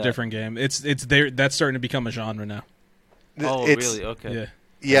remember was a that. different game. It's there. That's starting to become a genre now. Oh, It's- really? Okay. Yeah.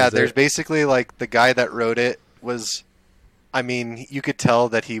 Yeah, Is there's it? basically like the guy that wrote it was, I mean, you could tell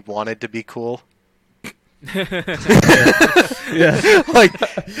that he wanted to be cool. Yeah. like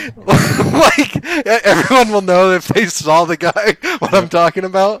everyone will know if they saw the guy what I'm talking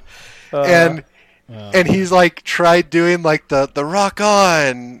about. And he's like tried doing like the rock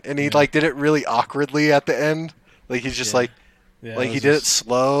on, and he like did it really awkwardly at the end. Like he's just Yeah. like Yeah, like it he was did it just-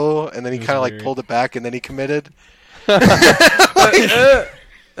 slow, and then he it was kind of like weird. pulled it back, and then he committed.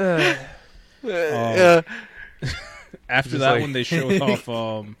 Um, Yeah. After Just that like- one, they showed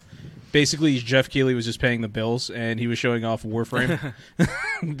off. Basically, Jeff Keighley was just paying the bills, and he was showing off Warframe.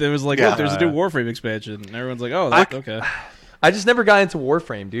 There was like, Yeah. look, there's a new Warframe expansion, and everyone's like, oh, okay. I just never got into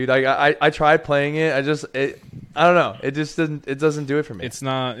Warframe, dude. I tried playing it. I don't know. It just doesn't do it for me. It's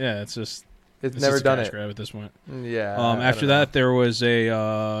not. Yeah, it's just. It's It's never just a done cash it. grab at this point. Yeah. I After don't that, there was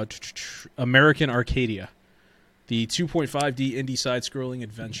a American Arcadia, the 2.5D indie side-scrolling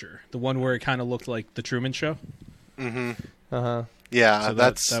adventure, the one where it kind of looked like the Truman Show. Mm-hmm. know. Yeah, So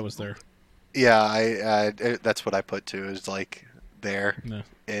that was there. yeah. That's what I put too. Is like there Yeah.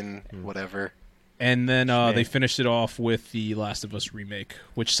 in whatever. And then Yeah. they finished it off with the Last of Us remake,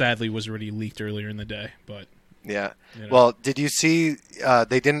 which sadly was already leaked earlier in the day. But Yeah. you know. Well, did you see?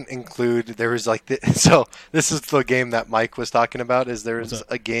 They didn't include. There was like so. This is the game that Mike was talking about. Is there's What's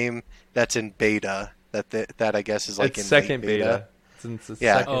up? a game that's in beta that I guess is like It's in second late beta. It's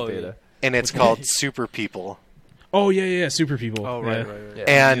Yeah. second Oh, beta. and it's called Super People. oh yeah, Super People. Oh, yeah. right. Yeah.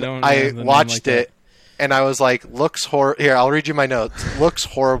 And You don't I have the name watched like that. it, and I was like, looks Here, I'll read you my notes. Looks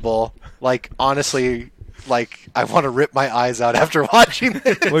horrible. Like, honestly, like, I want to rip my eyes out after watching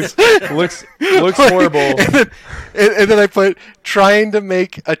this. looks horrible. And then I put, trying to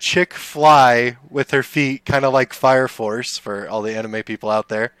make a chick fly with her feet, kind of like Fire Force for all the anime people out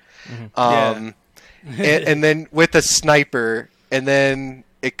there. And then with a sniper, and then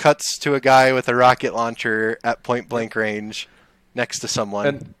it cuts to a guy with a rocket launcher at point blank range next to someone.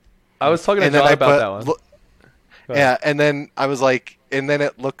 And I was talking to John about that one. Yeah, and then I was like, and then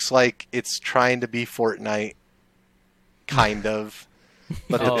it looks like it's trying to be Fortnite, kind of,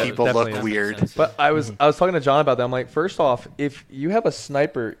 but the people definitely look is. weird. But I was talking to John about that. I'm like, first off, if you have a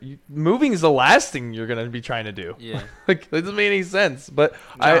sniper, moving is the last thing you're gonna be trying to do. Yeah. Like, it doesn't make any sense. But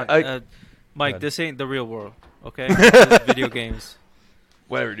John, Mike, this ain't the real world, okay? This is video games.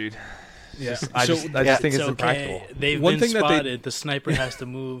 whatever, dude. Yeah. I just think it's impractical. They've One been thing that they- spotted. The sniper has to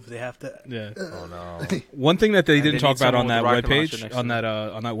move. They have to. Yeah. Oh no. One thing that they And didn't they talk need about on someone that with a rocket launcher webpage, next on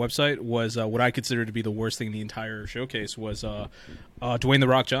to that website, was what I consider to be the worst thing in the entire showcase was Dwayne the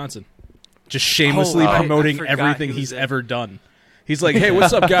Rock Johnson, just shamelessly I promoting forgot everything he was he's there. ever done. He's like, "Hey,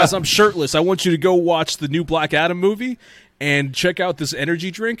 what's up, guys? I'm shirtless. I want you to go watch the new Black Adam movie and check out this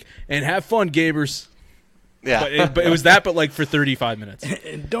energy drink and have fun, gamers." Yeah, But it was that, but like for 35 minutes.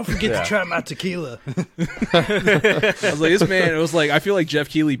 And don't forget to try my tequila. I was like, this man. It was like I feel like Jeff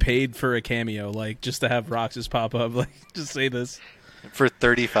Keighley paid for a cameo, like just to have Rock just pop up, like just say this. for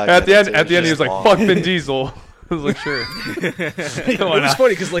 35 At the minutes. end, he was just like, long. "Fuck Vin Diesel." I was like, "Sure." It was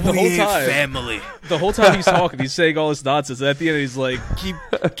funny because like the whole time, family. the whole time he's talking, he's saying all this nonsense. And at the end, he's like,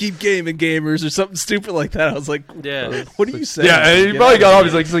 "Keep gaming, gamers," or something stupid like that. I was like, Yeah. "What are you saying?" Yeah, and he Get probably out got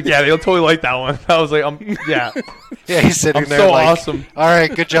of off. He's like, "Yeah, they'll totally like that one." I was like, yeah, Yeah, he's sitting I'm there so like, awesome. all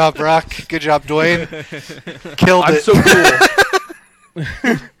right, good job, Rock. Good job, Dwayne. Killed I'm it. so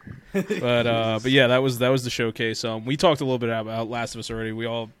cool." But yeah, that was the showcase. We talked a little bit about Last of Us already.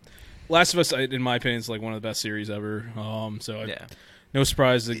 Last of Us, in my opinion, is like one of the best series ever. No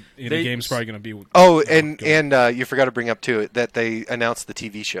surprise that the game's probably going to be. Oh, and you forgot to bring up too that they announced the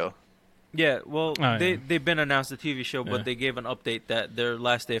TV show. Yeah, well, Oh, yeah. they've been announced the TV show, but Yeah. they gave an update that their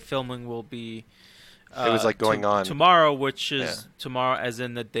last day of filming will be. It was like going on tomorrow, which is tomorrow, as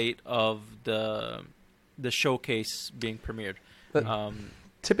in the date of the showcase being premiered. But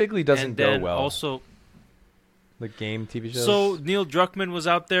typically doesn't and go then well. Also, The game TV shows. so Neil Druckmann was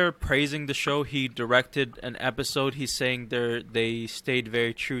out there praising the show. He directed an episode. He's saying they stayed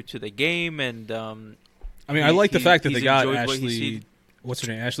very true to the game, and I mean, I like the fact that he's they got enjoyed what he's Ashley. seen. What's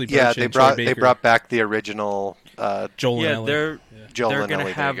her name? Ashley. Yeah, Birch they and brought Troy they Baker, brought back the original Joel and Yeah, Ellie. they're Joel they're and gonna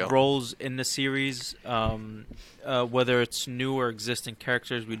Ellie. There you have go. roles in the series. Whether it's new or existing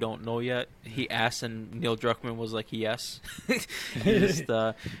characters, we don't know yet. He asked, and Neil Druckmann was like, "Yes." Just,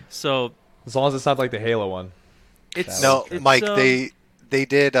 so as long as it's not like the Halo one. it's No, it's, Mike, they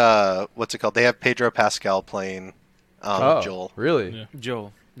did what's it called? They have Pedro Pascal playing Joel. Really? Yeah.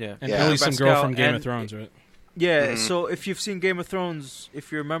 Joel. Yeah, And Yeah. Ellie's some girl Pascal from Game of and- Thrones, right? Yeah, Mhm. so if you've seen Game of Thrones,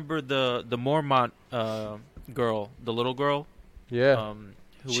 if you remember the Mormont girl, the little girl, Yeah.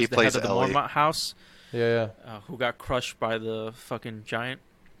 who She was the plays head of the Ellie. Mormont house, Yeah. who got crushed by the fucking giant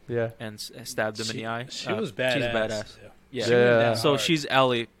Yeah. and stabbed him in the eye. She was badass. She's badass. Yeah. She went Yeah. down So hard. she's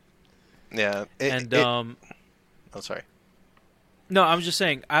Ellie, Yeah. and oh, sorry. no, I'm just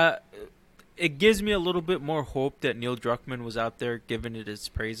saying, it gives me a little bit more hope that Neil Druckmann was out there giving it its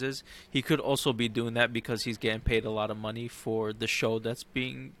praises. He could also be doing that because he's getting paid a lot of money for the show that's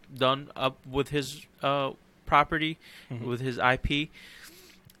being done up with his property, with his IP.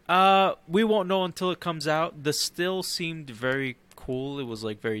 We won't know until it comes out. The still seemed very cool. It was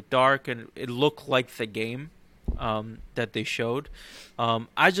like very dark, and it looked like the game that they showed.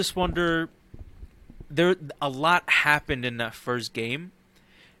 I just wonder. A lot happened in that first game.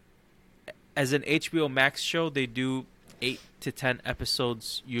 As an HBO Max show, they do 8 to 10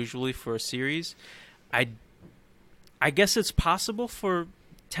 episodes usually for a series. I guess it's possible for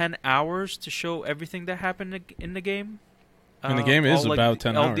 10 hours to show everything that happened in the game. And the game is all, like, about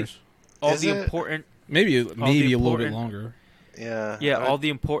 10 all hours. all Is the it? important, Maybe a little bit important- longer. Yeah. yeah, all the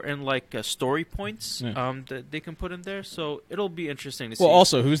important story points Yeah. that they can put in there. So it'll be interesting to see. Well,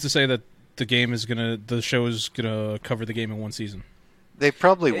 also, who's to say that the show is gonna cover the game in one season? They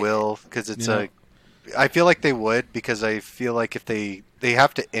probably will because it's Yeah. I feel like they would because I feel like if they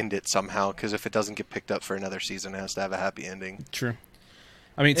have to end it somehow because if it doesn't get picked up for another season, it has to have a happy ending. True.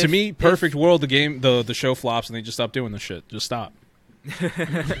 I mean, to If- me, perfect world. The show flops and they just stop doing the shit. Just stop.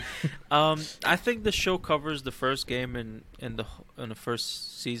 I think the show covers the first game in the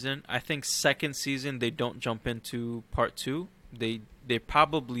first season. I think second season they don't jump into part 2. They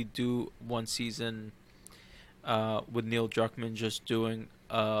probably do one season with Neil Druckmann just doing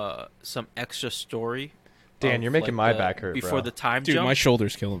some extra story. Dan, you're making my back hurt, before bro. the time Dude, jump. my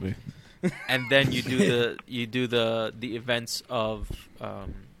shoulder's killing me. And then you do the events of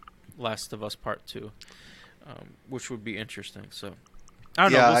Last of Us Part 2, which would be interesting. So I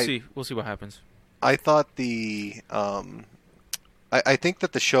don't know. We'll see what happens. I thought I think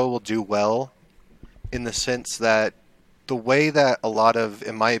that the show will do well in the sense that the way that a lot of,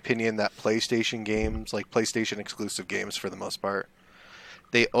 in my opinion, that PlayStation games, like PlayStation exclusive games for the most part,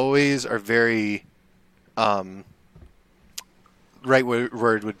 they always are very, right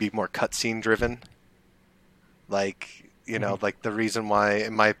word would be more cutscene driven. Like, you know, like the reason why,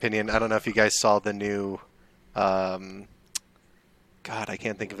 in my opinion, I don't know if you guys saw the new, God, I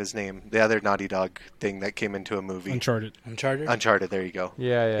can't think of his name. The other Naughty Dog thing that came into a movie. Uncharted. Uncharted, there you go.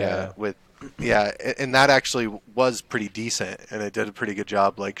 Yeah. And that actually was pretty decent, and it did a pretty good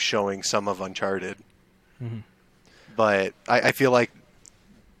job, like, showing some of Uncharted. Mm-hmm. But I feel like,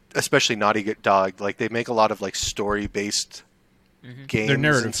 especially Naughty Dog, like, they make a lot of, like, story-based games They're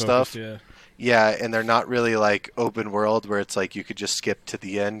narrative and stuff. focused, Yeah, and they're not really, like, open world where it's like you could just skip to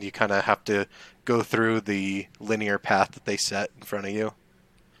the end. You kind of have to go through the linear path that they set in front of you.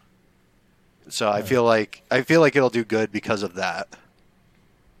 So I feel like it'll do good because of that.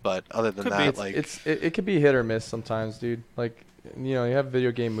 But other than that, like, it could be hit or miss sometimes, dude. Like, you know, you have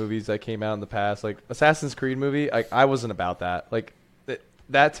video game movies that came out in the past, like Assassin's Creed movie. I wasn't about that. Like,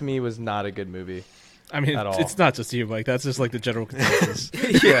 that to me was not a good movie. I mean, it's not just you, Mike. That's just like the general consensus.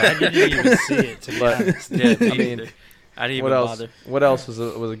 I didn't even see it, to be honest. Yeah, I mean, I didn't even what else? bother. What else was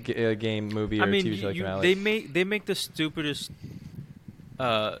a game, movie, or TV show that came out? They make the stupidest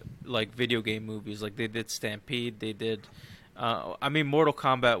like video game movies. Like they did Stampede. They did. I mean, Mortal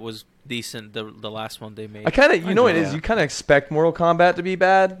Kombat was decent. The last one they made. I kind of, you know, what it is. You kind of expect Mortal Kombat to be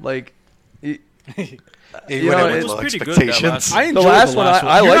bad, like. it was pretty good, that expectations. last I enjoyed the last one.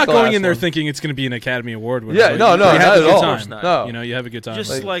 I You're like not the going last in there one. thinking it's going to be an Academy Award winner. Yeah, Like, no, you not have a at good all. time. No. You know, you have a good time.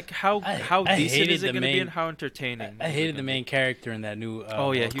 Just like how I decent hated is it the going to be main- and how entertaining. I hated the main character in that new.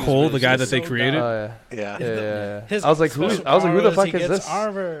 Oh, yeah, he was Cole, really the guy good. that they So created. Oh, yeah. Yeah. His I was like, who special the power fuck he is gets this?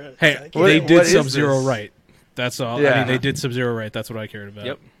 armor. Hey, Like, they what did is Sub-Zero this? right. That's all. I Yeah. mean, they did Sub-Zero right. That's what I cared about.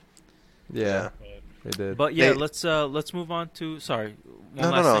 Yep. Yeah, they did. But yeah, They- let's move on to. Sorry. One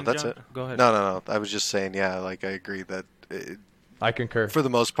No, last no, thing, that's John. it. Go ahead. No. I was just saying, yeah, like, I agree that I concur. for the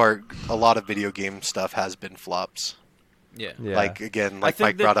most part, a lot of video game stuff has been flops. Yeah. Yeah. Like, again, I like think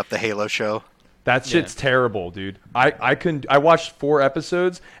Mike brought up the Halo show. That shit's terrible, dude. I watched 4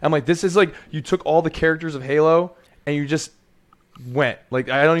 episodes. I'm like, this is like you took all the characters of Halo and you just went. Like,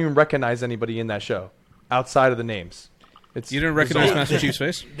 I don't even recognize anybody in that show outside of the names. It's You didn't recognize bizarre. Master Chief's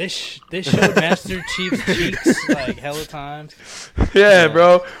face? They showed Master Chief's cheeks like hella times. Yeah,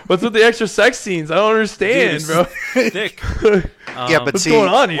 bro. What's with the extra sex scenes? I don't understand, Dude, bro. Thick. Yeah, but what's see, going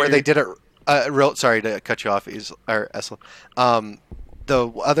on where here? they did it, sorry to cut you off, Esla. The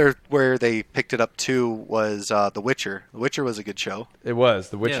other where they picked it up too was The Witcher. The Witcher was a good show. It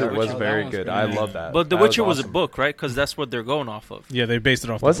was. The Witcher The was Witcher- very that one's good. pretty I good. love that. But The That Witcher was a awesome. book, right? Because that's what they're going off of. Yeah, they based it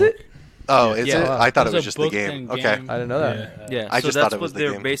off Was the it? book. Oh, is Yeah. it? I thought it There's was a just the book game. and Okay. game. I didn't know that. Yeah, I so just that's thought it was what the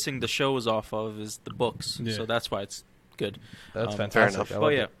they're game. basing the shows off of is the books. Yeah. So that's why it's good. That's Fair fantastic. enough. I But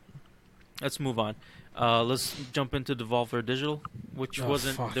love yeah, it. let's move on. Let's jump into Devolver Digital, which Oh,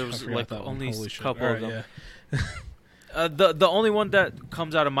 wasn't. fuck, There I was forgot like that one. only Holy a shit. couple All of right, them. yeah. The only one that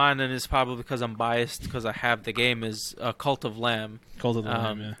comes out of mind, and is probably because I'm biased because I have the game, is Cult of Lamb. Cult of the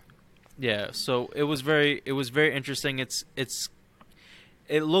Lamb, yeah. Yeah, so it was very interesting.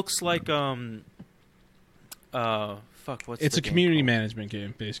 It looks like what's It's the a game community called? management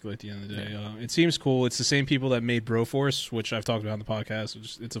game, basically, at the end of the day. It seems cool. It's the same people that made Broforce, which I've talked about on the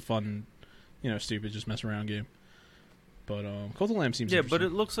podcast. It's a fun, stupid, just mess around game. But Cult of Lamb seems Yeah, but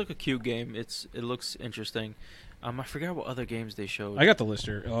interesting. it looks like a cute game. It looks interesting. I forgot what other games they showed. I got the list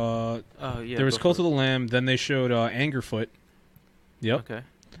here. Yeah, there was go Cult for of the Lamb, then they showed Angerfoot. it. Yep, Okay.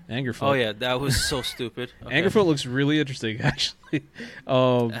 Angerfoot. Oh yeah, that was so stupid. Okay. Angerfoot looks really interesting, actually. Shit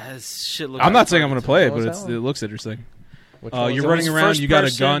looks I'm not saying I'm fun. going to play it, What but was that one? it looks interesting. Which one was You're it? running was around, first you got a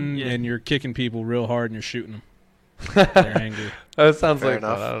person, gun, yeah. and you're kicking people real hard, and you're shooting them. They're angry. That sounds Fair like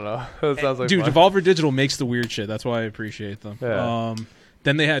enough. fun. I don't know. That sounds like Dude, fun. Devolver Digital makes the weird shit. That's why I appreciate them. Yeah.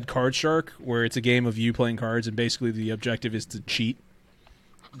 Then they had Card Shark, where it's a game of you playing cards, and basically the objective is to cheat.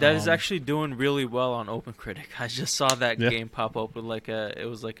 That is actually doing really well on OpenCritic. I just saw that Yeah. game pop up with it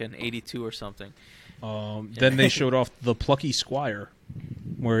was like an 82 or something. Then they showed off the Plucky Squire,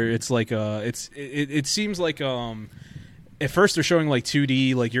 where it's like it seems like at first they're showing like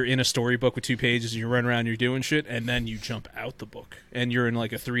 2D, like you're in a storybook with 2 pages and you run around, you're doing shit, and then you jump out the book and you're in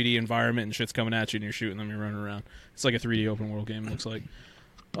like a 3D environment and shit's coming at you and you're shooting them, you're running around. It's like a 3D open world game, it looks like.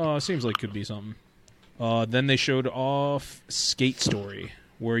 Seems like could be something. Then they showed off Skate Story,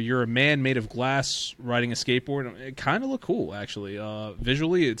 where you're a man made of glass riding a skateboard. It kind of looked cool, actually.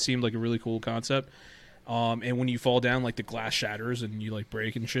 Visually, it seemed like a really cool concept. And when you fall down, like the glass shatters and you like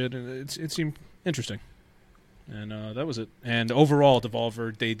break and shit. And it seemed interesting. And that was it. And overall,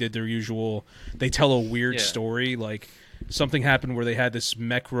 Devolver, they did their usual. They tell a weird story. Like something happened where they had this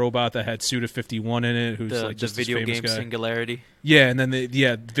mech robot that had Suda51 in it, who's like just the video this famous game guy. Singularity. Yeah, and then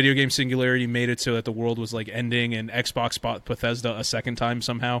video game Singularity made it so that the world was like ending, and Xbox bought Bethesda a second time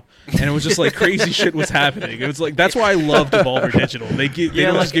somehow, and it was just like crazy shit was happening. It was like that's why I love Devolver Digital. They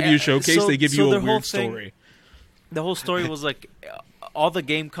don't just give you a showcase; they give you a weird story. The whole story was like all the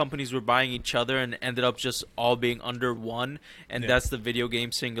game companies were buying each other and ended up just all being under one, and that's the video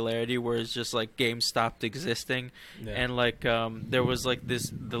game Singularity, where it's just like games stopped existing. And like there was like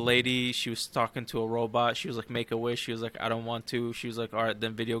the lady, she was talking to a robot, she was like, make a wish, she was like, I don't want to, she was like, all right,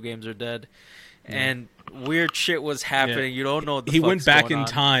 then video games are dead. And weird shit was happening. You don't know what the he fuck's went back going in on.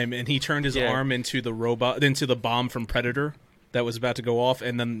 time and he turned his arm into the robot, into the bomb from Predator that was about to go off,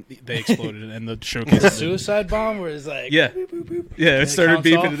 and then they exploded and the showcase. The suicide bomb, where it's like boop, boop, boop, it started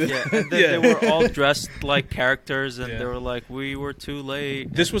beeping. And then they were all dressed like characters, and they were like, we were too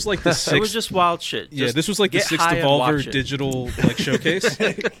late. This was like the sixth. It was just wild shit. Just this was like the get sixth high and watch Devolver it. Digital like showcase.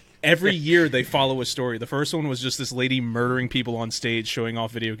 Every year they follow a story. The first one was just this lady murdering people on stage, showing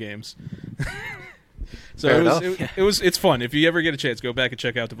off video games. So it's fun. If you ever get a chance, go back and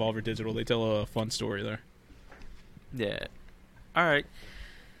check out Devolver Digital. They tell a fun story there. Yeah. All right.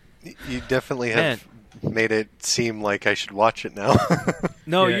 You definitely have made it seem like I should watch it now.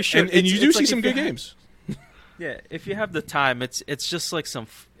 No, you should. And you do it's see like some if good you games. if you have the time, it's just like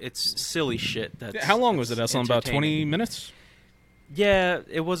it's silly shit. How long was it? That's on about 20 minutes? Yeah,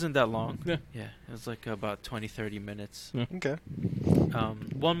 it wasn't that long. Yeah. It was like about 20, 30 minutes. Yeah. Okay.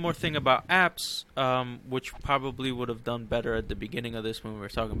 One more thing about apps, which probably would have done better at the beginning of this when we were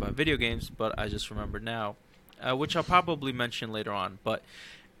talking about video games, but I just remembered now, which I'll probably mention later on. But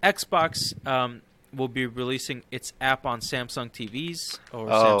Xbox will be releasing its app on Samsung TVs, or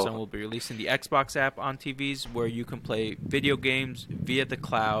Samsung will be releasing the Xbox app on TVs, where you can play video games via the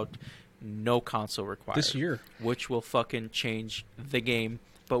cloud, no console required. This year. Which will fucking change the game.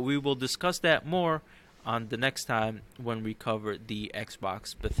 But we will discuss that more on the next time when we cover the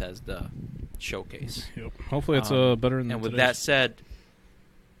Xbox Bethesda showcase. Yep. Hopefully it's better than And with today's. that said,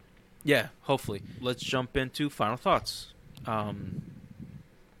 yeah, hopefully. Let's jump into final thoughts.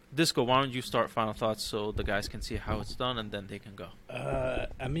 Disco, why don't you start final thoughts so the guys can see how it's done and then they can go.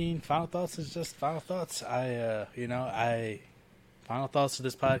 I mean, final thoughts is just final thoughts. Final thoughts to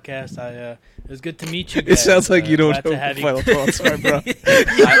this podcast. It was good to meet you guys. It sounds like you don't glad to know have the you- final thoughts, my bro.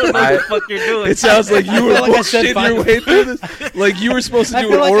 I don't know what the fuck you're doing. It sounds like you were feel like I said bullshitting final- your way through this. Like you were supposed to I do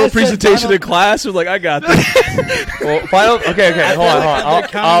feel an like I oral said presentation final- in class. Or like, I got this. Well, final. Okay, I hold feel on. like they're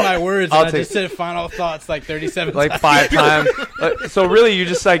counting my words, I'll and I take- just said final thoughts like 37 like times. 5 times. So really, you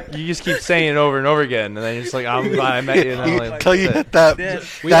just keep saying it over and over again, and then you're just like, I'm glad I met you. And I'm like, Until you that's hit that Yeah.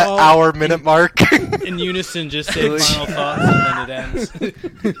 We that all- hour-minute mark. In unison, just say final thoughts, and then it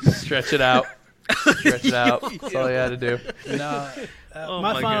ends. stretch it out. Stretch it out. That's all you had to do. No, Oh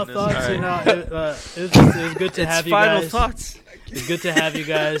my my final goodness. thoughts, All you right. know, it was good to It's have you final guys. thoughts. It's good to have you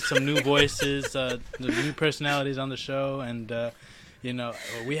guys, some new voices, the new personalities on the show, and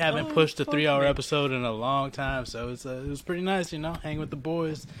we haven't pushed a 3-hour episode in a long time, so it was pretty nice, hanging with the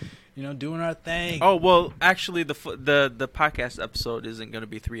boys, doing our thing. Oh, well, actually, the podcast episode isn't going to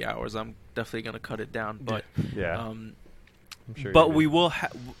be 3 hours. I'm definitely going to cut it down. But Yeah. I'm sure. But we will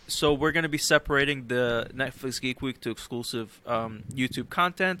so we're going to be separating the Netflix Geek Week to exclusive YouTube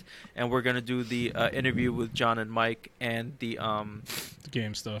content, and we're going to do the interview with John and Mike and the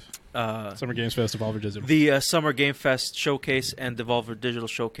Game stuff. Summer Games Fest, Devolver Digital. the Summer Game Fest showcase and Devolver Digital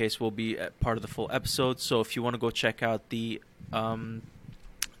showcase will be part of the full episode. So if you want to go check out the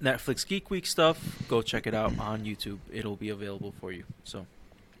Netflix Geek Week stuff, go check it out on YouTube. It'll be available for you. So,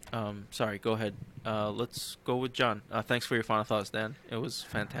 sorry, go ahead. Let's go with John. Thanks for your final thoughts, Dan. It was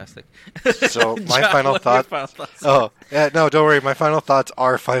fantastic. So my John, final what are your thought. final thoughts? Oh, yeah, no, don't worry. My final thoughts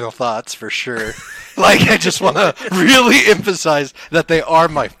are final thoughts for sure. Like, I just want to really emphasize that they are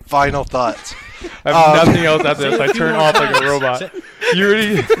my final thoughts. I have nothing else after this. I turn off like a robot.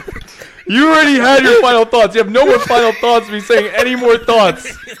 You already had your final thoughts. You have no more final thoughts to be saying any more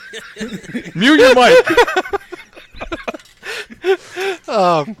thoughts. Mute your mic.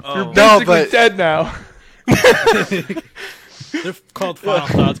 You're Basically dead now. They're called final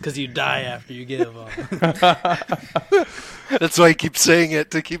thoughts because you die after you give them. That's why he keeps saying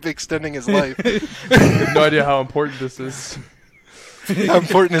it, to keep extending his life. I have no idea how important this is. How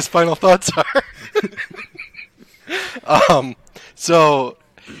important his final thoughts are. So,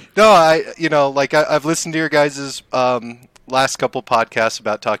 no, I've listened to your guys' last couple podcasts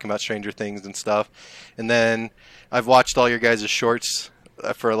about talking about Stranger Things and stuff, and then I've watched all your guys' shorts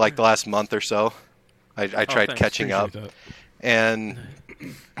for like the last month or so. I tried catching up, and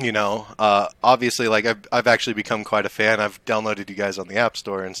obviously, like I've actually become quite a fan. I've downloaded you guys on the App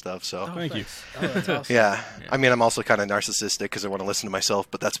Store and stuff. So Thank you. Oh, that's awesome. yeah, I mean, I'm also kind of narcissistic because I want to listen to myself,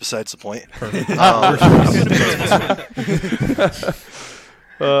 but that's besides the point.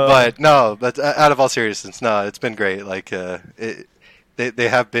 But no, but out of all seriousness, no, it's been great. Like they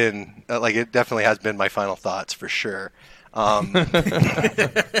have been like it definitely has been my final thoughts for sure. Okay,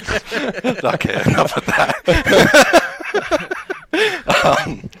 enough of that.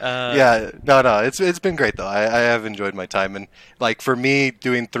 Yeah, no, it's been great though. I have enjoyed my time, and like for me,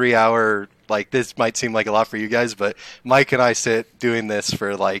 doing 3 hour, like this might seem like a lot for you guys, but Mike and I sit doing this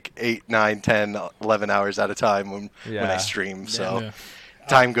for like 8, 9, 10, 11 hours at a time when I stream. So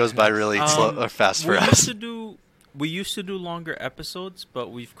time goes by really slow or fast for us. We used to do longer episodes,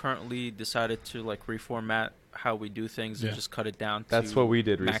 but we've currently decided to like reformat how we do things and just cut it down to That's what we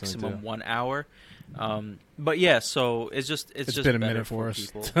did maximum recently, 1 hour. But yeah, so it's just been a minute for us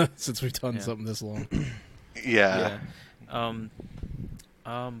people. since we've done something this long. Yeah.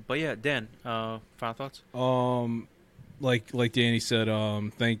 But yeah, Dan, final thoughts? Like Danny said,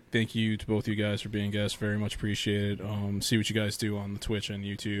 thank you to both you guys for being guests. Very much appreciated. See what you guys do on the Twitch and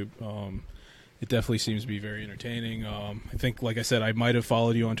YouTube. It definitely seems to be very entertaining. I think, like I said, I might have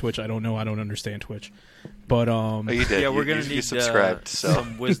followed you on Twitch. I don't know. I don't understand Twitch. But oh, you did. Yeah, we're gonna you need subscribed,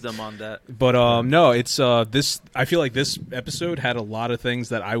 some wisdom on that. But no, it's this. I feel like this episode had a lot of things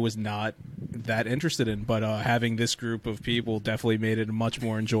that I was not that interested in, but having this group of people definitely made it much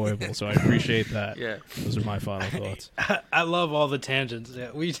more enjoyable. So I appreciate that. Yeah, those are my final thoughts. I love all the tangents.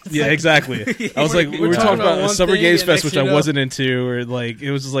 Yeah, exactly. I was like, we were talking about Summer Games Fest, which I wasn't into, or like it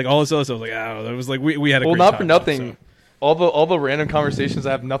was just like all this other stuff. I was like, oh, it was like we had a well, great not time for nothing. So. All the random conversations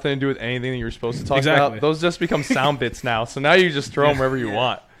that have nothing to do with anything that you were supposed to talk about, those just become sound bits now. So now you just throw them wherever you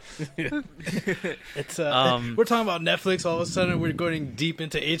want. It's we're talking about Netflix. All of a sudden, we're going deep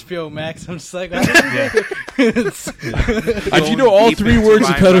into HBO Max. I'm just like, if you know all 3 words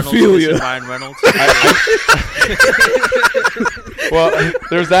of pedophilia, Ryan Reynolds. Well,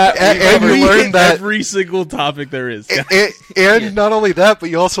 there's that, and we learned that every single topic there is. And not only that, but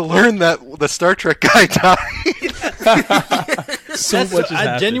you also learn that the Star Trek guy died. So much has I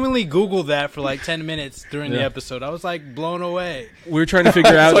happened. genuinely Googled that for like 10 minutes during the episode. I was like blown away. We were trying to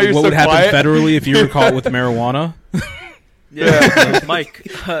figure out what would happen federally if you were caught with marijuana. Yeah, Mike,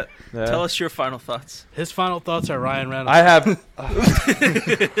 tell us your final thoughts. His final thoughts are Ryan Reynolds. I have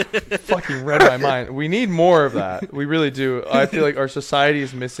fucking read my mind. We need more of that. We really do. I feel like our society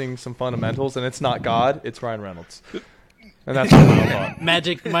is missing some fundamentals, and it's not God, it's Ryan Reynolds. And that's my final thought.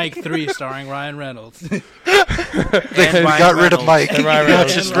 Magic Mike 3 starring Ryan Reynolds. They got rid of Mike. And Ryan Not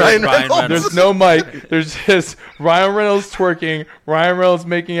Reynolds. just Ryan Reynolds. There's no Mike. There's just Ryan Reynolds twerking, Ryan Reynolds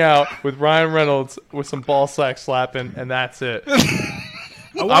making out with Ryan Reynolds with some ball sack slapping, and that's it.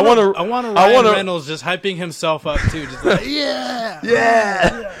 I want Ryan Reynolds just hyping himself up too, just like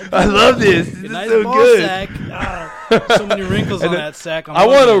Yeah, I love this. This is nice so ball good. sack. So many wrinkles on that sack. I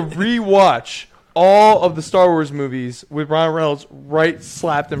want to rewatch all of the Star Wars movies with Ryan Reynolds right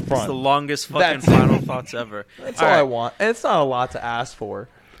slapped in It's front. the longest fucking final thoughts ever. That's all I want, and it's not a lot to ask for.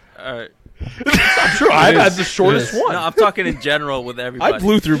 All right. I'm sure I've had the shortest one. No, I'm talking in general with everybody. I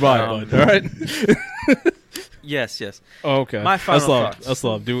blew through mine, bud. All right. Yes. Oh, okay. My final thoughts. That's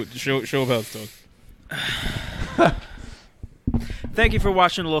love. Do it. Show up how it's done. Thank you for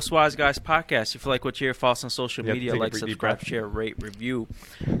watching the Los Wise Guys podcast. If you like what you hear, follow us on social You have to media, take a like, deep subscribe, breath. share, rate, review.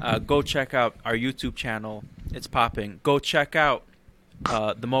 Go check out our YouTube channel. It's popping. Go check out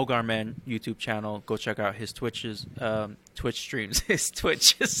the Mogar Man YouTube channel. Go check out his Twitch streams. His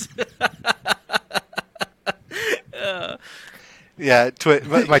Twitches. Yeah,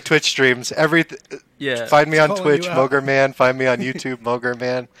 my Twitch streams. Yeah. Find me on calling Twitch, you out. Mogar Man. Find me on YouTube, Mogar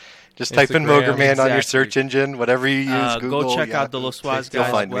Man. Just type in Instagram, Mogar Man on your exactly. search engine, whatever you use. Google. Go check out the Los Wise You'll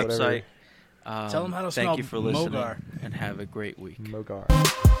Guys find me. website. Tell them how to Thank spell you for listening Mogar. and have a great week. Mogar.